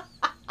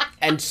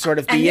 And sort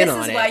of be in on it.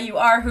 And this is why you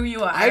are who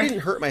you are. I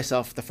didn't hurt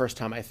myself the first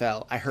time I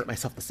fell. I hurt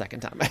myself the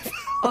second time I fell.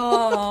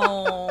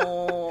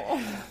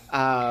 Oh.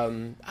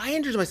 I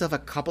injured myself a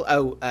couple...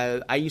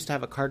 I used to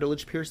have a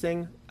cartilage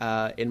piercing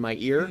in my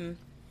ear. Mm-hmm.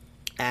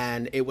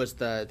 And it was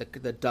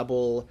the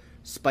double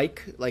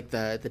spike, like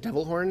the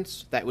devil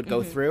horns that would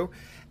go through.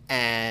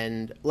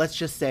 And let's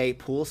just say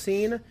pool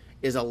scene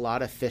is a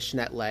lot of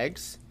fishnet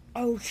legs.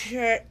 Oh,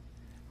 shit.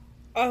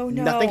 Oh,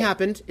 no. Nothing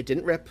happened. It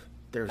didn't rip.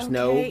 There's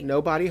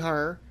no body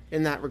horror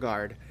in that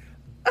regard.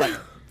 But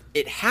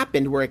it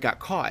happened where it got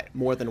caught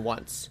more than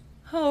once.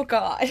 Oh,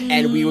 God.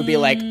 And we would be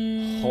like,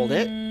 hold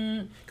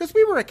it. Because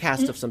we were a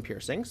cast of some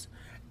piercings.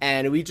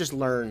 And we just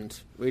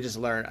learned. I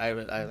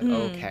was like,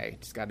 okay,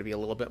 just got to be a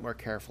little bit more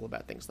careful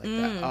about things like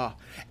that. Oh.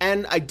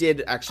 And I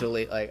did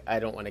actually, like, I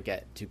don't want to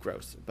get too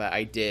gross, but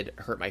I did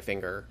hurt my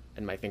finger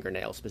and my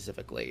fingernail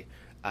specifically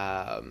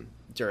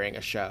during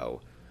a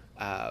show.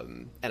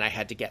 And I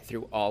had to get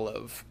through all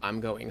of I'm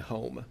Going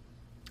Home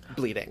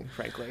bleeding,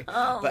 frankly.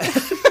 Oh. But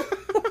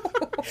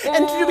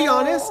and to be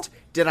honest,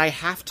 did I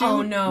have to?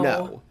 Oh, no.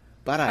 No.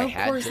 But I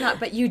had to. Of course not,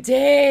 but you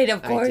did.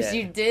 Of course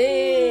you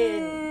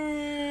did.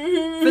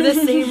 For the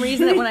same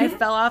reason that when I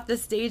fell off the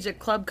stage at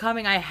Club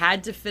Coming, I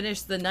had to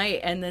finish the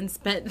night and then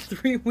spent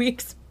 3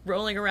 weeks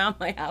rolling around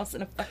my house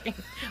in a fucking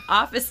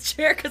office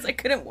chair because I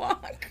couldn't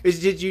walk.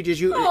 Did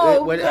you?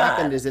 Oh, what God.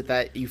 happened? Is it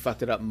that you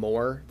fucked it up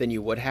more than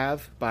you would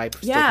have by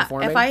still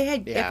performing? If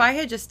I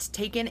had just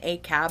taken a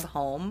cab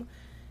home,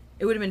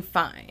 it would have been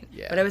fine.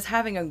 Yeah. But I was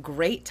having a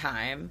great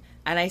time,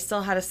 and I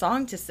still had a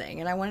song to sing,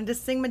 and I wanted to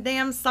sing my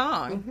damn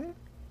song. Mm-hmm.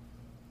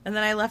 And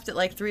then I left at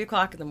like 3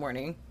 o'clock in the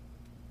morning.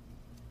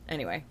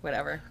 Anyway,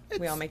 whatever.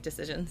 We all make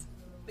decisions.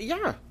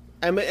 Yeah,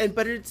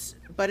 but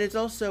it's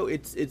also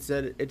it's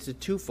a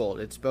twofold.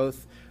 It's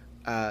both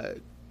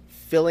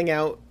filling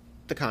out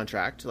the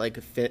contract, like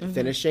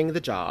finishing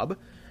the job,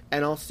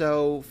 and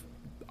also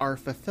our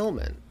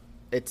fulfillment.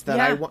 It's that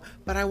I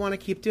want to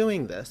keep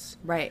doing this.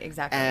 Right,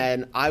 exactly.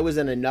 And I was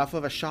in enough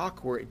of a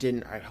shock where it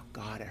didn't. Oh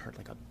God, I hurt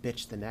like a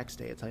bitch the next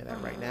day. I'll tell you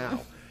that right now.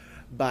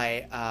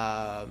 But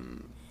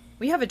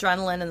we have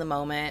adrenaline in the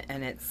moment,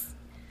 and it's.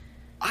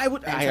 I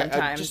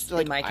just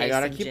like I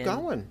gotta keep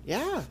going.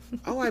 Yeah.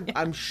 Oh,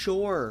 I'm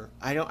sure.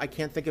 I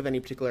can't think of any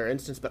particular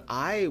instance, but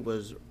I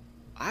was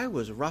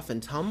rough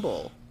and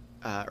tumble,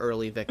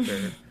 early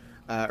Victor,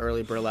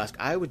 early burlesque.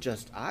 I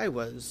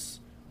was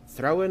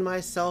throwing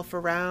myself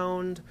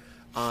around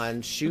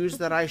on shoes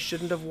that I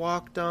shouldn't have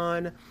walked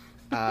on.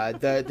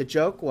 The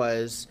joke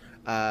was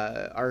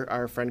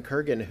our friend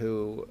Kurgan,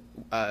 who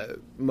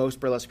most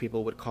burlesque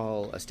people would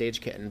call a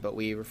stage kitten, but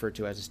we referred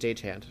to as a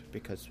stagehand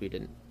because we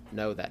didn't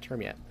know that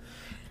term yet.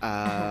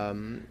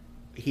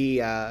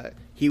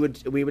 We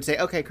would say,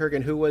 okay,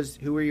 Kurgan, who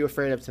were you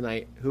afraid of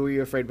tonight? Who were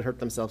you afraid would hurt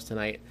themselves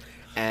tonight?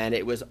 And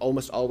it was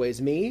almost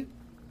always me,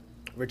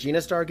 Regina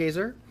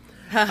Stargazer,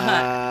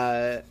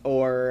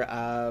 or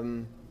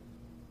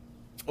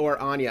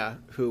Anya,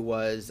 who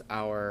was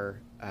our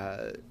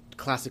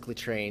classically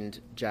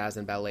trained jazz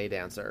and ballet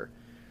dancer,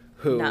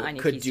 who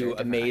could do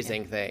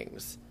amazing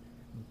things,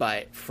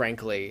 but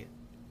frankly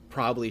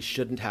probably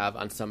shouldn't have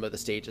on some of the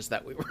stages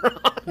that we were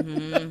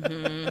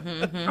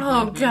on.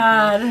 Oh,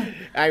 God.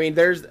 I mean,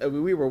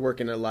 we were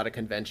working at a lot of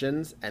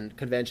conventions, and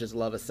conventions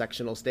love a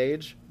sectional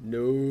stage.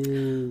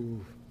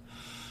 No.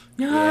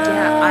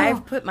 Yeah,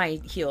 I've put my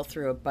heel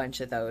through a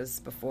bunch of those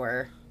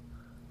before.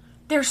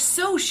 They're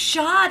so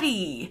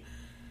shoddy.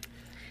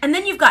 And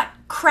then you've got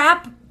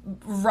crap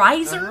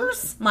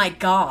risers. My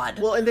God.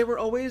 Well, and they were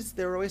always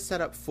set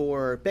up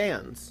for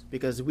bands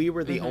because we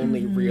were the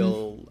only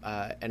real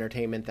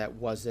entertainment that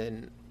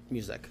wasn't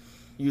music.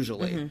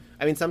 Usually,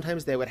 I mean,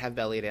 sometimes they would have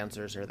belly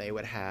dancers or they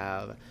would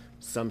have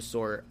some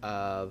sort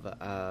of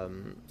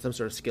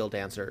skill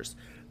dancers,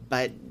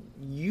 but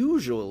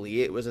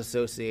usually it was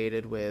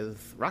associated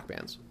with rock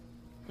bands.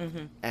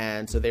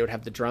 And so they would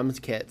have the drums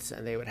kits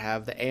and they would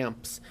have the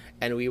amps,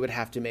 and we would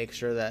have to make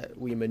sure that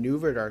we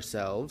maneuvered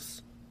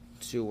ourselves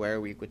to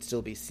where we could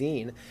still be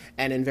seen.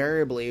 And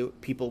invariably,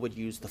 people would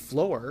use the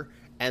floor,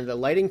 and the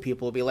lighting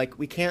people would be like,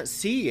 we can't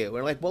see you. And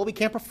we're like, well, we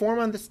can't perform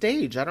on the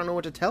stage. I don't know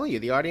what to tell you.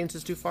 The audience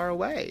is too far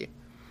away.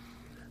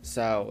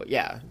 So,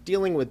 yeah,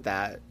 dealing with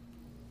that.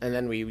 And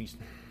then we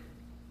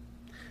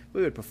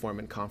would perform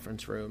in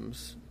conference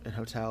rooms and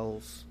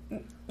hotels.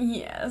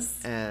 Yes.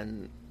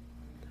 And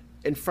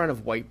in front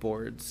of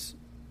whiteboards.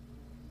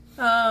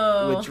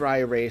 Oh. With dry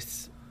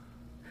erase.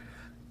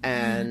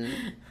 And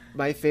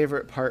my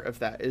favorite part of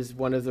that is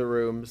one of the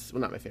rooms,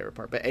 well, not my favorite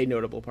part, but a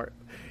notable part,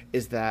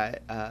 is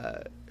that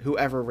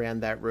whoever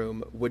ran that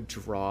room would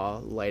draw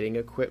lighting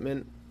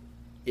equipment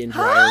in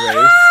dry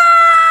erase.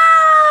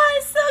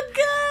 So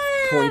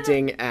good!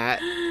 Pointing at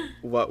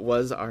what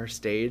was our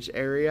stage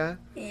area.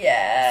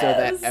 Yes. So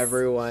that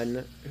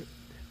everyone,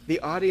 the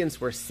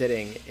audience were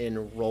sitting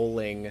in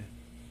rolling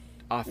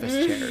office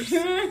chairs.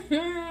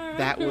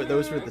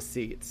 Those were the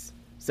seats.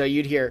 So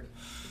you'd hear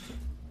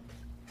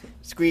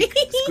squeak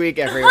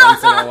every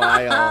once in a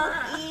while.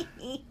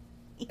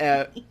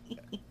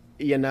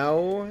 You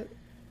know,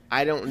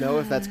 I don't know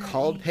if that's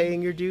called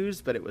paying your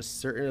dues, but it was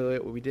certainly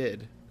what we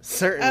did.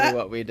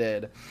 What we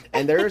did.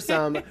 And there are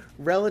some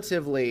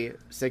relatively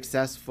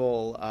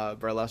successful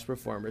burlesque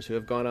performers who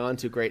have gone on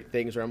to great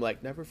things where I'm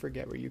like, never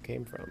forget where you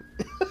came from.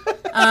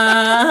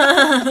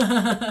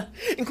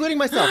 Including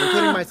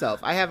myself.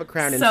 I have a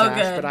crown and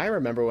sash, but I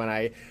remember when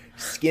I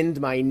skinned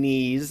my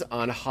knees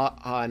on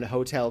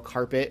hotel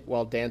carpet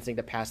while dancing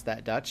to Pass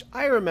That Dutch.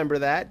 I remember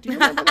that. Do you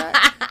remember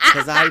that?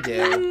 Because I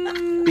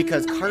do.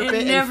 Because carpet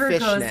and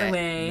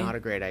fishnet, not a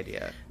great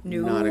idea.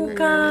 No. Not a great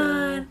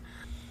idea.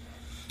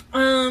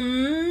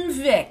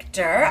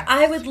 Victor,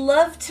 I would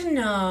love to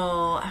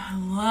know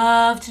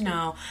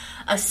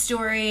a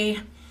story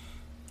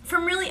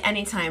from really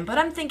any time, but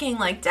I'm thinking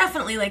like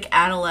definitely like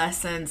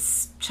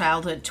adolescence,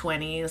 childhood,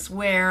 20s,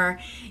 where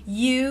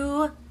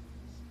you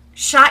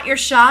shot your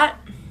shot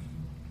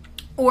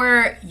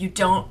or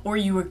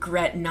you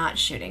regret not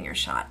shooting your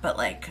shot, but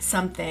like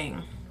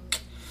something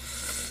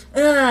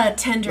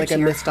tender like to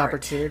your a missed heart.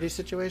 opportunity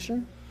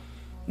situation?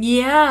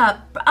 Yeah,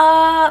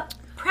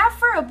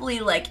 preferably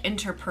like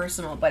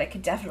interpersonal, but it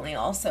could definitely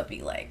also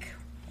be like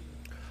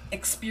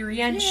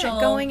experiential.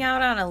 Yeah, going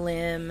out on a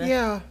limb.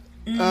 Yeah.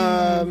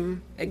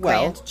 A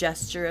grand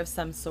gesture of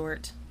some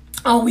sort.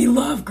 Oh, we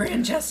love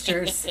grand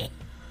gestures.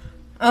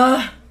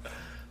 Grand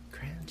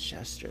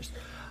gestures.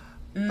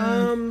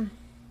 For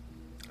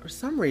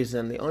some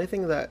reason, the only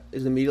thing that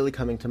is immediately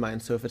coming to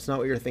mind, so if it's not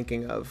what you're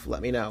thinking of,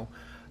 let me know.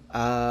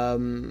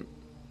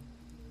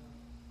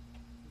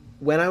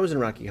 When I was in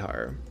Rocky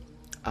Horror,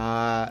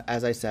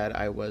 as I said,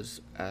 I was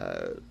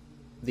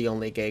the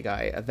only gay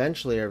guy.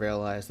 Eventually, I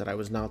realized that I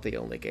was not the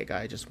only gay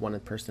guy. Just one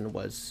person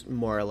was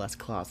more or less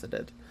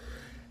closeted.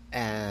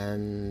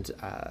 And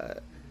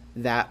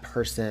that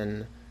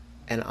person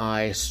and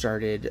I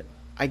started,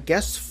 I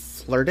guess,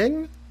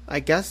 flirting.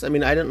 I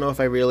mean, I don't know if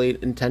I really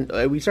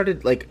we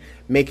started, like,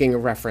 making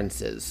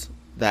references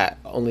that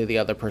only the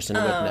other person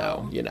would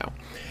know, you know.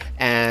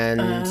 And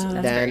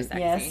then,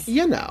 yes.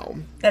 you know,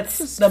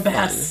 that's the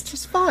best.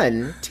 Just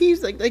fun.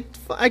 Tease, it's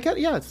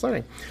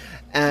flirting.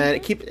 And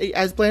it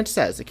as Blanche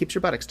says, it keeps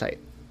your buttocks tight.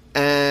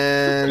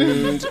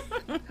 And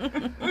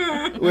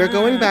we were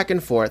going back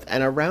and forth,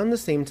 and around the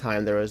same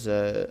time, there was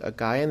a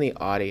guy in the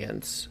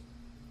audience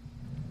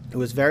who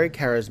was very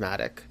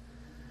charismatic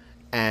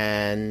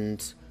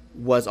and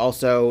was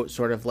also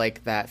sort of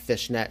like that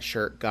fishnet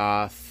shirt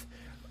goth,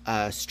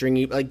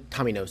 stringy, like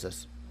Tommy knows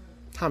this.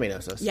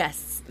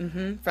 Yes.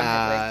 Mm-hmm. From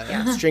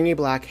yeah. Stringy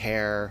black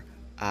hair,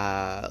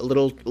 a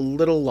little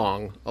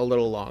long.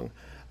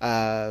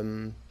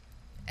 And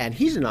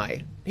he and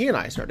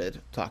I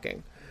started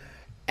talking.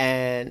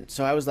 And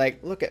so I was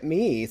like, look at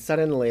me,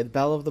 suddenly the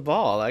belle of the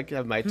ball. I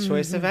have my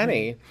choice of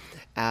any.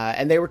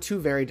 And they were two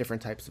very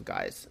different types of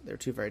guys.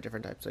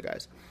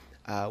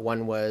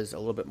 One was a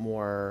little bit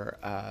more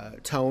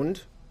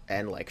toned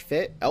and like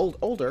fit,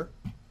 older.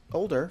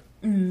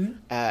 Mm-hmm.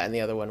 And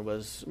the other one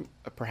was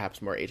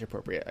perhaps more age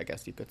appropriate, I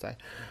guess you could say.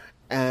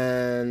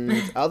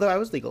 And although I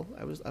was legal,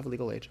 I was of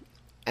legal age,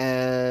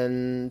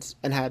 and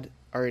had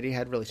already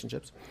had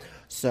relationships.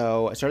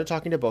 So I started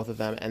talking to both of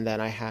them, and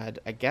then I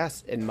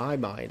guess in my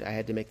mind, I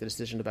had to make the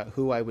decision about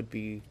who I would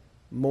be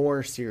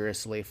more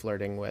seriously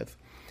flirting with.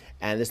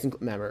 And this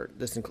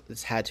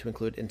had to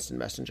include Instant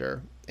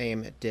Messenger.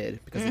 It did,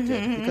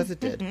 because it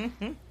did.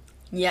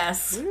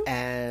 Yes.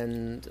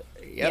 And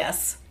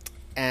yes.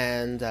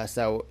 And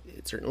so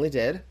it certainly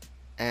did.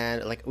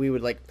 And like we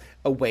would like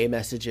away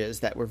messages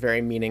that were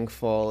very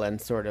meaningful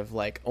and sort of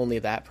like only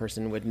that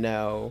person would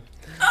know.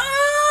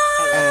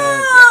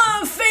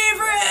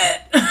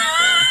 Favorite.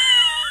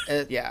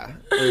 Yeah,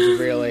 it was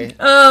really.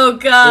 Oh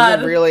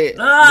God. It was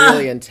a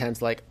really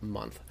intense like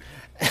month.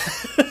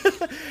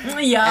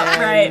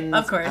 Yeah, right.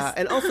 Of course.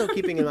 And also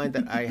keeping in mind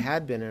that I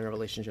had been in a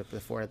relationship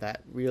before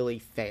that really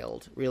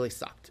failed, really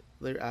sucked,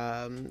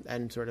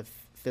 and sort of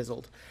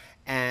fizzled.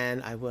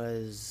 And I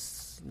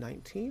was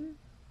 19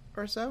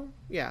 or so.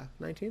 Yeah,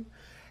 19.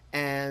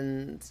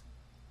 And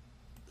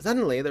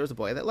suddenly there was a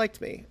boy that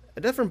liked me.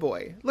 A different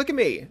boy. Look at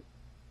me.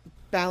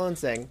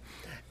 Balancing.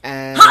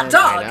 And hot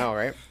dog! I know,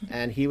 right?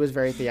 And he was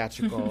very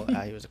theatrical.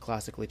 He was a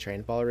classically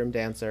trained ballroom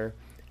dancer,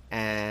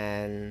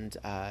 and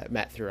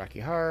met through Rocky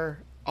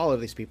Horror. All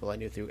of these people I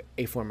knew through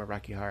a form of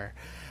Rocky Horror,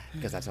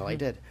 because that's all I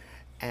did.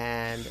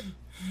 And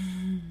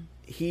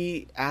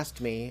he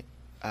asked me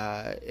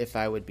if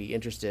I would be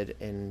interested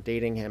in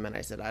dating him, and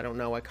I said, I don't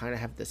know. I kind of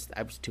have this.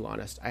 I was too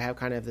honest. I have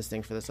kind of this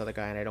thing for this other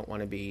guy, and I don't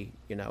want to be,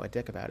 a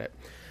dick about it.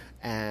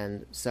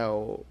 And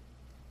so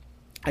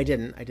I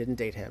didn't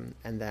date him.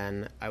 And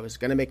then I was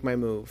going to make my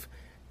move.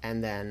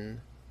 And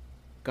then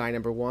guy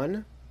number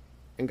 1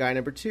 and guy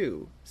number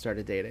 2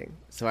 started dating.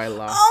 So I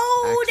lost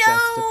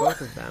access to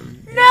both of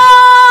them. No!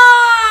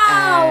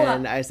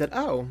 And I said,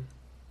 oh,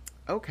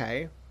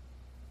 okay.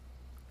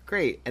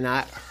 Great. And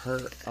that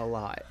hurt a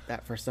lot.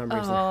 That for some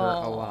reason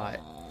hurt a lot.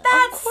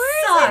 That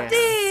sucks.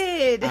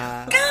 It did.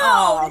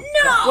 No.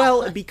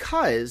 Well,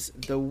 because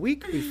the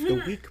week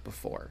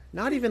before,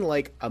 not even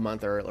like a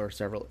month or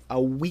several,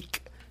 a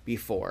week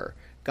before,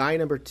 guy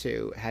number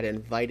 2 had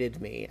invited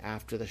me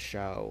after the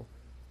show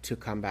to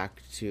come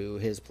back to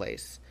his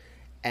place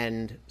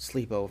and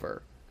sleep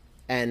over.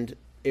 And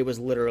it was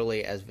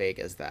literally as vague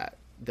as that.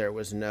 There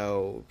was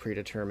no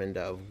predetermined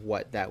of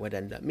what that would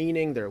end up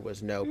meaning. There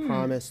was no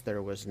promise.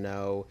 There was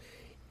no...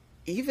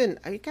 Even,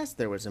 I guess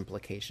there was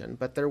implication,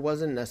 but there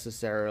wasn't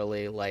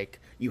necessarily like,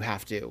 you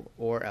have to,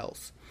 or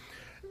else.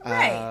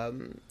 Right.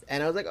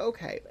 And I was like,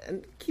 okay.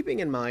 And keeping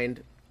in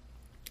mind,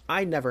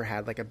 I never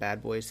had like a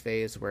bad boys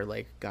phase where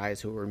like guys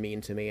who were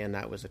mean to me and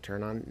that was a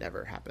turn on.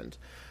 Never happened.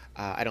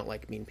 I don't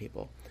like mean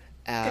people.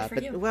 Good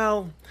for you.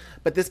 Well,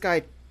 but this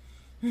guy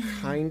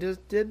kind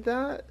of did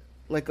that.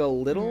 Like a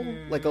little.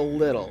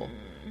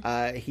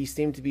 He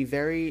seemed to be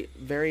very,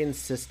 very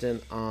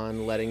insistent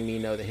on letting me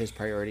know that his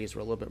priorities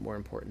were a little bit more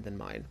important than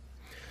mine.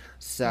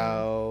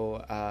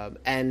 So,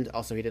 and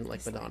also he didn't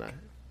like Madonna.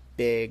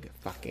 Big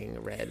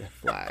fucking red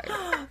flag.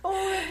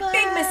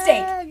 Big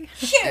mistake.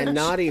 Huge. And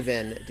not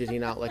even did he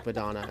not like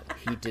Madonna,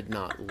 he did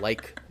not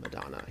like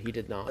Madonna. He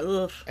did not.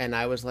 Ugh. And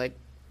I was like,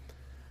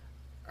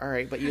 all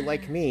right, but you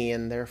like me,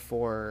 and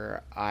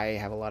therefore I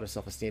have a lot of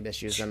self-esteem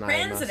issues, and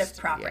Transitive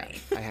property.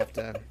 Yeah, I have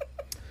to...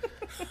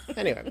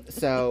 Anyway,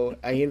 so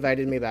he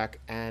invited me back,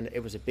 and it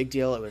was a big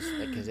deal. It was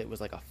like, because it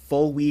was like a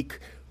full week.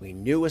 We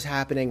knew it was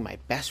happening. My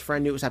best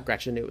friend knew it was happening.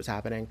 Gretchen knew it was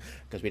happening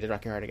because we did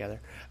Rocky Horror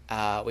together.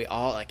 We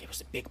all, like, it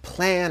was a big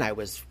plan. I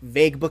was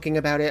vague booking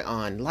about it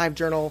on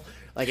LiveJournal.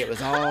 Like, it was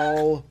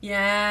all...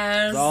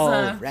 Yes. It was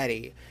all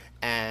ready.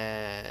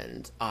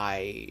 And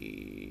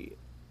I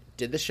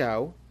did the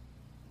show,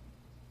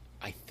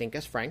 I think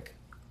as Frank,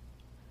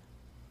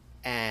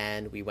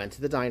 and we went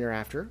to the diner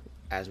after,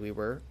 as we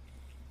were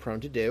prone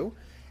to do.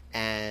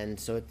 And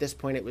so at this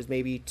point it was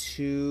maybe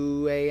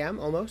 2 a.m.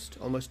 almost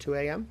 2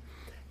 a.m.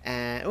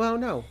 And well,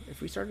 no,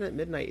 if we started at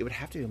midnight it would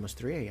have to be almost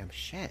 3 a.m.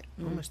 Shit,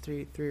 almost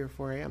 3 or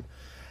 4 a.m.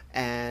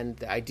 And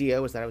the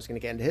idea was that I was going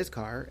to get into his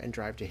car and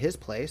drive to his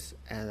place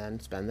and then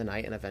spend the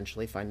night and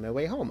eventually find my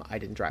way home. I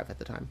didn't drive at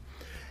the time.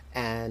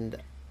 And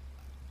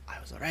I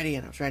was all ready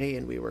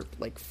and we were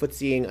like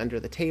footsying under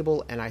the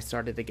table, and I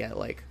started to get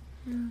like,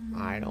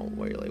 I don't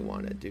really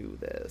want to do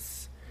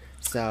this.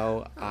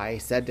 So I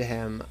said to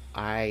him,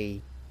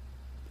 I'm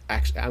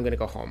going to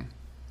go home.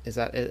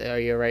 Are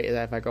you all right is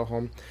that if I go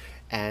home?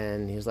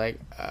 And he was like,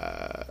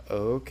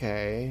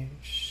 okay,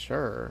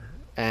 sure.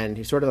 And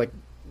he sort of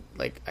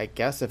like, I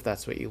guess if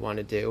that's what you want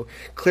to do.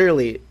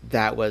 Clearly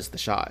that was the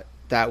shot.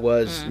 That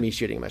was me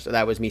shooting myself.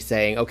 That was me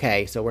saying,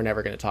 okay, so we're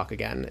never going to talk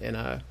again in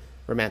a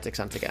romantic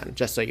sense again,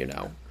 just so you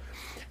know.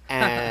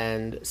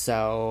 And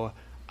so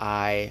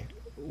I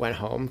went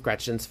home.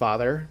 Gretchen's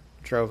father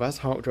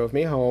drove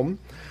me home.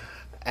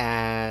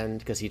 And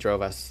because he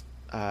drove us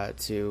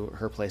to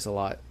her place a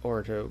lot,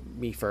 or to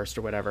me first,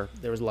 or whatever.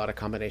 There was a lot of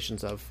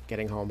combinations of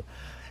getting home.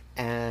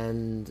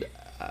 And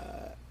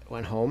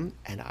went home,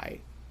 and I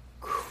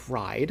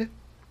cried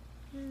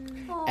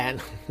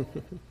and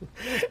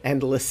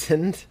and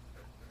listened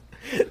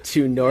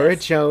to Norah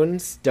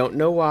Jones, Don't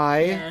Know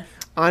Why,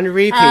 on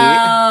repeat.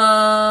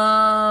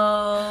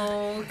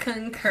 Oh,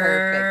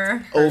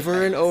 concur. Perfect.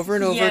 Over and over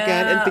and over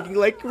again, and thinking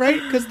like,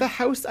 right, because the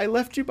house, I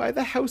left you by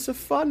the house of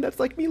fun. That's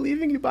like me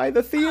leaving you by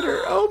the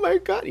theater. Oh my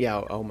god.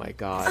 Yeah, oh my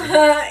god.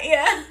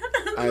 Yeah.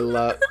 I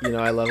love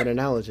an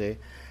analogy.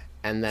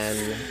 And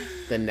then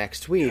the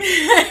next week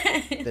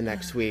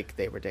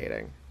they were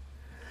dating.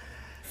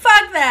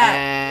 Fuck that.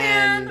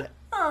 And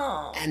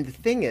oh. And the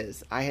thing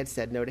is, I had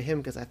said no to him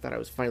because I thought I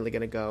was finally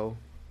going to go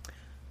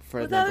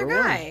for the other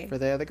guy. For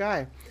the other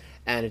guy.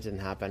 And it didn't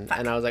happen. Fuck.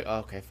 And I was like, oh,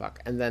 okay, fuck.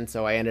 And then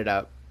so I ended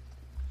up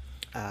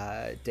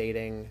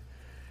dating.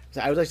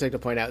 So I would like to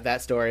point out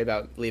that story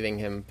about leaving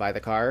him by the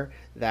car.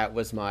 That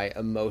was my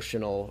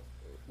emotional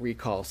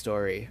recall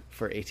story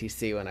for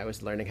ATC when I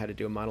was learning how to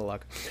do a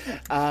monologue.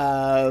 Yes.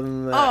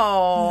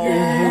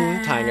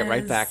 Tying it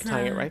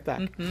right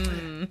back.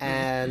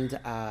 And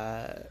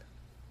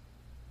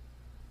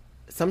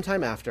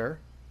sometime after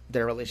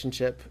their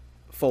relationship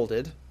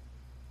folded,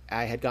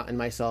 I had gotten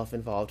myself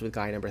involved with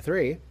guy number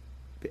 3,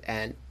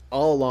 And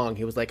all along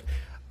he was like,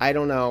 I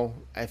don't know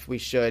if we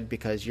should,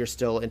 because you're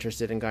still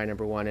interested in guy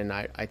number one, and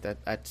I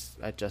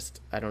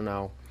don't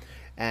know.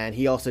 And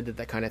he also did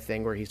that kind of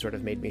thing where he sort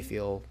of made me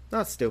feel,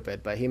 not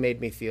stupid, but he made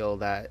me feel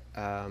that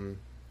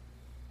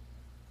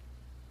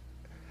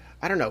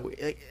I don't know.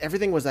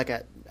 Everything was like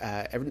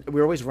we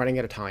were always running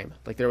out of time.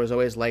 Like there was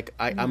always like,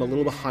 I'm a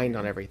little behind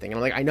on everything. And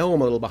I'm like, I know I'm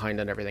a little behind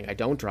on everything. I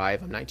don't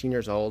drive. I'm 19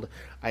 years old.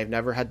 I've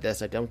never had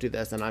this. I don't do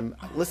this. And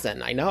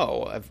listen, I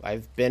know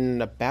I've been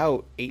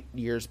about 8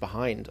 years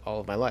behind all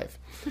of my life.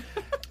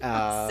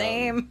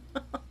 Same.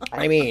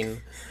 I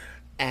mean,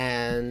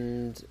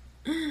 and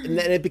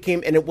then it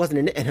became, and it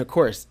wasn't, and of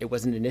course it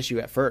wasn't an issue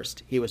at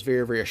first. He was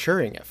very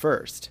reassuring at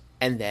first.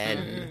 And then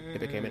it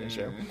became an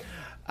issue.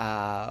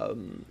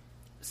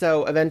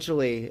 So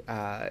eventually,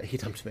 he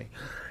dumped me,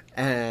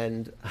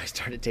 and I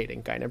started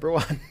dating guy number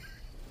one.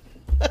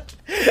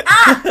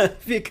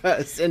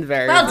 Because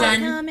invariably, well done.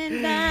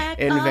 Coming back,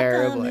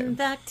 coming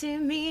back to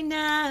me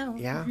now.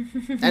 Yeah,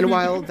 and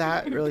while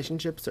that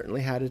relationship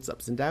certainly had its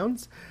ups and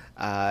downs,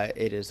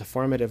 it is a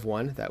formative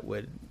one that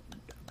would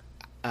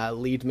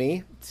lead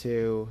me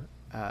to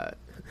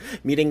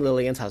meeting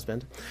Lillian's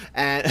husband,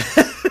 and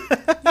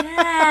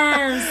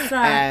yes,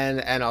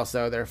 and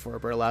also therefore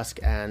Burlesque,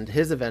 and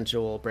his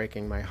eventual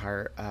breaking my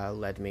heart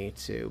led me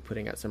to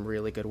putting out some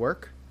really good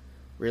work,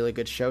 really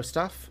good show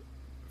stuff,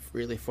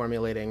 really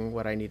formulating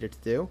what I needed to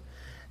do,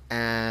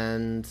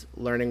 and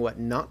learning what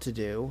not to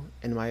do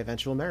in my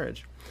eventual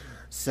marriage.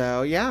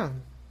 So yeah,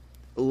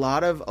 a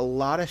lot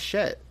of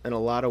shit and a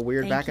lot of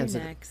weird back ends.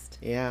 Next.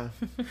 Yeah,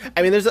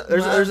 I mean there's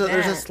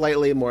a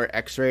slightly more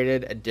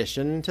X-rated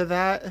addition to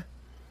that.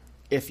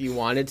 If you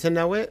wanted to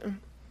know it.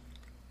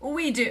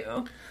 We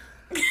do.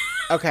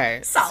 Okay,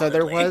 so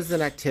there Solidly. was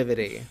an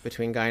activity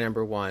between guy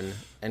number one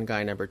and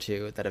guy number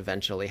two that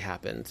eventually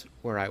happened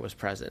where I was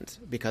present,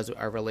 because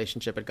our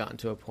relationship had gotten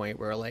to a point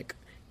where, like,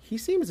 he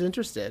seems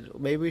interested.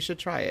 Maybe we should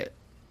try it.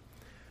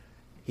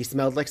 He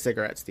smelled like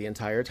cigarettes the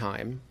entire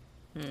time.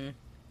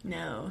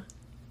 No.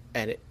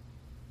 And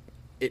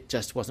it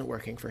just wasn't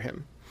working for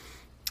him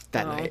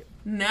that night.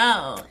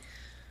 No.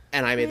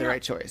 And I made the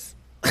right choice.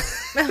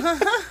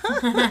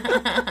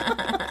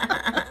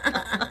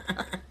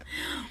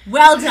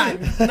 Well done.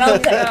 Well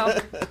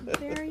played.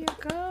 There you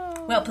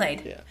go. Well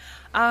played. Yeah.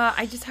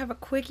 I just have a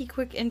quick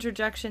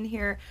interjection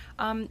here.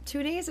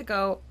 2 days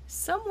ago,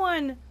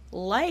 someone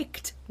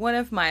liked one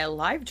of my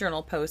live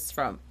journal posts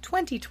from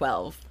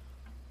 2012.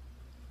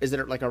 Is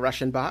it like a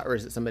Russian bot, or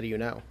is it somebody you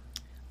know?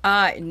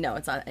 No,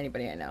 it's not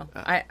anybody I know.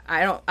 I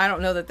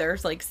don't know that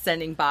there's like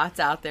sending bots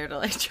out there to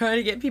like try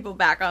to get people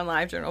back on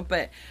LiveJournal,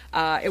 but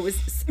it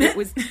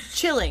was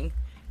chilling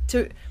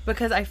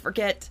because I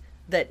forget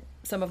that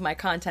some of my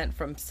content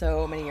from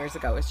so many years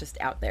ago is just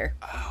out there.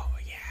 Oh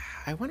yeah,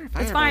 I wonder if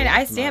it's fine.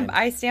 I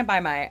stand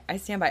by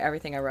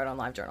everything I wrote on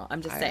LiveJournal.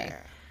 I'm just saying.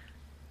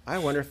 I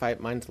wonder if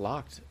mine's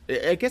locked.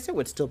 I guess it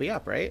would still be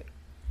up, right?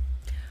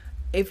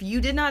 If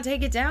you did not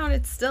take it down,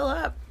 it's still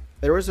up.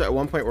 There was at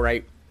one point where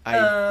I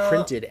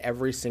printed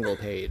every single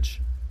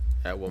page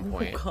at one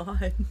point. Oh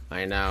God.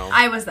 I know.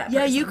 I was that person.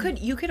 Yeah,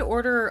 you could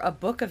order a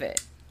book of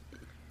it.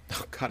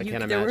 Oh God, I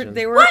can't imagine.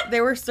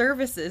 There were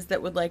services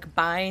that would like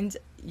bind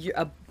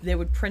they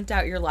would print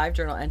out your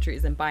LiveJournal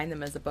entries and bind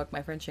them as a book.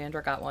 My friend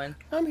Chandra got one.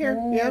 I'm here.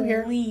 Yeah, I'm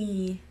here.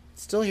 Holy.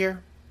 Still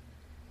here.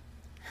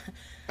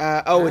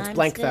 It's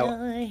blank though.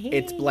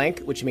 It's blank,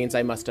 which means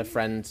I must have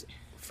friends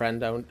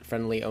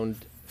only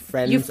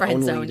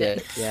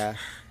it. Yeah.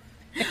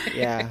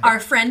 Yeah. Our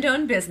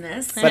friend-owned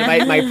business. But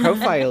my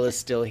profile is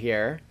still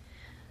here.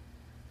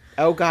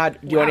 Oh God,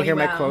 do you want to hear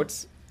my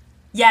quotes?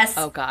 Yes.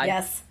 Oh God.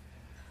 Yes.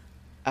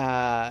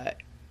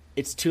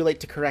 It's too late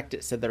to correct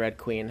it, said the Red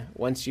Queen.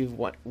 Once you've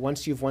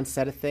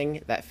said a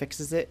thing, that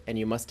fixes it, and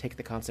you must take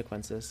the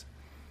consequences.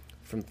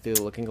 From Through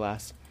the Looking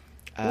Glass.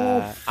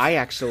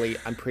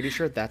 I'm pretty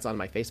sure that's on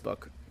my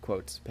Facebook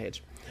quotes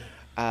page.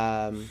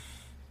 Ani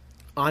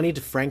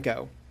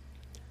DeFranco.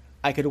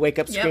 I could wake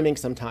up screaming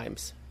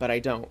sometimes, but I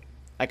don't.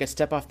 I could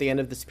step off the end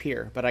of this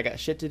pier, but I got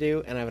shit to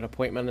do, and I have an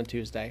appointment on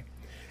Tuesday.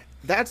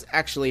 That's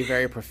actually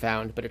very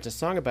profound, but it's a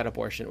song about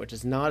abortion, which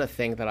is not a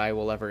thing that I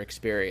will ever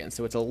experience.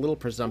 So it's a little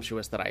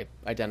presumptuous that I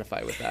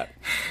identify with that.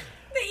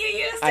 That you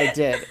used it.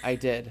 I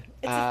did.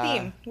 It's a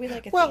theme. We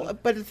like a theme. Well,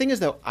 but the thing is,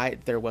 though,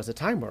 there was a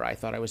time where I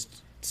thought I was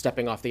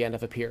stepping off the end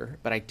of a pier,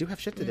 but I do have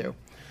shit to do.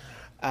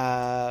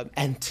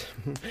 And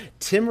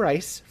Tim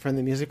Rice from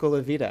the musical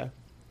Evita.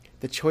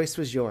 The choice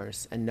was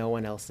yours and no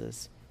one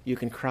else's. You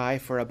can cry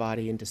for a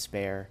body in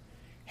despair.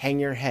 Hang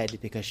your head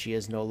because she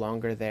is no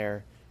longer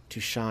there to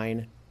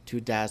shine, to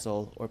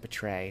dazzle, or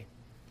betray.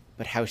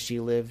 But how she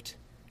lived,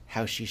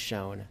 how she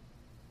shone,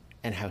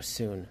 and how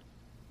soon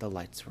the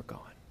lights were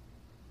gone.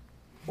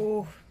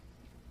 Ooh.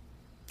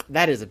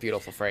 That is a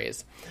beautiful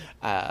phrase.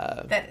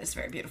 That is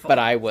very beautiful. But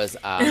I was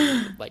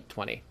like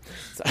 20.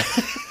 So.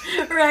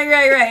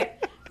 Right.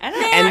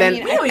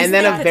 And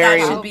then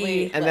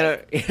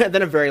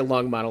a very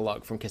long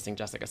monologue from Kissing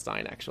Jessica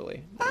Stein,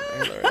 actually.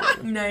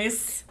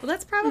 Nice. Well,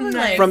 that's probably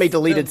like from a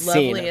deleted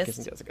scene of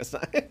Kissing Jessica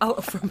Stein. Oh,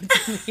 from a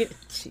deleted.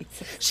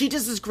 Jesus. She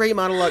does this great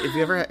monologue. If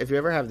you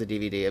ever have the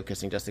DVD of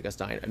Kissing Jessica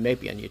Stein, it may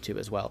be on YouTube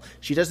as well.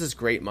 She does this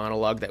great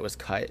monologue that was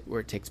cut where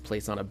it takes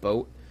place on a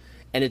boat,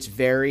 and it's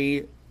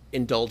very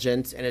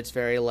indulgent, and it's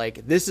very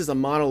like, this is a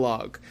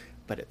monologue,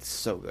 but it's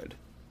so good.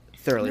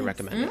 Thoroughly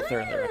recommend it.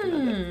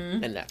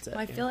 And that's it. Well,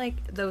 I feel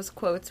like those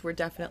quotes were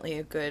definitely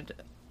a good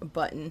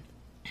button.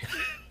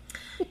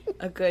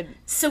 A good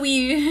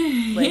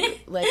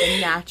like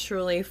a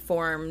naturally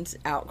formed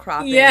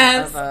outcropping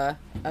of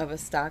a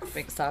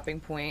stopping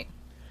point.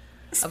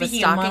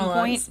 Speaking of stocking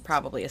point,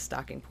 probably a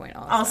stocking point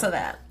also. Also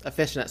that. A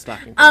fishnet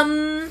stocking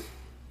point.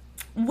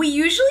 We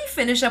usually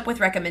finish up with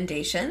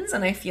recommendations,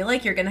 and I feel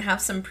like you're going to have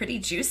some pretty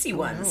juicy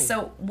ones.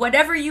 So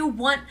whatever you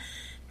want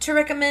to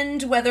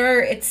recommend,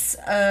 whether it's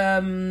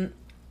an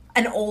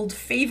old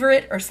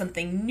favorite or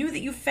something new that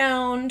you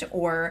found,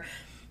 or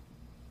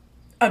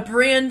a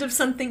brand of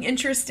something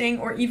interesting,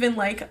 or even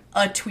like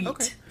a tweet.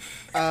 Okay.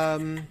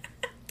 I'm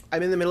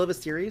in the middle of a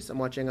series I'm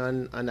watching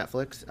on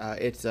Netflix.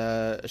 It's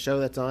a show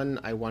that's on,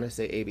 I want to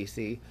say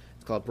ABC.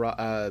 It's called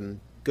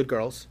Good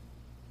Girls.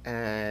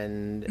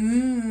 And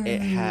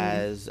it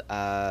has...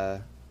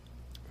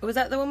 was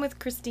that the one with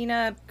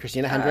Christina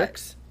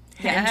Hendricks?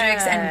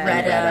 Hendricks and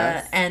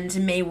Retta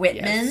and Mae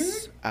Whitman.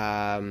 Yes.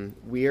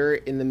 We're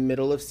in the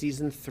middle of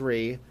season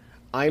 3.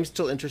 I'm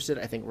still interested.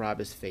 I think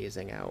Rob is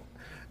phasing out.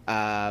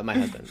 My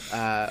husband.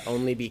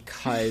 Only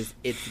because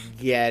it's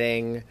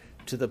getting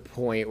to the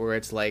point where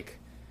it's like,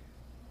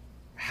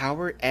 how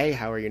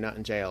are you not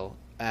in jail?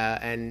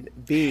 And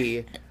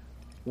B,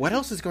 what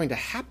else is going to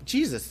happen?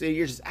 Jesus,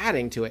 you're just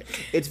adding to it.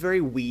 It's very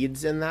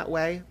Weeds in that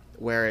way,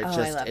 where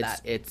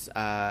it's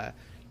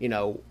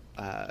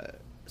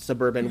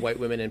suburban white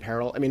women in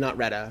peril. I mean, not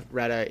Retta.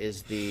 Retta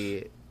is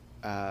the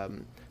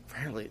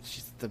apparently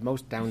she's the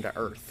most down to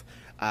earth,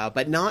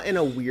 but not in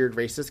a weird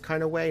racist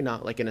kind of way.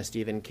 Not like in a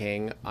Stephen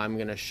King, I'm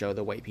gonna show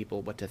the white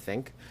people what to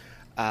think.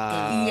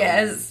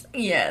 Yes.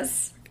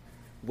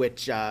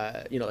 Which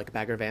like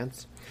Bagger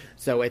Vance.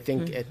 So I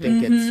think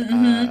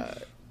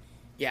it's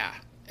yeah.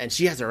 And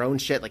she has her own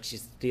shit. Like,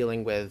 she's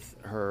dealing with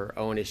her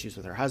own issues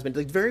with her husband.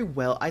 Like,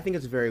 I think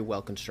it's very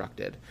well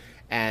constructed.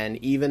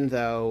 And even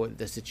though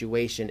the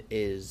situation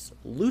is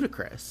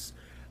ludicrous,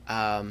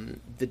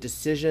 the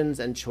decisions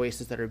and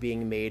choices that are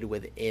being made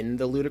within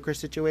the ludicrous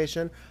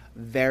situation,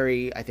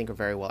 I think are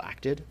very well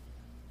acted.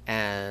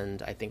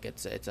 And I think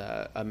it's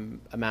a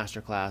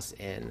masterclass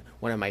in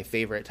one of my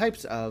favorite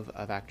types of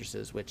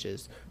actresses, which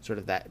is sort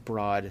of that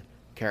broad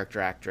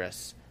character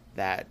actress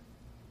that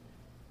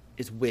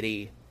is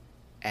witty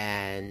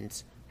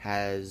and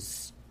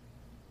has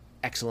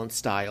excellent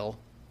style,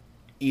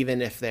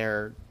 even if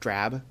they're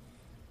drab,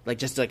 like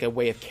just like a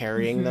way of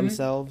carrying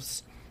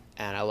themselves.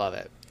 And I love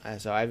it.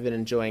 So I've been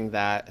enjoying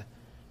that,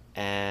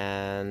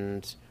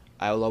 and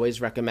I will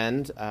always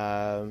recommend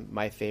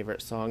my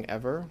favorite song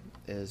ever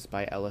is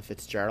by Ella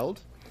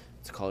Fitzgerald.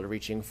 It's called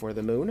Reaching for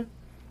the Moon.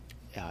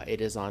 It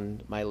is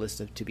on my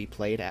list to be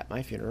played at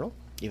my funeral,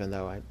 even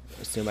though I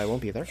assume I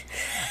won't be there.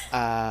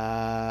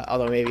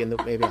 Although maybe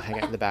maybe I'll hang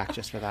it in the back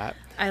just for that.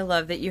 I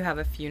love that you have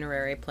a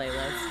funerary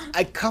playlist.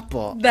 A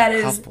couple. That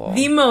is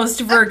the most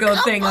Virgo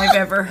thing I've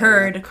ever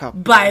heard,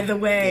 by the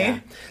way. Yeah.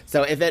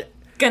 So if it...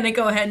 Gonna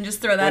go ahead and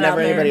just throw that out there.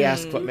 Whenever anybody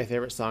asks what my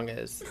favorite song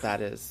is, that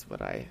is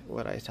what I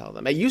tell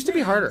them. It used to be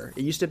harder.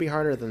 It used to be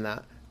harder than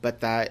that.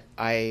 But that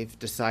I've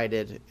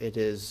decided it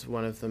is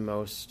one of the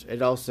most...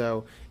 It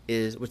also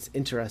is... What's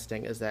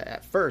interesting is that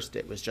at first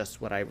it was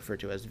just what I refer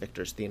to as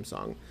Victor's theme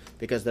song.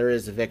 Because there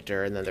is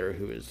Victor, and then there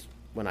who is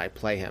when I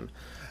play him.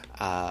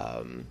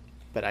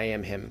 But I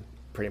am him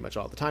pretty much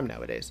all the time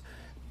nowadays.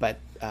 But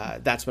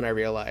that's when I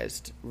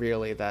realized,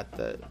 really, that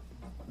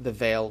the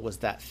veil was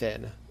that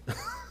thin.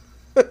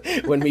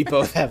 When we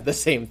both have the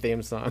same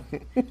theme song.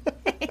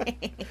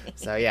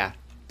 So, yeah.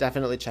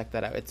 Definitely check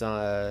that out. It's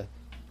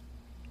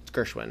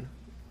Gershwin,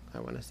 I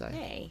want to say.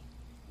 Hey.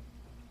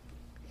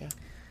 Yeah.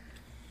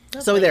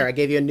 Lovely. So there, I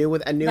gave you a new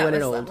and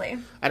an old. Lovely.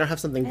 I don't have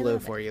something blue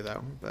for you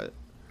though, but.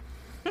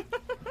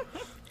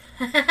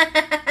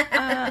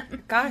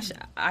 Gosh,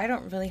 I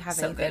don't really have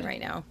anything right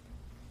now.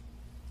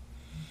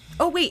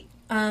 Oh wait,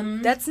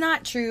 that's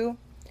not true.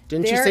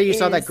 Didn't you say you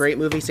saw that great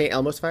movie, St.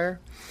 Elmo's Fire?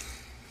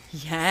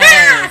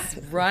 Yes,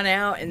 run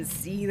out and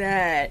see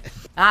that.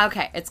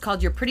 Okay, it's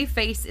called Your Pretty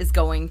Face is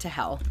Going to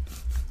Hell.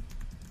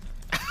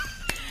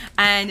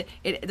 And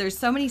there's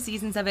so many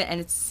seasons of it, and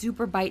it's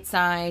super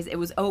bite-sized. It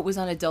was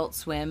on Adult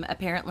Swim,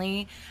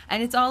 apparently.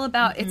 And it's all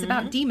about, it's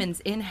about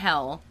demons in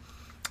hell.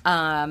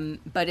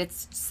 But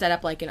it's set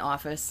up like an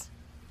office.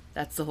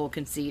 That's the whole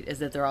conceit, is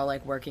that they're all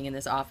like working in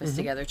this office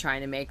together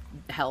trying to make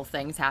hell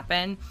things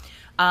happen.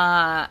 It's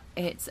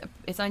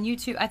on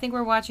YouTube. I think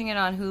we're watching it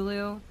on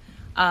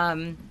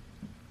Hulu.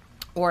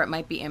 Or it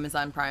might be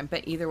Amazon Prime,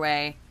 but either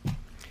way.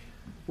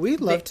 We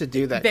love to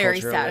do that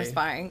very culturally.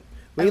 Satisfying.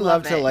 We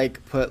love to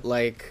like put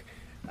like,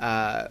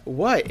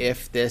 what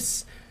if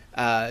this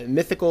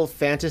mythical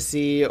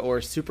fantasy or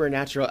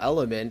supernatural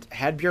element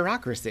had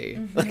bureaucracy.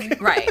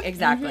 Mm-hmm. Right,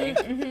 exactly.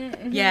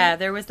 Yeah,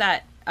 there was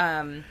that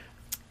that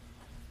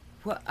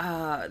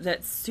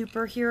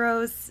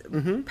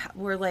superheroes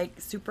were like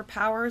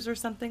superpowers or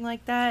something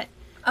like that.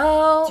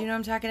 Oh, do you know what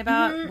I'm talking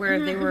about? Where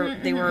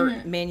they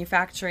were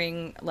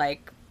manufacturing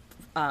like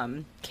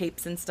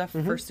capes and stuff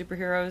for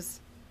superheroes.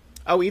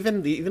 Oh,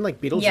 even like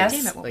Beetlejuice.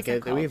 Yes. Like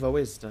we've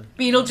always done.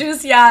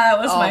 Beetlejuice, yeah, that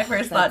was my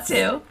first thought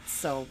too.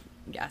 So,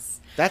 yes.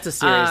 That's a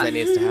series that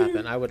needs to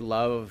happen. I would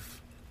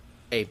love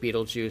a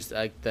Beetlejuice,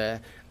 like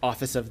the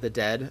Office of the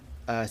Dead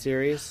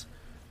series.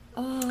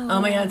 Oh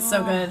my god, it's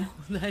so good.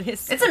 That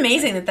is it's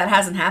amazing that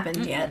hasn't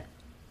happened yet.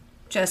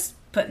 Just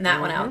putting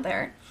that one out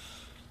there.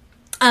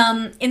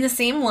 In the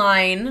same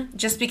line,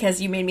 just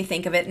because you made me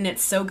think of it, and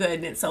it's so good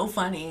and it's so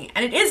funny,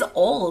 and it is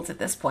old at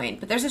this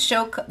point, but there's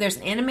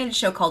an animated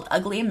show called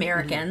Ugly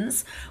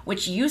Americans,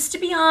 which used to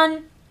be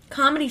on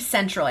Comedy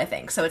Central, I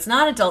think. So it's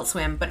not Adult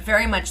Swim, but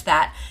very much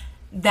that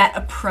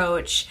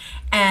approach,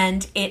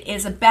 and it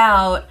is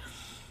about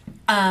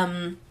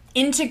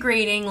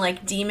integrating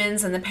like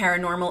demons and the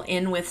paranormal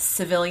in with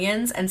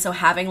civilians, and so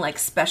having like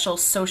special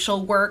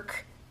social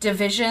work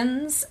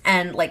divisions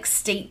and like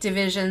state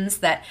divisions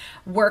that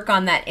work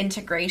on that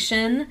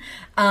integration,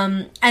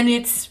 and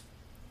it's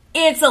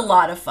a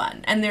lot of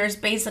fun. And there's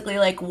basically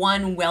like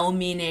one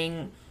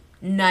well-meaning,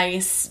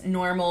 nice,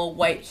 normal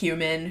white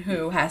human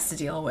who has to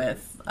deal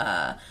with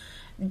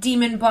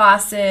demon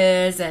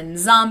bosses and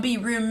zombie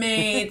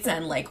roommates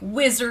and like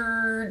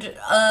wizard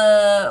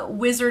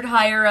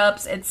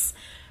higher-ups. It's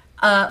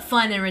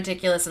fun and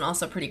ridiculous and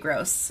also pretty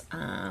gross.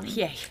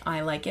 Yay.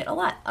 I like it a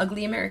lot.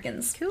 Ugly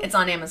Americans. Cool. It's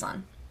on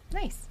Amazon.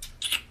 Nice.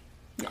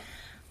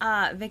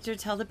 Victor,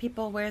 tell the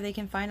people where they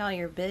can find all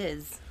your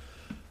biz.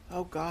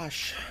 Oh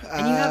gosh.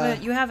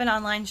 And you have an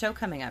online show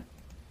coming up,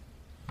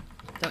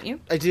 don't you?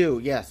 I do.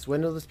 Yes.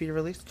 When will this be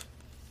released?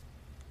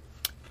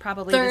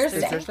 Probably Thursday.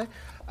 This Thursday.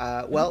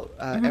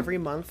 Every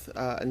month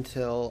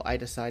until I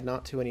decide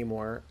not to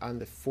anymore, on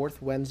the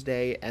fourth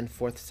Wednesday and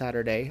fourth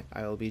Saturday,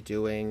 I will be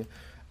doing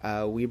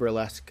We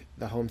Burlesque,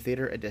 the Home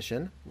Theater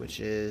Edition, which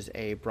is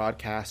a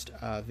broadcast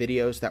of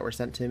videos that were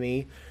sent to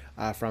me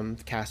from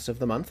casts of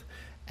the month.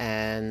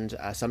 And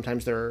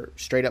sometimes they're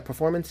straight up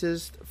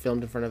performances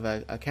filmed in front of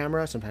a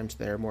camera. Sometimes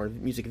they're more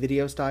music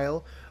video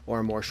style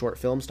or more short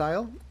film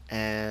style,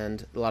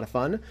 and a lot of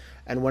fun.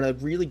 And one of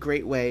the really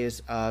great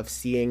ways of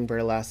seeing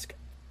burlesque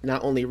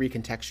not only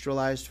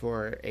recontextualized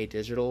for a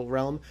digital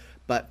realm,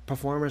 but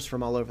performers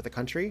from all over the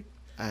country,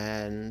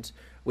 and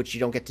which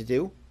you don't get to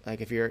do.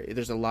 Like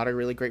there's a lot of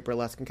really great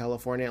burlesque in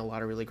California, a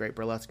lot of really great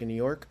burlesque in New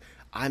York.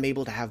 I'm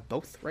able to have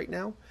both right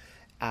now,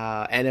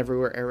 and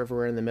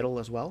everywhere in the middle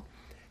as well.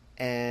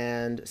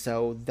 And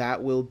so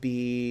that will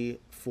be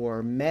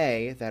for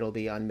May. That'll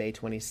be on May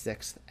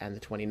 26th and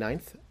the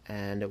 29th,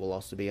 and it will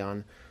also be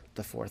on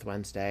the fourth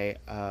Wednesday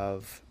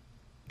of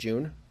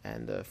June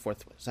and the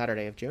fourth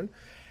Saturday of June.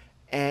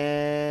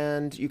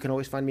 And you can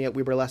always find me at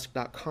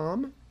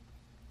weburlesque.com.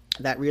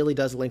 That really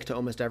does link to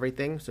almost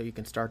everything, so you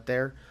can start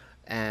there.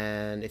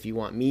 And if you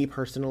want me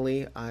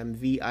personally, I'm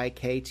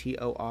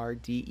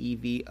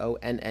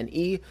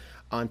VIKTORDEVONNE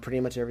on pretty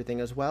much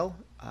everything as well.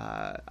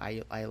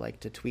 I like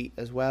to tweet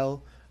as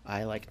well.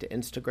 I like to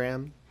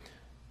Instagram.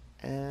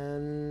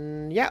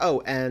 And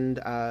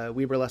yeah,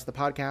 We Burlesque the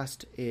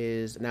podcast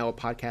is now a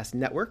podcast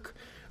network,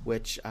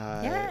 which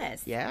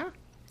yes. Yeah.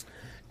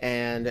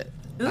 And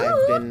ooh.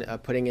 I've been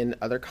putting in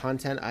other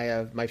content. I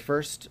have my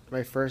first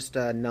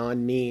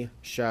non-me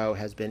show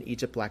has been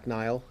Egypt Black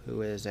Nile,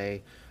 who is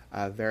a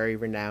very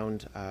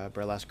renowned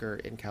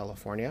burlesquer in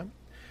California.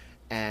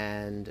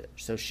 And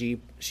so she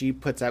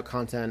puts out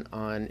content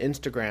on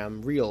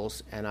Instagram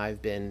Reels, and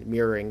I've been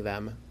mirroring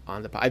them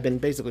I've been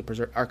basically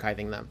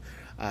archiving them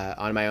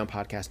on my own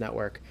podcast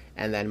network.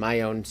 And then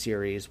my own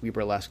series, We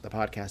Burlesque, the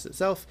podcast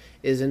itself,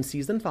 is in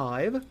season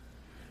 5.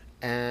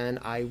 And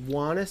I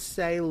want to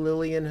say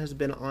Lillian has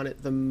been on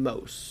it the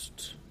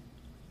most.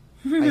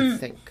 I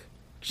think.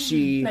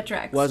 She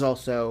was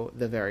also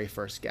the very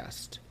first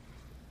guest.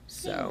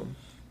 So.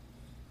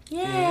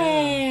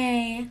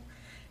 Yay! Yeah.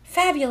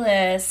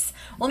 Fabulous.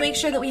 We'll make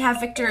sure that we have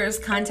Victor's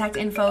contact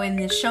info in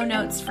the show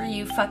notes for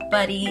you fuck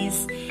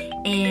buddies.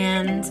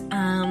 And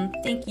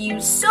thank you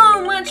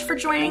so much for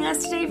joining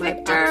us today,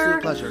 Victor. My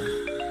absolute pleasure.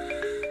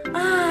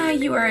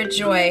 You are a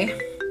joy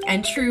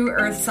and true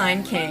Earth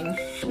Sign King.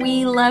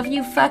 We love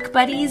you, fuck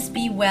buddies.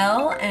 Be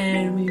well,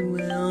 and we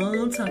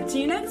will talk to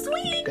you next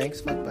week.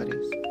 Thanks, fuck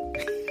buddies.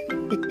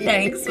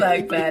 Thanks,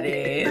 fuck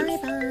buddies.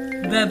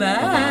 Bye-bye.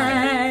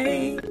 Bye-bye.